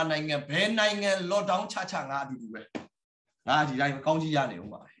 Nangam, Yama, Nangam, Ben Nangam, lockdown chacha, to do well. Ah, did I county yani?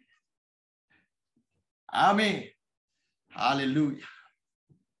 Amen. Hallelujah.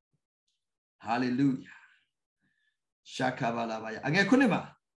 Hallelujah. Shakabalabaya. Again, Kunima.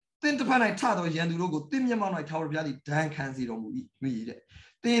 Then the Panai Tato Yandugo, Timyaman, Tower Valley, Dan Kanzi, me.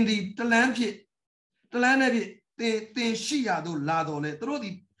 Then the land pit, the land of it, then Shia do Ladole,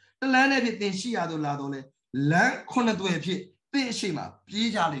 the land of it, then Shia do Ladole, land Conadue pit, then Shima,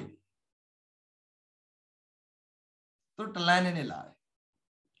 Pijali. Through the land in a lie.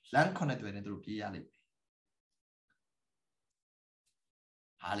 Land Conadue through Pijali.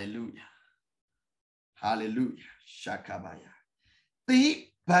 Hallelujah. Hallelujah. Shakabaya. The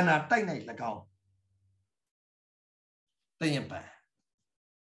Bana Tiny Lagao. The Empire.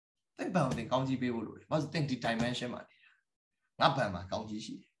 Think about the county people. Must think the dimension money. Not by my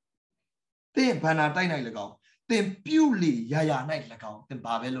county. The Bana Tiny Lagao. Then purely Yaya Night Lagao. Then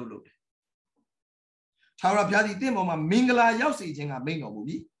Babelo load. Tara Piadi Timoma Mingla Yossi in a Mingo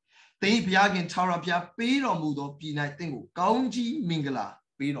movie. They Piagin Tara Pia Piro Mudo Pina Tingo. County Mingla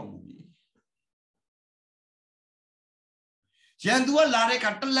Piro movie. Jandua Lare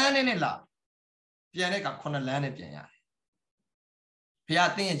cut land in a la. Pianeca con a land in Piana.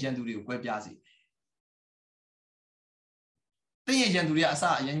 Piatin and Janduri, Quepiazi. Then Janduria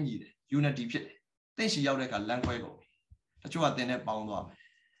sa Yangi, unity pit. Then she yelled like a language. But you are then a bound one.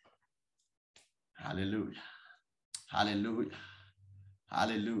 Hallelujah. Hallelujah.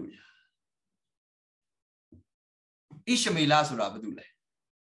 Hallelujah. Ishami Lazura Badule.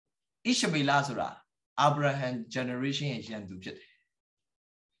 Ishami Lazura. Abraham generation and Jandu Pit.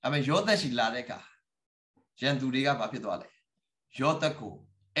 I mean, Yota Shiladeka, Janduriga Papitwale, Yotako,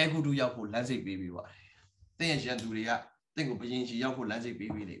 Egudu Yaku, Lanzik baby. Then Janduria, think of Pajinchi Yaku, Lanzik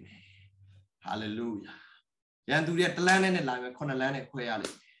baby. Hallelujah. Janduria, the land in the line, Conalane, Quayali.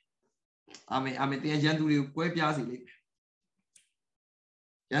 I mean, the Janduri, Quapiazi.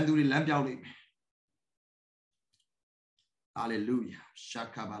 Janduri Lampiali. Hallelujah.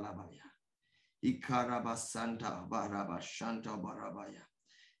 Shakabalabaya. Ikaraba Santa Baraba Shanta Barabaya.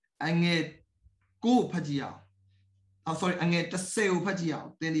 Anget go Pajia. I'm sorry, Anget the sale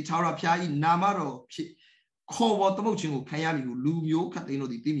Pajia. Then the Tara Piai Namaro call what the motion Kayami Lumio Catino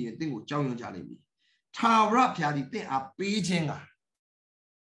di Timi and Tingo John Jalimi. Tara Piadi, they are Beijing.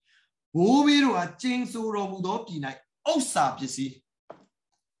 Who a Jing Suro Mudopi night. Oh, sap, you see.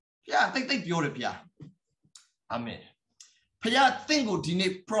 Yeah, they Europe. Amen. Paya tingo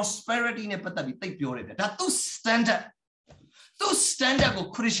dine prosperity ne pata bi take pure it. That those standard go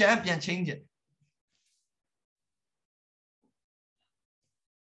Christian can change it.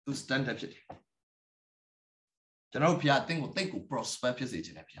 Those standard shit. General Pia tingo take go prosper physics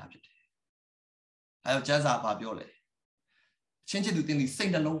in a Pia. I have just a babiole. Change it to think the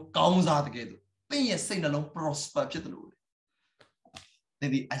same alone comes out together. Then you say alone prosper pit. Then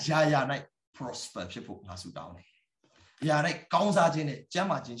the Ajaya night prosper people nasu down. Yeah, like counts out in it,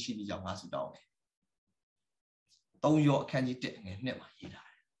 Jamma in Shini Young Masu down. Don't your candy and never eat.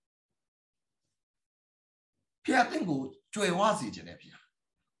 Pia Tingo, Joy was it in a pia.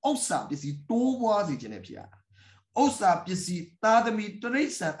 Osa, you see, two was it in a pia. Osa, you see, Tadami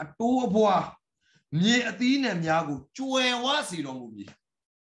Teresa, a two bois. Near Athena and Yago, Joy was it on movie.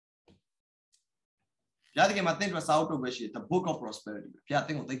 Yating, I think was out of the book of prosperity. Pia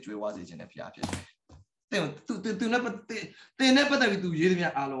Tingo, take Joy was it in a pia. They never do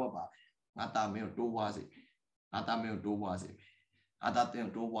Yirmia Aloaba. Natamio do was it. Natamio do was it.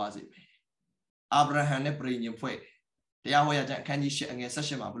 Adatio do was it. Abraham ne bring you way. The Ahoya candy shit against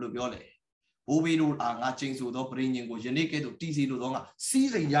Sashima Blue Biole. Who we do are not changed to bring you unique to TC Ludonga,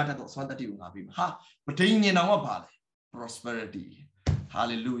 season Yata to Santa Tivim. Ha, but in our part. Prosperity.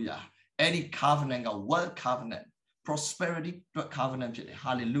 Hallelujah. Any covenant, a world covenant. Prosperity covenant.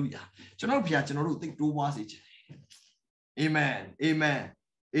 Hallelujah. General Pia General think do was it. Amen. Amen.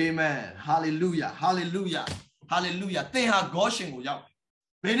 Amen. Hallelujah. Hallelujah. Hallelujah. They have Goshen.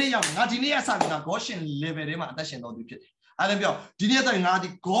 Benny young, not in the Asana Goshen live at him at the Shen of the pit. အဲ့ဒါပြောဒီနေ့တိုင်းငါဒီ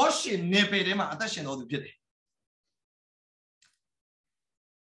ဂေါရှင်နေပေထဲမှာအသက်ရှင်တော်သူဖြစ်တယ်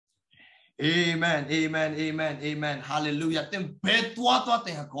Amen amen amen amen hallelujah တင်ဘယ်သွားတ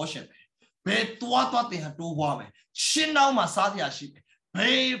င်ဟာဂေါရှင်ပဲဘယ်သွားတင်ဟာတိုးပွားမယ်ရှင်းနောက်မှာစားတရားရှိတယ်ဘ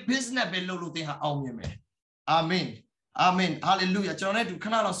ယ် business ပဲလုပ်လို့တင်ဟာအောင်မြင်မယ်အာမင်အာမင် hallelujah ကျွန်တော်နဲ့တူခဏ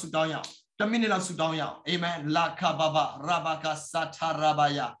လောက်ဆုတောင်းရအောင်10 minutes လောက်ဆုတောင်းရအောင် amen laka baba rabaka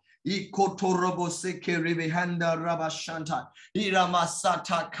satarabaya ikotorobo sekeribe handa rabashanta irama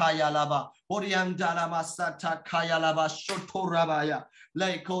sata kayalaba oriandalama sata kayalaba shotorabaya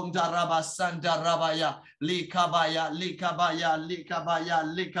laikonda rabasanda rabaya likabaya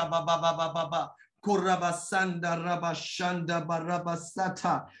likababa korabasanda rabashanda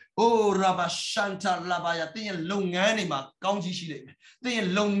barabasata oh rabashanta rabaya တင်းရဲ့လုပ်ငန်းတွေမှာကောင်းကြီးရှိလိမ့်မယ်တင်းရဲ့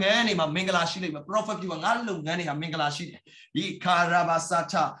လုပ်ငန်းတွေမှာမင်္ဂလာရှိလိမ့်မယ် prophet ကငါလုပ်ငန်းတွေဟာမင်္ဂလာရှိတယ်ဒီခါရဘာစ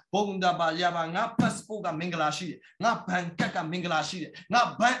တာဘုံဒဘာရဘာငါ passport ကမင်္ဂလာရှိတယ်ငါဘဏ်ကတ်ကမင်္ဂလာရှိတယ်ငါ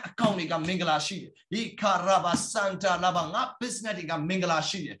ဘဏ် account တွေကမင်္ဂလာရှိတယ်ဒီခါရဘာစန်တာလာဘာငါ business တွေကမင်္ဂလာ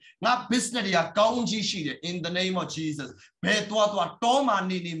ရှိတယ်ငါ business တွေကကောင်းကြီးရှိတယ် in the name of Jesus ဘယ်သွားတောမှာ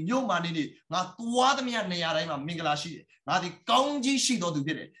နေမြို့မှာနေငါသွားသမျှနေရာတိုင်းမှာမင်္ဂလာရှိတယ်ငါဒီကောင်းကြီးရှိတော်သူ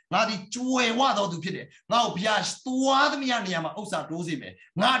ဖြစ်တယ်ငါဒီကျွယ်ဝတော်သူဖြစ်တယ်ငါ့ကိုဘုရားသွားသမျှနေရာမှာဥစ္စာတိုးစေမယ်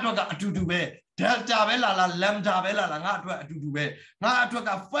ငါအတွက်ကအတူတူပဲ delta ပဲလာ lambda ပဲလာငါအတွက်အတူတူပဲငါအတွက်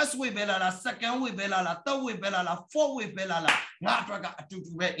က first wave ပဲလာ second wave ပဲလာ third wave ပဲလာ fourth wave ပဲလာငါအတွက်ကအတူ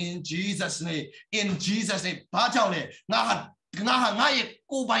တူပဲ in Jesus name ဘာကြောင့်လဲငါရဲ့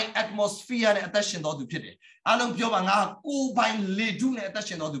ကိုယ်ပိုင် atmosphere နဲ့အသက်ရှင်တော်သူဖြစ်တယ်အားလုံးပြောပါငါကိုယ်ပိုင်လေထုနဲ့အသက်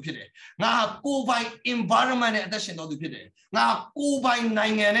ရှင်တော်သူဖြစ်တယ်ငါကိုယ်ပိုင် environment နဲ့အသက်ရှင်တော်သူဖြစ်တယ်ငါကိုယ်ပိုင်နို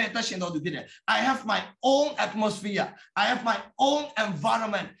င်ငံနဲ့အသက်ရှင်တော်သူဖြစ်တယ် I have my own atmosphere I have my own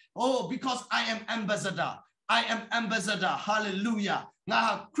environment oh because I am ambassador hallelujah ငါ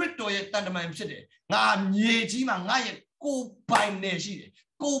ခရစ်တော်ရဲ့တန်တမန်ဖြစ်တယ်ငါမြေကြီးမှာငါရဲ့ကိုယ်ပိုင်နယ်ရှိတယ်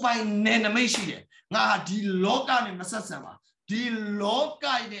ကိုယ်ပိုင်နယ်နမိတ်ရှိတယ်ငါဒီလောကနဲ့မဆက်ဆံပါဒီလောက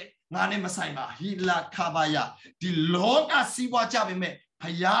ရဲ့ငါနဲ့မဆိုင်ပါဟီလာခဘာယာဒီလောကစီးပွားကြပေမဲ့ဘု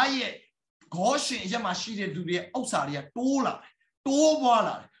ရားရဲ့ဂေါရှင်ရက်မှာရှိတဲ့လူတွေရဲ့ဥစ္စာတွေကတိုးလာတယ်တိုးပွား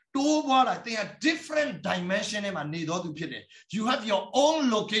လာတယ်သင်က different dimension နဲ့မှာနေတော်သူဖြစ်တယ် you have your own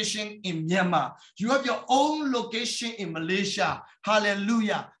location in Myanmar you have your own location in Malaysia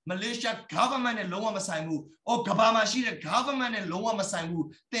hallelujah Malaysia government နဲ့လုံးဝမဆိုင်ဘူးကမ္ဘာမှာရှိတဲ့ government နဲ့လုံးဝမဆိုင်ဘူး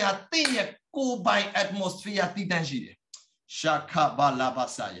သင်ဟာသင်ရဲ့ကိုယ်ပိုင် atmosphere တည်တံ့ရှိတယ်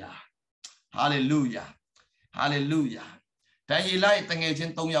Shakabalabasaya. Hallelujah. Hallelujah. ဒံယေလရဲ့တငယ်ချ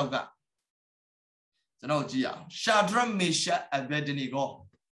င်း3ယောက်ကကျွန်တော်ကြည့်အောင် Shadrach Meshach Abednego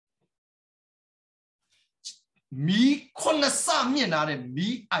မီးခုနစမြင့်လာတဲ့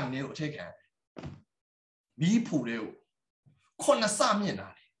မီးအိုင်တွေကိုအထက်ခံမီးဖူတွေကိုခုနစမြင့်လာ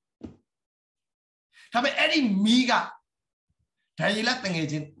တယ်ဒါပေမဲ့အဲ့ဒီမီးကဒံယေလတငယ်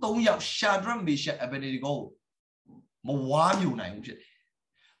ချင်း3ယောက် Shadrach Meshach Abednegoမဝါမြူနိုင်ဘူးဖြစ်တယ်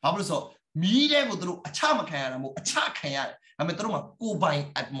။ဘာဖြစ်လို့ဆိုမီးတဲ့ကိုသူတို့အချမခံရတာမဟုတ်အချခံရတယ်။ဒါပေမဲ့သူတို့မှာကိုယ်ပိုင်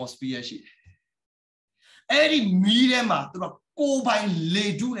atmosphere ရှိတယ်။အဲ့ဒီမီးထဲမှာသူတို့ကိုယ်ပိုင်လေ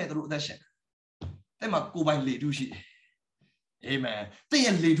ထုနဲ့သူတို့အသက်ရှင်။တဲ့မှာကိုယ်ပိုင်လေထုရှိတယ်။ Amen ။တဲ့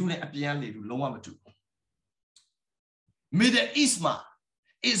ရဲ့လေထုနဲ့အပြင်လေထုလုံးဝမတူဘူး။ Middle East မှာ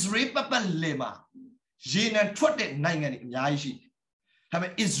Israel ပတ်လေမှာရေနံထွက်တဲ့နိုင်ငံတွေအများကြီးရှိတယ်။ဒါပေ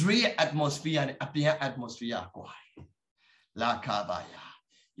မဲ့ Israel ရဲ့ atmosphere နဲ့အပြင် atmosphere ကွာ။ La kabaya,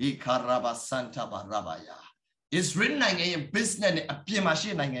 ikaraba santa barabaya. Israelနိုင်ငံရဲ့ business နဲ့အပြင်မှာရှိ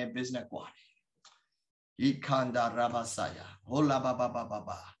နိုင်ငံရဲ့ business ကွာတယ် Ikanda rabasaya. Hola baba baba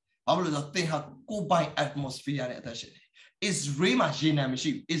baba. ဘာလို့လဲဆိုတော့သင်ဟာကိုယ်ပိုင် atmosphere နဲ့အသက်ရှင်တယ် Israel မှာရေနံမရှိ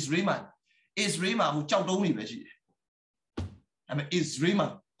ဘူး Israel မှာဟိုကြောက်တုံးတွေပဲရှိတယ်ဒါပေမဲ့ Israel မှာ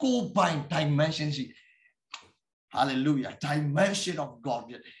ကိုယ်ပိုင် dimension ရှိတယ် Hallelujah dimension of God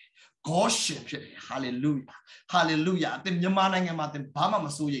ဖြစ်တယ်Goshen ဖြစ်တယ် hallelujah hallelujah အသင်မြန်မာနိုင်ငံမှာသင်ဘာမှမ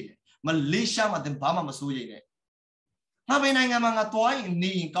စိုးရိမ်နဲ့မလေးရှားမှာသင်ဘာမှမစိုးရိမ်နဲ့ငါဘယ်နိုင်ငံမှာငါသွားရင်နေ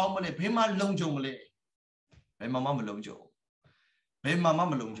ရင်ကောင်းမလဲဘယ်မှာလုံခြုံမလဲဘယ်မှာမှမလုံခြုံ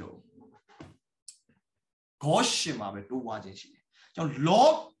Goshen မှာပဲတိုးပွားခြင်းရှိတယ်ကျွန်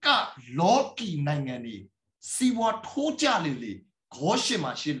တော်လောကီနိုင်ငံတွေစီးပွားထိုးကြလေလေ Goshen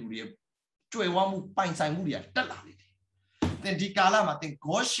မှာရှိလူတွေကြွယ်ဝမှုပိုင်ဆိုင်မှုတွေကတက်လာလေသင်ဒီကာလမှာသင်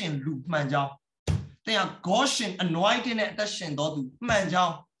Goshen လူမှန်ကြောင်းသင်က Goshen anointing နဲ့အသက်ရှင်တော်သူမှန်ကြော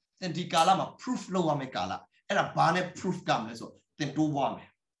င်းသင်ဒီကာလမှာ proof လုပ်ရမယ့်ကာလအဲ့ဒါဘာနဲ့ proof ကမလဲဆိုသင်တိုးပွားမယ်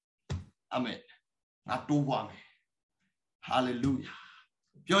အာမင်ငါတိုးပွားမယ် hallelujah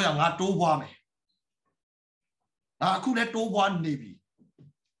ပြောရငါတိုးပွားမယ်ငါအခုလည်းတိုးပွားနေပြီ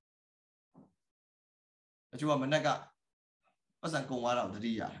အချို့ကမနေ့ကပတ်စံကုန်သွားတော့တ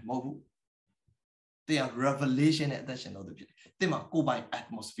တိရတယ်မဟုတ်ဘူး They are revelation at that of the people. They might go by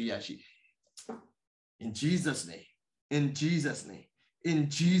atmosphere. In Jesus' name, in Jesus' name, in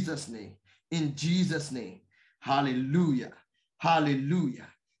Jesus' name, in Jesus' name. Hallelujah. Hallelujah.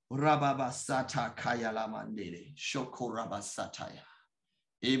 Rababasata kayalamandele. Shoko rabasataya.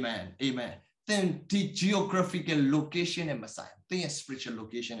 Amen. Amen. Then the geographical location and Messiah. Then spiritual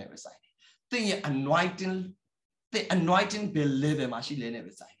location and Messiah. Then anointing. The anointing believe in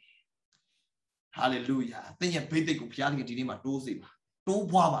Messiah. Hallelujah. Then you pay the good piano to my dozy. Do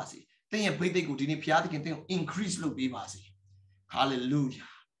wabasi. Then you pay the good in piano can increase look be basi. Hallelujah.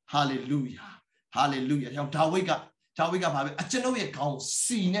 Hallelujah. Hallelujah. Tawika have a general account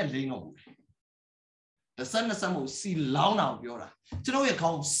seen a lane. The sun of some will see long now, Biora. General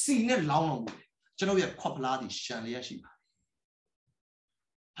account seen a long way. General copulati shanliashi.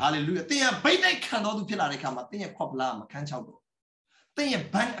 Hallelujah. They are by they cannot do Pilaricama. They are copula, can't out. They are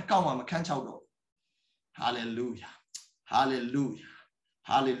bank account, can't out. Hallelujah. Hallelujah.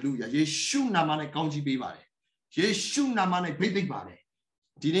 Hallelujah. Yeshu namane kaunji bibare. Yeshu namane big body.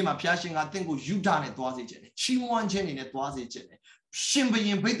 The name of Piashing, I think, was you done it was a gen. Chiwan Jenny it was a gen.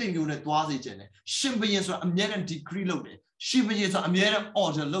 Shimbayan bathing unit was a gen. Shimbayan so a mere degree loaded. Shimbayan so a mere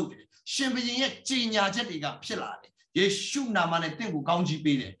order loaded. Shimbayan Genia Jetica Pilari. Yeshu namane think who kaunji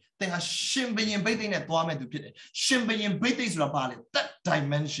bide. Then a Shimbayan bathing at Dwame to pit. Shimbayan bathing rabale. That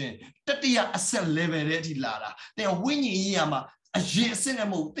dimension. That they are a cell level lara. They are winning yama. A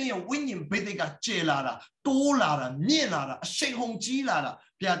yesinamo, they are winning Bediga Jelada, Dolara, Nielara, a Shay Home Gilada,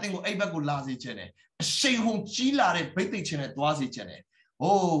 Piatingo Abago Lazi Gene, a Shay Home Gilare, Bedichene, Dwazi Gene.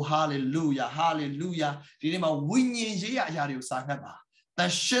 Oh, hallelujah, hallelujah. The name of winning Yario Sangaba. The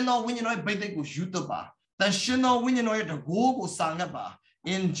Shino winning oil Bedigo Jutaba. The Shino winning oil the Gogo Sangaba.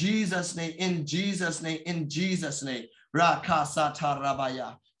 In Jesus' name, in Jesus' name, in Jesus' name. Rakasata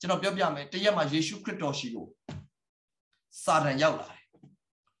Rabaya. Genobiame, Tayama Yeshu Kritoshio. Saran Yaula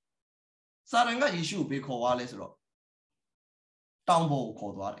Saranga issue be called Walesro Tambo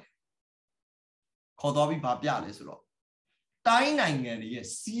Kodware Kodobi Babialesro Dining and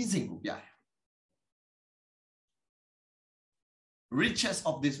yes, seizing Ubia riches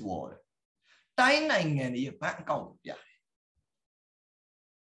of this world Dining and ye bank out Bia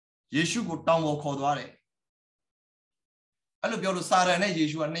Yeshu go Tambo Kodware I look your Saran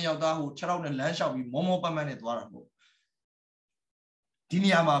Yeshu and Nayada who child and land shall be Momo Paman at Waramo.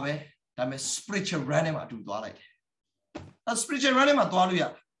 Diniamabe, that is spiritual ranima to Dwalite. A spiritual ranima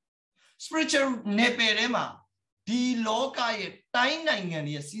Dwaluya. Spiritual neperema. The loca dining and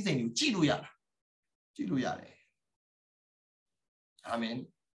ye season you Chiluya. Chiluya. Amen.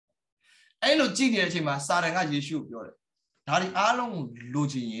 I know Chidia Chima Saranga Yeshu. Tari Along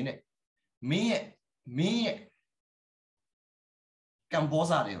Luji in it. Me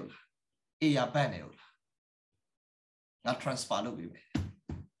Cambosa Reola. Ea Paneola. Not transparent with me.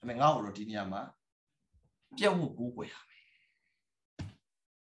 I mean, our Rotiniama. Jawu Guya.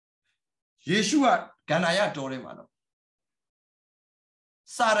 Yeshua Ganaya Toremano.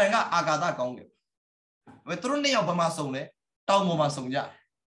 Saranga Agada Conge. Vetruni of Masone, Taumo Masonja.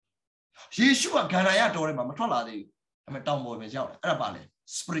 Yeshua Ganaya Torema Matoladi. I'm a Taumo Major, Arabale,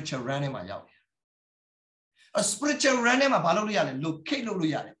 spiritual ranima yaw. A spiritual ranima Baluriale, look,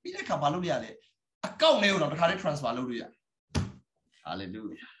 Kaluriale, Pileka Baluriale. A cow nail on the carry transvaluria.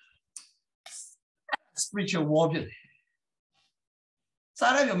 Hallelujah. Spiritual warfare.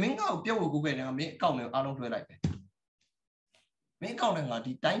 Sarah, you mean go go and make count I don't like that. Make count and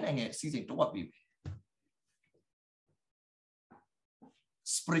the dining season to what we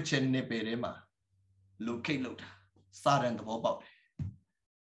spiritual neperema. Locate load. Sarah and the ball.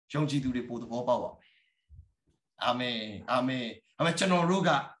 Jonji do the put the ball. Amen. Amen. I'm a general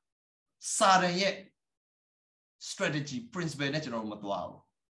ruga. Sarah yet. Strategy, principle, natural matwao.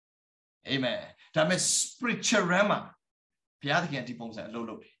 Amen. That means spiritual rama. Piathian tipons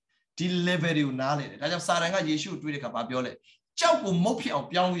low. Deliver you knowledge. That of Saranga Yeshu to the Capabiole. Chaupo mopi of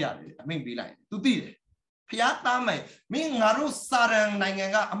Piauya. I mean, be like to be Piata me. Mean Naru Sarang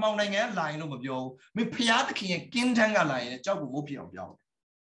Nanga among Nanga line of yo. Me Piataki and Kintanga line. Chaupo mopi of Yao.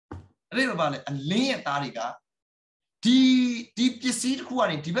 A little about it. A lay at Tariga. Deep seed who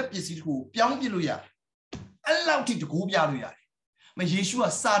are in Tibet seed who Piangiluya. Allow it to go beyond. May Yeshua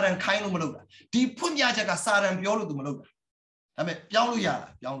Saran kind of Maloga. Deep Punyaka Saran Piolo to Maloga. I mean,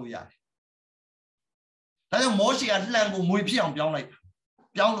 Pialuya. That's a Moshi at Lango Muipian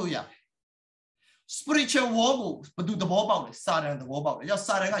Pialuya. Spiritual warble, but do the wall Saran the wall. Just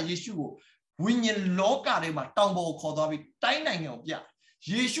Saranga Yeshua. Winning loca, Tambo Kodovi, dining of ya.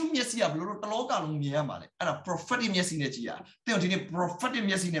 Yeshu Messia, local Miamale, and a prophetic messiness. They don't prophetic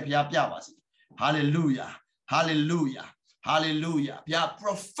messiness. Hallelujah. Hallelujah. Hallelujah. Pia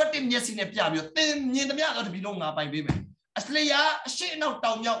prophetic nyesi ne pia bio tin nyin tamya lo tbi lo nga pai pe me. Asleya ashe naw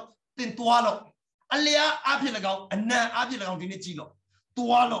taw nyaw tin twa lo. Aleya a phit lagaw anan a phit lagaw di ne ji lo.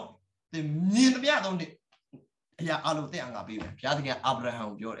 Twa lo tin nyin tamya taw ne. Aya a lo tin nga pe me. Phya thakin Abraham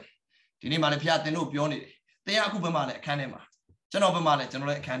ko pyo de. Di ne ma le phya tin lo pyo ne de. Tin aku ba ma le akhan ne ma. Chano ba ma le chano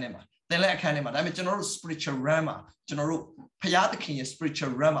le akhan ne ma. Tin le akhan ne ma. Da me chano ro spiritual realm ma. Chano ro phya thakin ye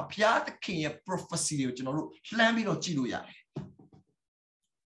spiritual realm ma. Phya thakin ye prophecy ko chano ro hlan pi lo ji lo ya de.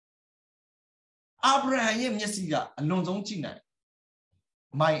 Abraham ye myesi ga alon song ji nai.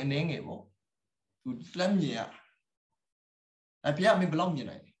 Mai ane nge bo. Tu hlan myin ya. A phya me balaw myin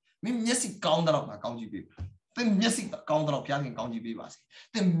nai. Me myesi kaung da law ma kaung ji pi. Tin myesi kaung da law phya thakin kaung ji pi ba se.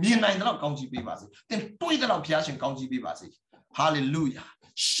 Tin myin nai da law kaung ji pi ba se. Tin twai da law phya shin kaung ji pi ba se. Hallelujah.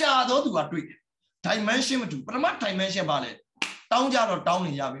 Sha do tu ga twai. Dimension ma tu. Parama dimension ba le. Taung ja lo taung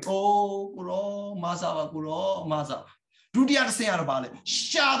ni ya bi. Oh, ko ro ma sa ba ko ro ma sa. Dutiya tsain ya lo ba le.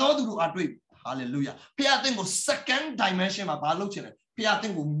 Sha do tu lo a twai. Hallelujah. Phya tin ko second dimension ma ba lou chin le. Phya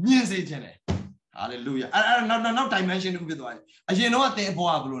tin ko myin se chin le. Hallelujah. Now dimension ku phit twa le. Ayin no a tin bo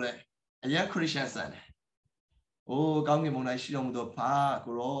a blo le. Ayan Christian san le. Oh, kaung ngi mong nai shi long do pha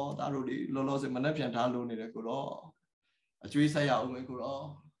ko ro ta ro li lo lo se manat phyan tha lo ni le ko ro. A chwi sai ya aw me ko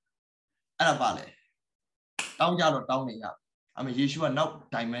ro. Ai da ba le. Taung ja lo taung ni ya. I mean Yeshua now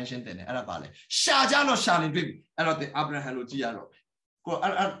dimension tin le. Ai da ba le. Sha ja lo sha ni twai bi. Ai lo tin Abraham lo ji ya lo. Ko ai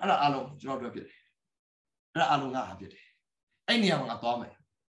da a longကျွန်တော်ပြောဖြစ်တယ်။အဲ့ဒါအလုံးငါဟာဖြစ်တယ်။အဲ့နေရာမှာငါသွားမယ်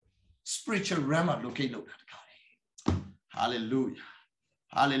spiritual realm မှာ locate လုပ်တာတခါလေ။ Hallelujah.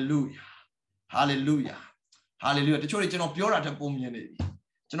 Hallelujah. Hallelujah. Hallelujah. တချို့တွေကျွန်တော်ပြောတာထက်ပုံမြင်နေပြီ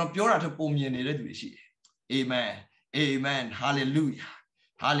။ကျွန်တော်ပြောတာထက်ပုံမြင်နေတဲ့သူတွေရှိတယ်။ Amen. Amen. Hallelujah.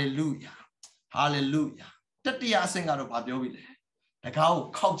 Hallelujah. Hallelujah. တတိယအဆင့်ကတော့ဗာပြောပြီလေ။တကားကို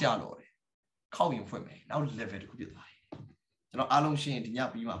ခောက်ကြတော့တယ်။ခောက်ရင်ဖွင့်မယ်။နောက် level တစ်ခုဖြစ်သွားတယ်။ကျွန်တော်အားလုံးရှင်းရင်ဒီည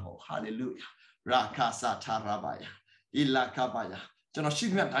ပြီးမှာမဟုတ် Hallelujah. Rakasa tarabaya. Ilakabaya. ကျွန်တော်ရှိ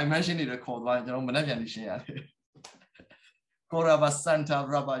သမျှ dimension တွေခေါ်သွားရင်ကျွန်တော်မနေ့ပြန်ပြီးရှင်းရတယ်။ Koraba Santa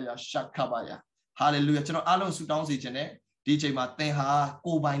Rabaya Shakabaya. Hallelujah. ကျွန်တော်အားလုံးဆုတောင်းစေခြင်းနဲ့ဒီအချိန်မှာသင်ဟာ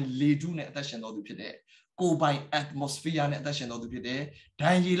ကိုယ်ပိုင်လေထုနဲ့အသက်ရှင်တော်သူဖြစ်တဲ့ကိုယ်ပိုင် atmosphere နဲ့အသက်ရှင်တော်သူဖြစ်တဲ့ဒ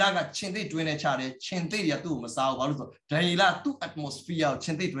န်ယေလကချင်းသိတွင်းနဲ့ချတယ်ချင်းသိတွေကသူ့ကိုမစားဘူးဘာလို့ဆိုဒန်ယေလသူ့ atmosphere ကိုချ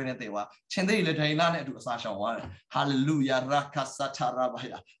င်းသိတွင်းနဲ့တည်သွားချင်းသိတွေလည်းဒန်ယေလနဲ့အတူအစာရှောင်သွားတယ် Hallelujah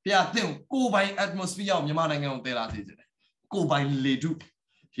Rakasatharabaya ဘုရားသင်ကိုယ်ပိုင် atmosphere ကိုမြန်မာနိုင်ငံကိုတည်လာစေခြင်းကိုယ်ပိုင်လေထု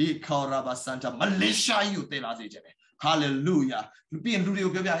ဟေခေါ်ရာဘာစန်တာမလေးရှားကိုတည်လာစေခြင်း Hallelujah ပြီးရင်လူတွေ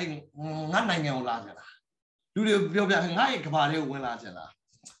ကိုပြောပြဟဲ့ငါနိုင်ငံကိုလာကြလားလူတွေကိုပြောပြငါ့ရဲ့ကဘာလေးကိုဝင်လာကြလား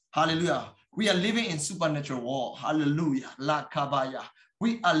Hallelujah We are living in supernatural war. Hallelujah. La kabaya.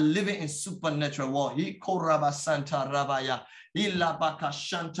 We are living in supernatural war. He koraba santa rabaya. He labaka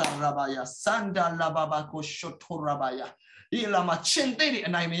shanta rabaya. Sanda lababa ko shoto rabaya. He lama chente di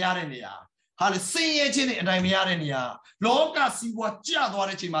anai meyare niya. Hallelujah. Chente anai meyare niya. Loka siwa jia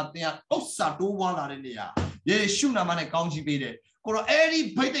dware chima tiya. Osa do wala niya. Yeshu namane kaunji bide. Koro eri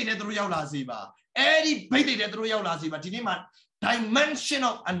bide de tru yaw la siba. Eri bide de tru yaw la siba. Dini man dimension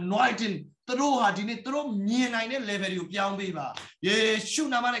of anointing. သူတို့ဟာဒီနေ့သူတို့မြင်နိုင်တဲ့ level ကိုပြောင်းပေးပါယေရှု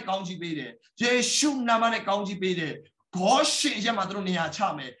နာမနဲ့ကောင်းချီးပေးတယ်ယေရှုနာမနဲ့ကောင်းချီးပေးတယ်ဂေါရှင်ရဲ့မှာသူတို့နေရာချ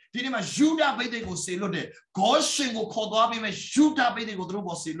မယ်ဒီနေ့မှာယူဒဗိဒ္ဓကိုဆေလွတ်တယ်ဂေါရှင်ကိုခေါ်သွားပေးမယ်ယူဒဗိဒ္ဓကိုသူတို့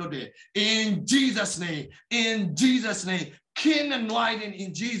ပေါ်ဆေလွတ်တယ် in Jesus name king anointing in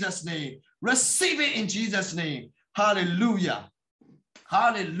Jesus name receive it in Jesus name hallelujah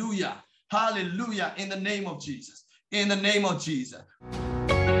in the name of Jesus